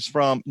getting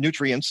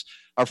nutrients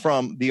are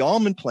from the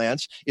almond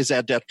plants, is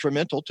that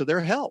detrimental to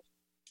their health?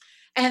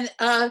 And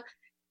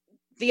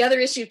the other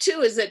issue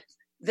too is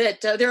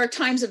that there are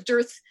times of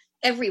dearth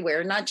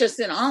everywhere, not just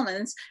in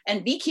almonds,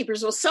 and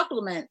beekeepers will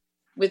supplement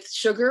with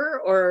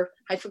sugar or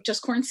high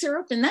fructose corn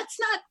syrup, and that's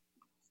not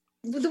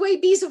the way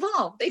bees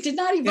evolve. They did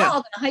not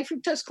evolve in a high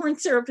fructose corn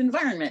syrup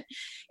environment.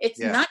 It's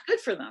not good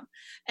for them.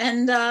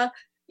 And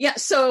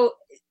so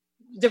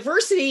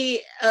diversity,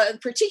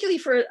 particularly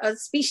for a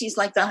species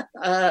like the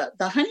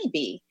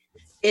honeybee,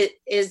 it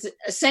is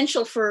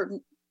essential for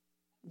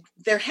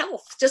their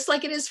health, just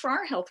like it is for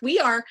our health. We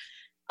are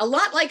a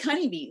lot like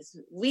honeybees.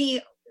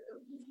 We're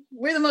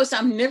the most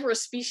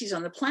omnivorous species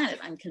on the planet,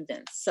 I'm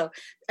convinced. So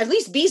at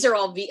least bees are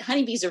all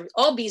bees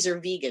are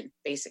vegan,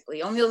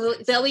 basically. Only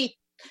they'll eat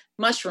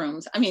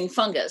mushrooms. I mean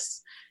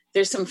fungus.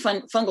 There's some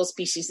fungal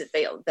species that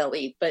they'll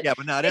eat, but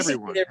not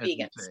everyone. They're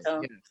vegan.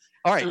 So.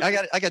 All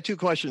right, I got two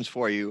questions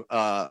for you.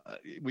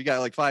 We got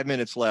like 5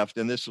 minutes left,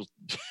 and this will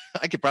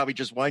I could probably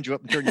just wind you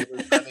up and turn you.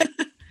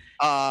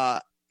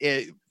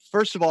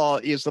 First of all,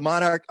 is the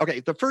monarch okay?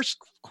 The first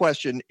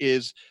question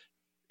is,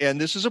 and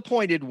this is a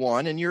pointed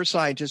one, and you're a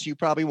scientist, you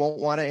probably won't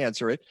want to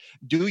answer it.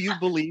 Do you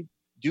believe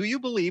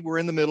we're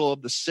in the middle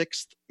of the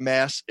 6th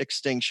mass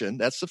extinction?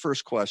 That's the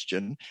first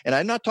question. And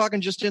I'm not talking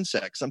just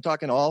insects. I'm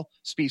talking all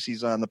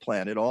species on the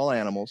planet, all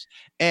animals.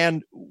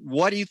 And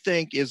what do you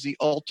think is the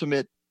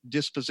ultimate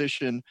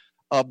disposition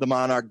of the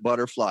monarch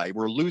butterfly?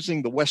 We're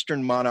losing the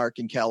western monarch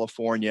in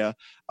California.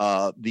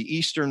 The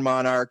eastern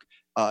monarch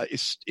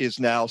is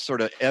now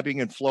sort of ebbing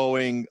and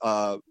flowing.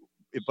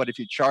 But if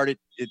you chart it,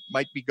 it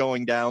might be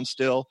going down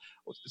still.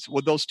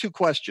 With those two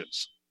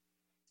questions.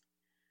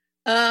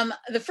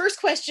 The first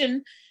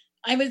question,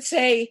 I would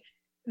say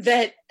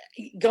that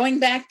going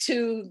back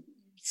to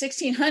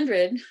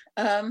 1600,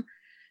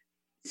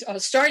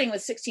 starting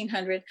with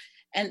 1600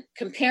 and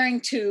comparing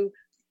to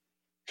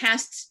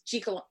past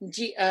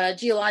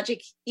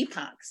geologic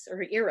epochs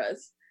or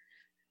eras,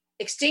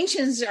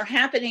 extinctions are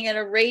happening at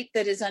a rate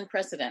that is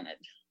unprecedented.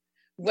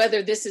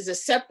 Whether this is a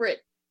separate,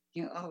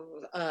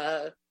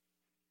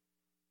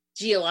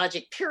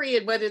 geologic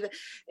period,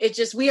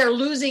 we are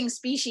losing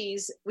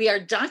species. We are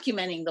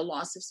documenting the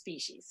loss of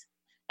species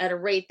at a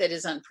rate that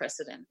is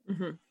unprecedented.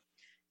 Mm-hmm.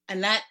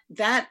 And that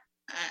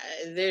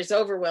there's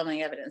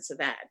overwhelming evidence of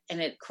that.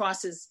 And it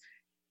crosses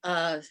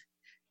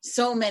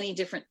so many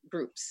different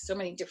groups, so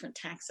many different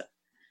taxa.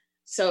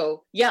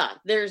 So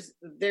there's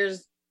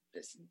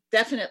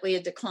definitely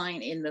a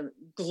decline in the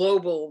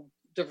global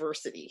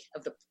diversity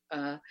of the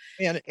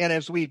and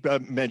as we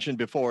mentioned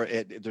before,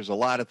 there's a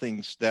lot of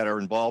things that are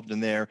involved in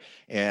there,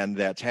 and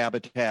that's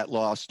habitat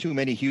loss, too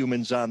many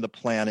humans on the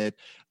planet,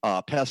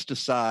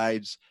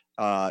 pesticides,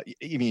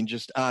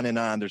 just on and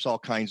on. There's all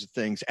kinds of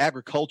things.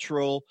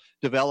 Agricultural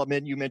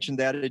development, you mentioned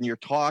that in your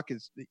talk,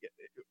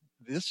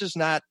 this is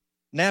not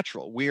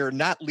natural. We are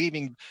not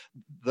leaving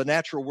the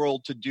natural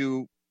world to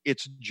do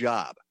its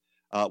job.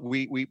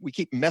 We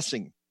keep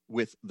messing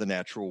with the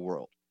natural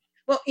world.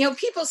 Well,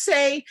 people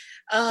say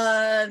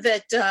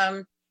that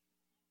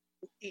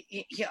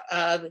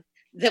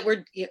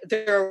there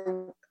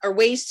are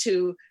ways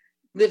to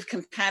live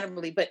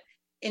compatibly, but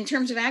in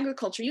terms of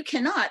agriculture, you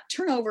cannot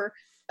turn over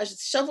a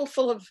shovel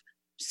full of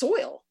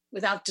soil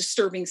without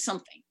disturbing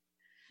something.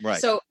 Right.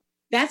 So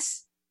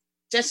that's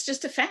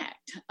just a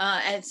fact.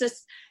 And it's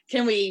just,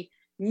 can we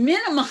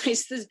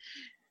minimize the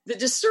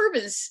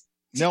disturbance?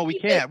 No, we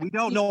can't. We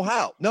don't know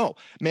how. No,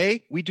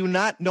 May, we do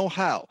not know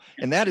how.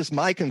 And that is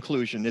my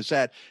conclusion, is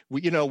that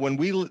when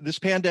this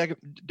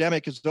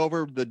pandemic is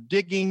over, the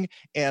digging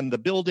and the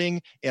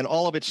building and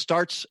all of it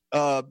starts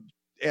at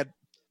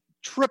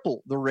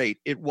triple the rate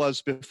it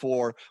was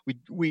before.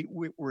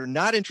 We're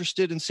not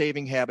interested in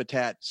saving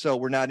habitat, so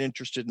we're not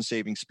interested in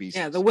saving species.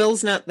 Yeah, the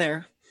will's not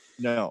there.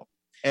 No.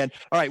 And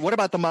all right, what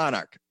about the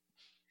monarch?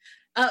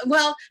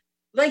 Well,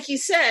 like you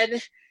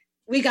said,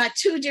 we got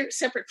two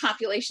separate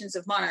populations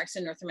of monarchs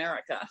in North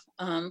America.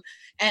 They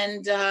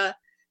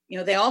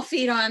all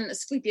feed on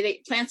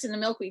Asclepiadae plants in the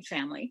milkweed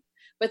family,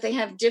 but they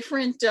have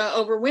different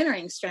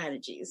overwintering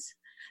strategies.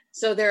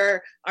 So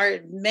there are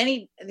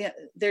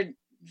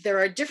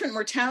different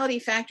mortality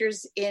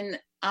factors in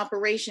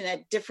operation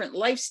at different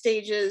life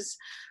stages.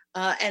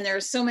 And there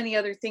are so many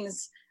other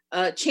things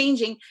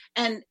changing.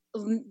 And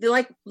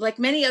like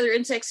many other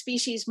insect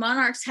species,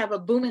 monarchs have a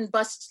boom and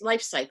bust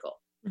life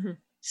cycle. Mm-hmm.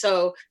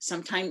 So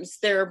sometimes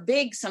they're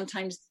big,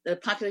 sometimes the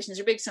populations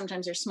are big,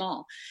 sometimes they're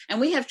small.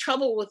 And we have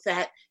trouble with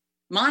that,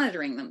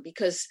 monitoring them,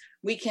 because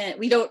we have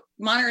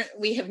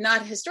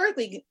not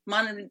historically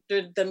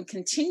monitored them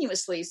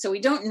continuously. So we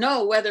don't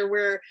know whether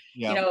we're,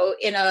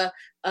 in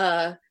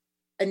a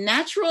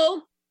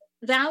natural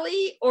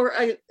valley or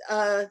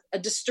a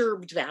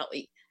disturbed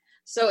valley.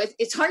 So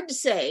it's hard to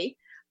say.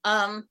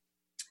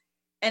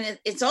 And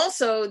it's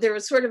also, there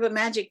was sort of a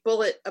magic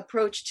bullet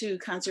approach to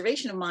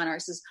conservation of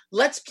monarchs is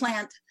let's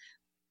plant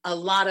a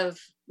lot of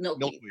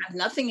milkweed. I have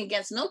nothing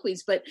against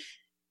milkweeds, but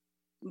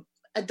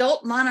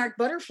adult monarch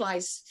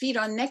butterflies feed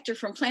on nectar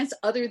from plants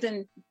other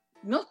than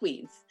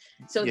milkweeds.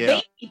 So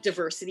they need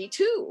diversity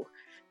too.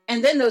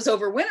 And then those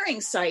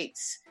overwintering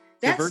sites,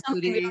 that's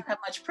something we don't have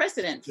much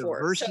precedent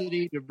for.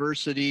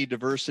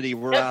 Diversity.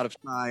 We're out of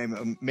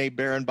time. May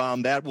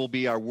Berenbaum, that will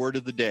be our word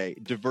of the day.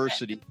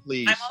 Diversity,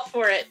 please. I'm all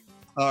for it.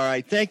 All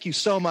right. Thank you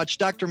so much,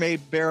 Dr. May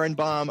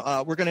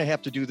Berenbaum. We're going to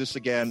have to do this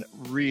again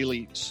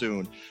really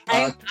soon.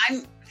 I'm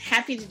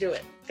happy to do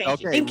it.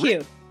 Thank you. Thank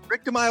you.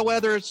 Rick DeMaio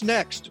Weather is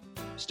next.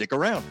 Stick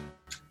around.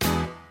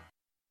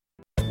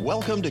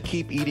 Welcome to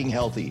Keep Eating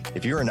Healthy.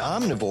 If you're an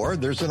omnivore,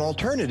 there's an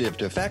alternative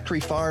to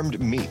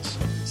factory-farmed meats.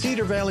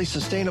 Cedar Valley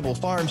Sustainable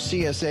Farms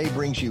CSA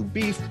brings you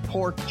beef,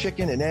 pork,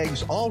 chicken, and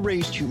eggs, all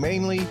raised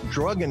humanely,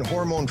 drug and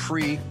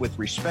hormone-free, with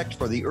respect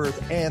for the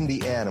earth and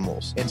the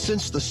animals. And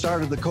since the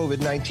start of the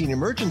COVID-19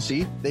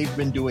 emergency, they've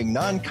been doing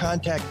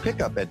non-contact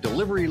pickup at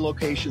delivery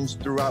locations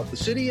throughout the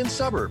city and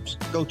suburbs.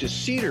 Go to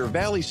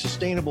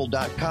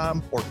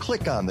cedarvalleysustainable.com or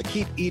click on the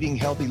Keep Eating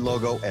Healthy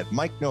logo at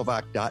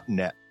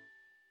mikenovak.net.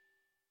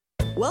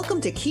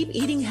 Welcome to Keep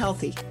Eating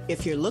Healthy.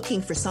 If you're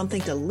looking for something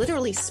to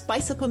literally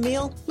spice up a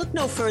meal, look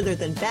no further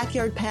than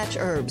Backyard Patch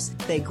Herbs.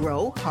 They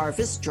grow,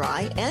 harvest,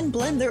 dry, and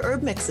blend their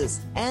herb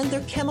mixes. And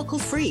they're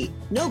chemical-free.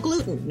 No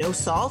gluten, no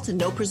salt, and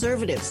no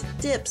preservatives.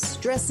 Dips,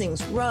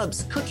 dressings,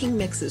 rubs, cooking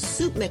mixes,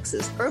 soup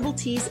mixes, herbal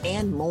teas,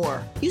 and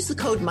more. Use the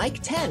code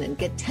Mike10 and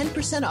get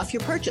 10% off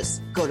your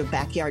purchase. Go to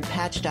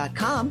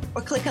backyardpatch.com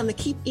or click on the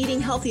Keep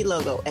Eating Healthy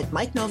logo at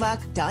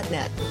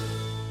mikenovak.net.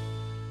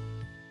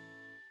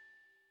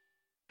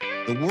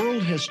 The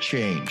world has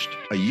changed.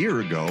 A year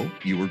ago,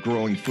 you were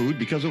growing food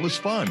because it was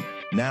fun.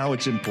 Now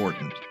it's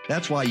important.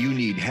 That's why you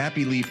need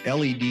Happy Leaf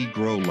LED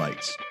grow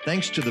lights.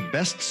 Thanks to the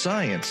best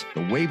science, the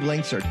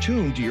wavelengths are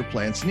tuned to your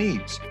plant's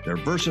needs. They're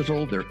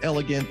versatile, they're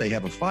elegant, they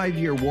have a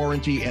 5-year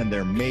warranty, and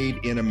they're made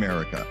in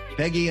America.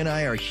 Peggy and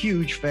I are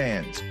huge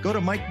fans. Go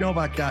to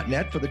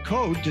mikenovak.net for the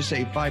code to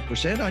save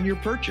 5% on your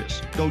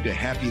purchase. Go to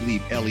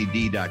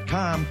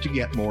happyleafled.com to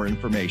get more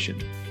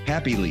information.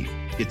 Happy Leaf,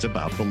 it's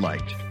about the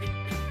light.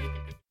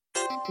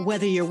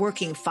 Whether you're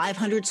working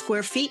 500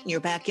 square feet in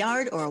your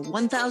backyard or a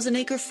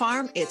 1,000-acre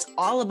farm, it's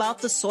all about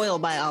the soil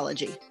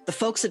biology. The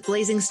folks at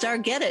Blazing Star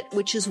get it,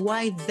 which is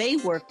why they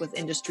work with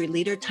industry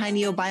leader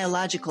Tineo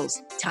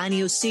Biologicals.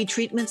 Tineo's seed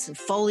treatments and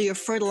foliar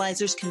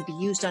fertilizers can be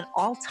used on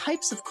all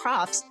types of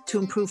crops to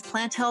improve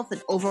plant health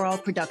and overall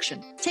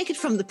production. Take it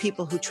from the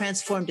people who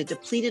transformed a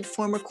depleted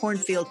former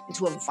cornfield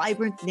into a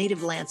vibrant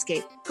native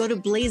landscape. Go to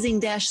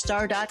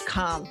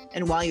blazing-star.com,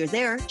 and while you're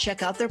there,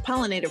 check out their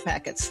pollinator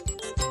packets.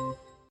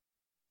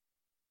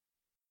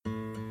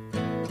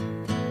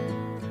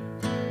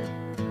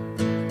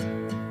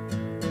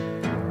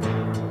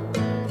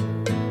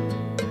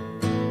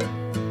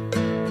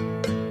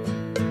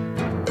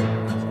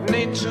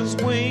 Nature's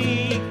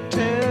weak,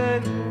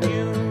 telling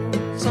you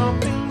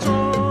something's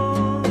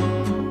wrong.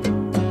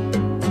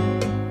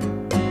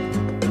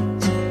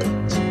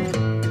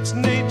 It's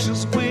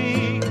nature's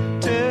weak,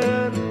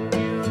 telling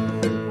you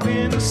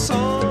in a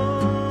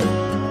song.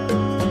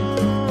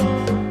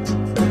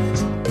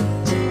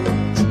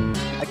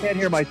 I can't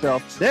hear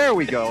myself. There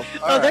we go.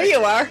 All there you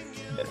are.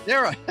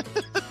 There.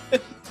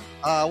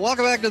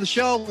 Welcome back to the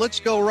show. Let's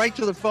go right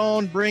to the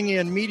phone. Bring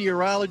in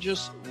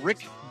meteorologist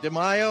Rick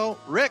DeMaio.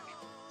 Rick,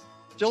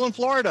 still in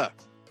Florida.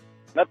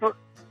 Nothing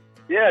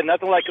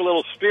like a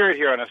little spirit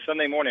here on a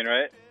Sunday morning,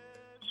 right?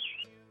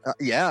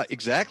 Yeah,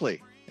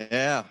 exactly.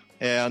 Yeah,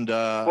 and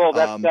well,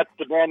 that's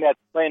the band that's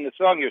playing the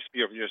song you're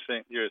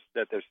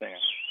that they're singing.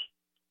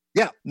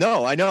 Yeah,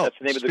 no, I know. That's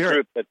the name of the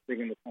group that's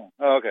singing the song.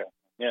 Oh, okay.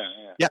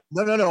 Yeah.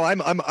 No.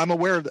 I'm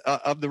aware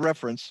of the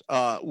reference.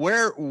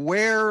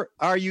 Where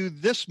are you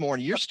this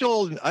morning? You're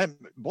still.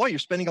 You're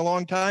spending a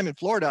long time in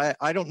Florida.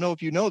 I don't know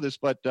if you know this,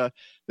 but the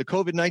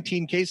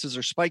COVID-19 cases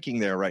are spiking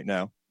there right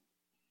now.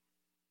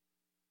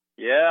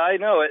 Yeah, I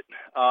know it.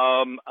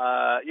 I'm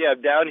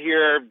down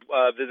here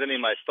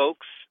visiting my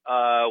folks.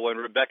 When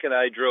Rebecca and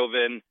I drove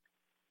in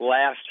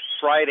last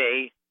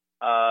Friday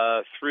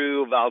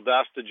through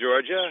Valdosta,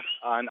 Georgia,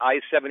 on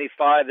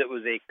I-75, that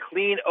was a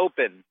clean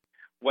open.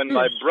 When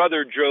my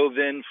brother drove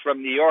in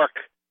from New York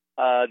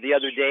the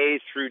other day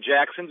through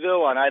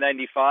Jacksonville on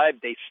I-95,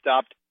 they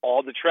stopped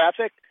all the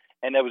traffic,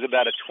 and there was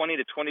about a 20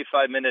 to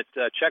 25-minute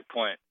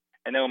checkpoint.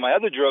 And then when my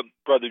other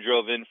brother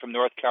drove in from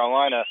North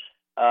Carolina,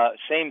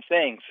 same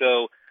thing.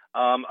 So,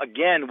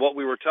 again, what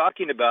we were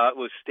talking about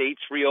was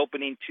states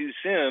reopening too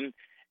soon,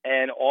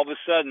 and all of a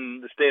sudden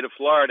the state of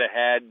Florida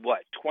had,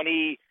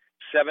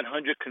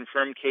 2,700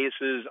 confirmed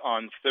cases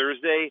on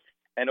Thursday,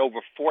 and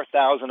over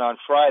 4,000 on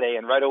Friday.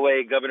 And right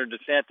away, Governor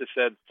DeSantis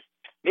said,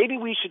 maybe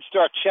we should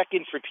start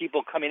checking for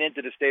people coming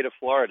into the state of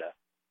Florida.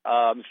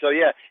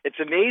 It's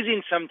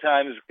amazing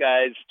sometimes,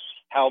 guys,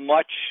 how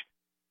much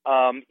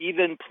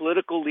even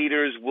political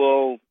leaders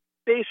will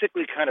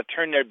basically kind of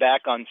turn their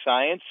back on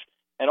science.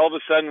 And all of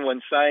a sudden,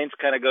 when science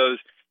kind of goes,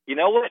 you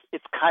know what,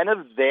 it's kind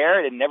of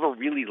there, it never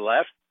really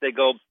left, they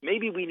go,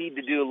 maybe we need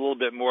to do a little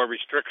bit more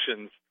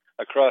restrictions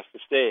across the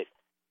state.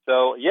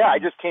 So, I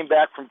just came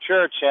back from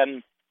church,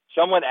 and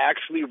someone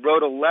actually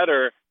wrote a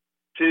letter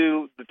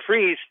to the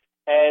priest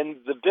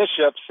and the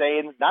bishop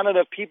saying not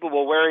enough people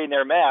were wearing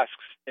their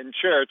masks in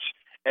church.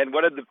 And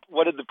what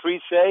did the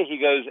priest say? He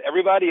goes,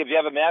 everybody, if you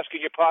have a mask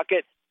in your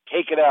pocket,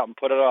 take it out and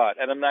put it on.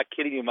 And I'm not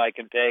kidding you, Mike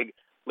and Peg.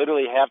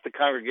 Literally half the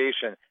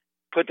congregation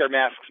put their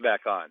masks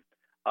back on.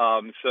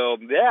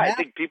 I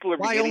think people are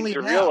beginning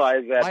to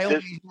realize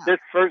that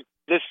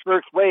this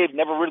first wave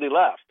never really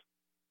left.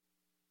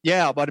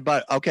 Yeah,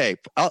 but okay,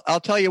 I'll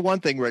tell you one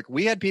thing, Rick.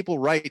 We had people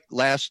write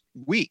last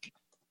week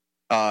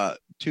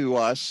to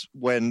us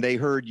when they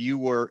heard you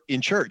were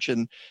in church,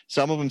 and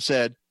some of them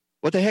said,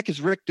 "What the heck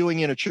is Rick doing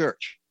in a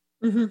church?"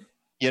 Mm-hmm.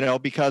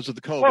 Because of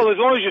the COVID. Well, as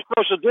long as you're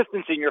social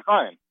distancing, you're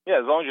fine. Yeah,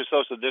 as long as you're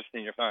social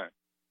distancing, you're fine.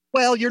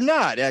 Well, you're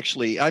not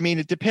actually. I mean,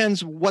 it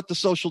depends what the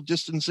social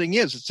distancing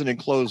is. It's an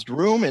enclosed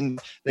room,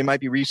 and they might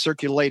be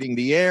recirculating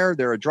the air.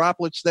 There are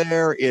droplets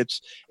there. It's,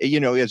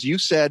 as you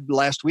said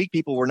last week,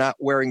 people were not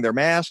wearing their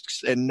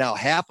masks, and now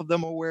half of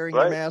them are wearing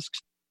their masks.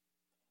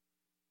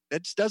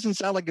 That doesn't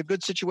sound like a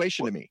good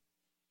situation to me.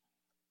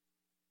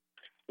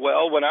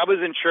 Well, when I was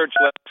in church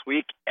last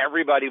week,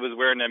 everybody was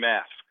wearing their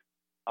mask.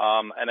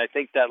 And I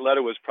think that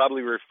letter was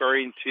probably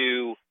referring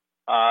to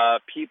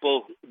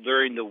people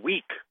during the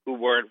week who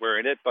weren't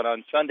wearing it, but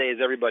on Sundays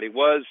everybody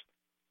was.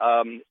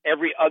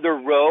 Every other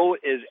row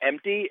is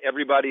empty.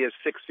 Everybody is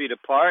 6 feet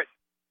apart.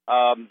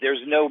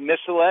 There's no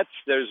missalettes.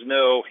 There's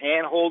no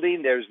hand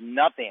holding. There's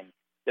nothing.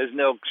 There's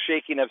no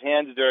shaking of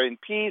hands during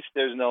peace.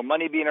 There's no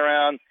money being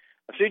around.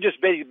 So you're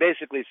just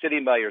basically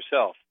sitting by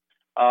yourself.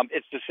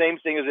 It's the same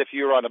thing as if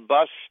you were on a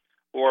bus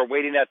or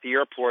waiting at the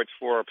airport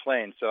for a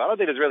plane. So I don't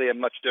think there's really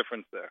much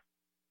difference there.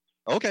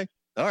 Okay.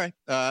 All right.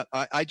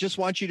 I just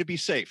want you to be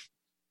safe.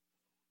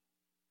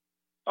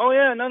 Oh,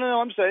 yeah. No,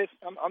 I'm safe.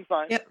 I'm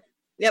fine.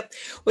 Yep.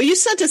 Well, you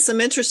sent us some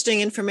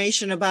interesting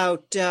information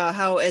about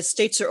how as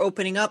states are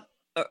opening up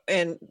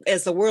and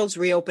as the world's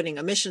reopening,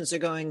 emissions are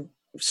going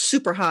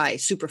super high,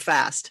 super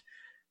fast.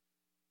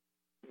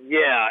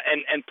 Yeah.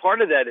 And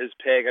part of that is,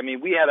 Peg, I mean,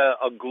 we had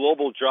a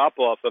global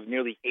drop-off of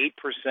nearly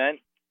 8%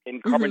 in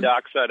carbon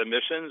dioxide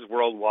emissions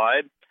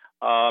worldwide.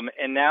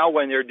 And now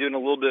when they're doing a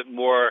little bit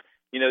more,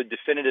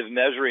 definitive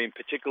measuring,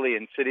 particularly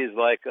in cities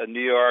like New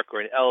York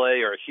or in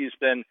LA or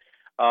Houston,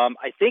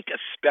 I think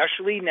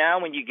especially now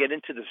when you get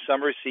into the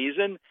summer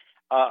season,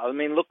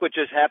 look what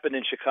just happened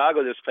in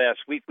Chicago this past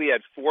week. We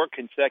had 4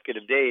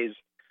 consecutive days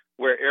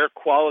where air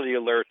quality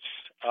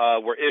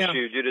alerts were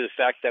issued due to the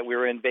fact that we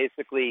were in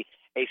basically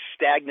a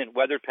stagnant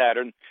weather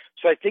pattern.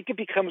 So I think it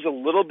becomes a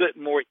little bit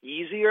more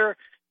easier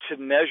to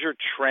measure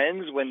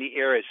trends when the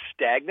air is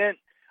stagnant,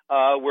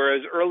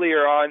 whereas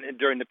earlier on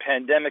during the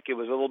pandemic, it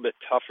was a little bit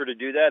tougher to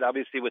do that,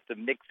 obviously with the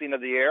mixing of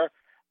the air.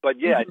 But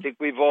yeah, I think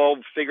we've all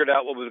figured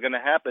out what was going to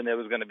happen. There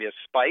was going to be a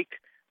spike,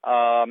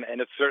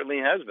 and it certainly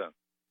has been.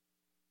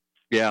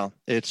 Yeah,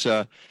 it's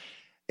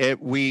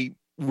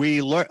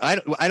we learn.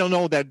 I don't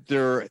know that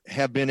there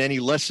have been any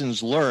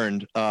lessons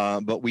learned,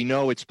 but we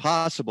know it's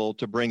possible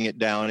to bring it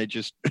down. It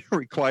just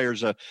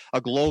requires a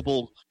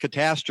global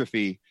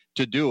catastrophe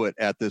to do it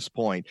at this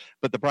point.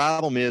 But the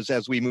problem is,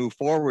 as we move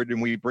forward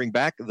and we bring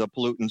back the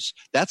pollutants,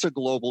 that's a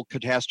global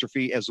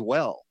catastrophe as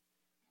well.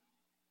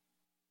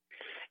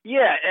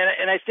 Yeah,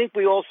 and I think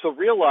we also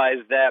realize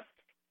that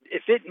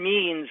if it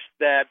means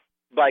that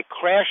by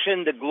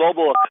crashing the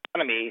global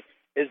economy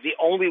is the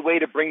only way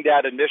to bring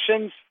down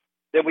emissions,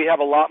 then we have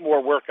a lot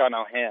more work on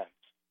our hands.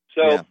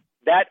 So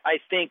that, I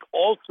think,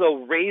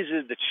 also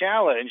raises the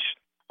challenge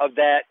of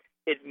that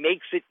it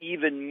makes it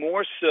even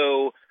more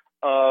so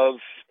of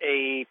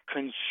a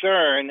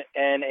concern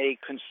and a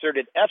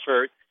concerted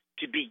effort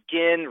to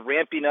begin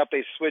ramping up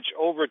a switch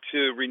over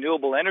to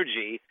renewable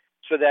energy,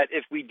 so that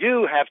if we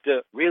do have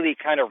to really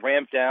kind of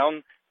ramp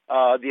down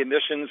the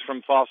emissions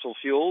from fossil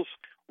fuels,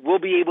 we'll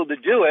be able to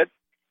do it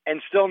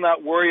and still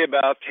not worry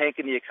about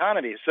tanking the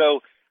economy. So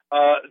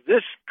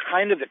this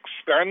kind of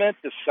experiment,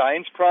 the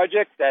science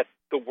project that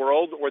the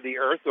world or the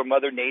earth or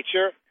Mother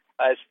Nature,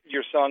 as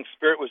your song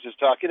Spirit was just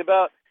talking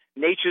about,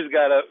 nature's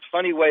got a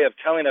funny way of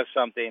telling us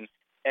something,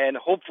 and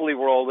hopefully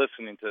we're all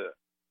listening to it.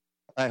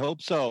 I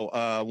hope so.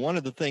 One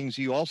of the things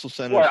you also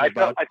sent us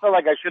about... I felt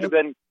like I should have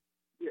been...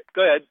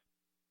 Go ahead.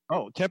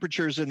 Oh,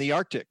 temperatures in the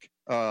Arctic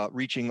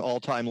reaching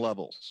all-time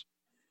levels.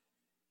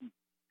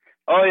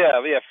 Oh,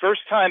 yeah.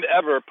 First time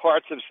ever,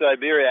 parts of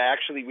Siberia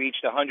actually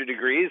reached 100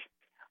 degrees.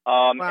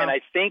 Wow. And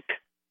I think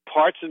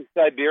parts of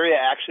Siberia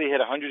actually hit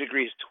 100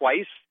 degrees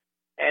twice.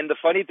 And the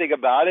funny thing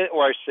about it,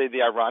 or I should say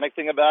the ironic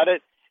thing about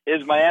it,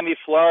 is Miami,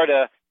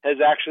 Florida has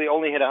actually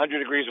only hit 100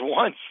 degrees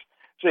once.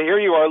 So here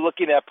you are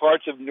looking at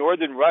parts of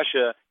northern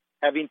Russia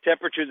having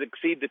temperatures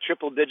exceed the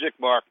triple-digit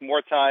mark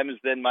more times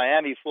than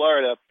Miami,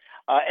 Florida.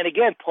 And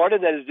again, part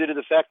of that is due to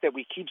the fact that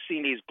we keep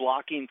seeing these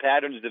blocking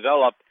patterns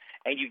develop,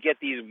 and you get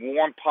these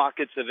warm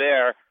pockets of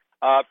air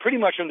pretty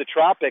much from the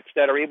tropics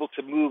that are able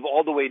to move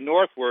all the way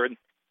northward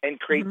and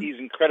create these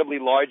incredibly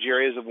large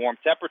areas of warm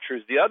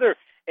temperatures. The other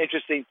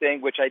interesting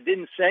thing, which I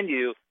didn't send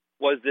you,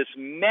 was this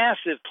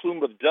massive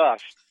plume of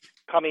dust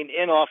coming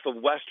in off of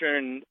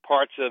western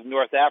parts of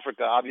North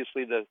Africa,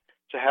 obviously the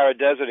Sahara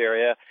Desert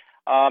area.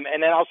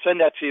 And then I'll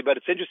send that to you, but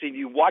it's interesting.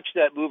 You watch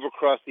that move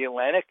across the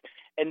Atlantic,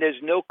 and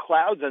there's no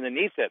clouds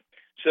underneath it.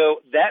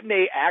 So that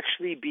may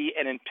actually be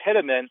an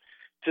impediment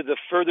to the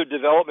further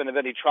development of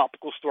any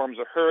tropical storms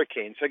or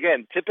hurricanes. So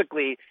again,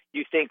 typically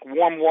you think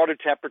warm water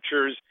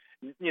temperatures,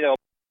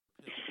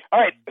 All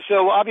right,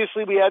 so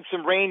obviously we had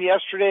some rain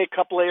yesterday. A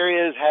couple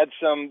areas had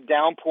some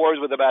downpours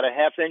with about a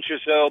half inch or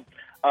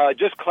so.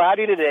 Just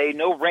cloudy today,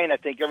 no rain. I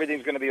think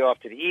everything's going to be off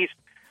to the east.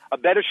 A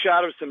better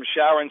shot of some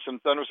shower and some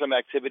thunderstorm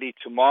activity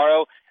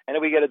tomorrow. And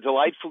then we get a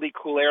delightfully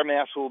cool air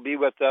mass will be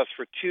with us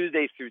for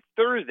Tuesday through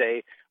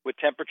Thursday with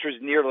temperatures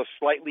near to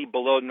slightly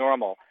below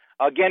normal.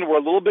 Again, we're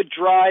a little bit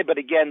dry, but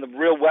again, the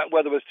real wet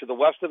weather is to the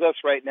west of us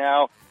right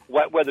now.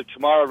 Wet weather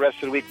tomorrow, rest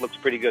of the week looks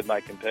pretty good,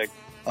 Mike and Peg.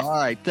 All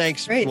right,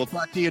 thanks. Great. We'll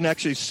talk to you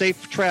next week.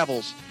 Safe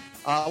travels.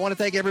 I want to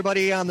thank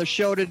everybody on the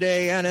show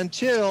today, and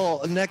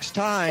until next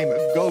time,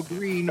 go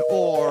green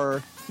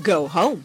or go home.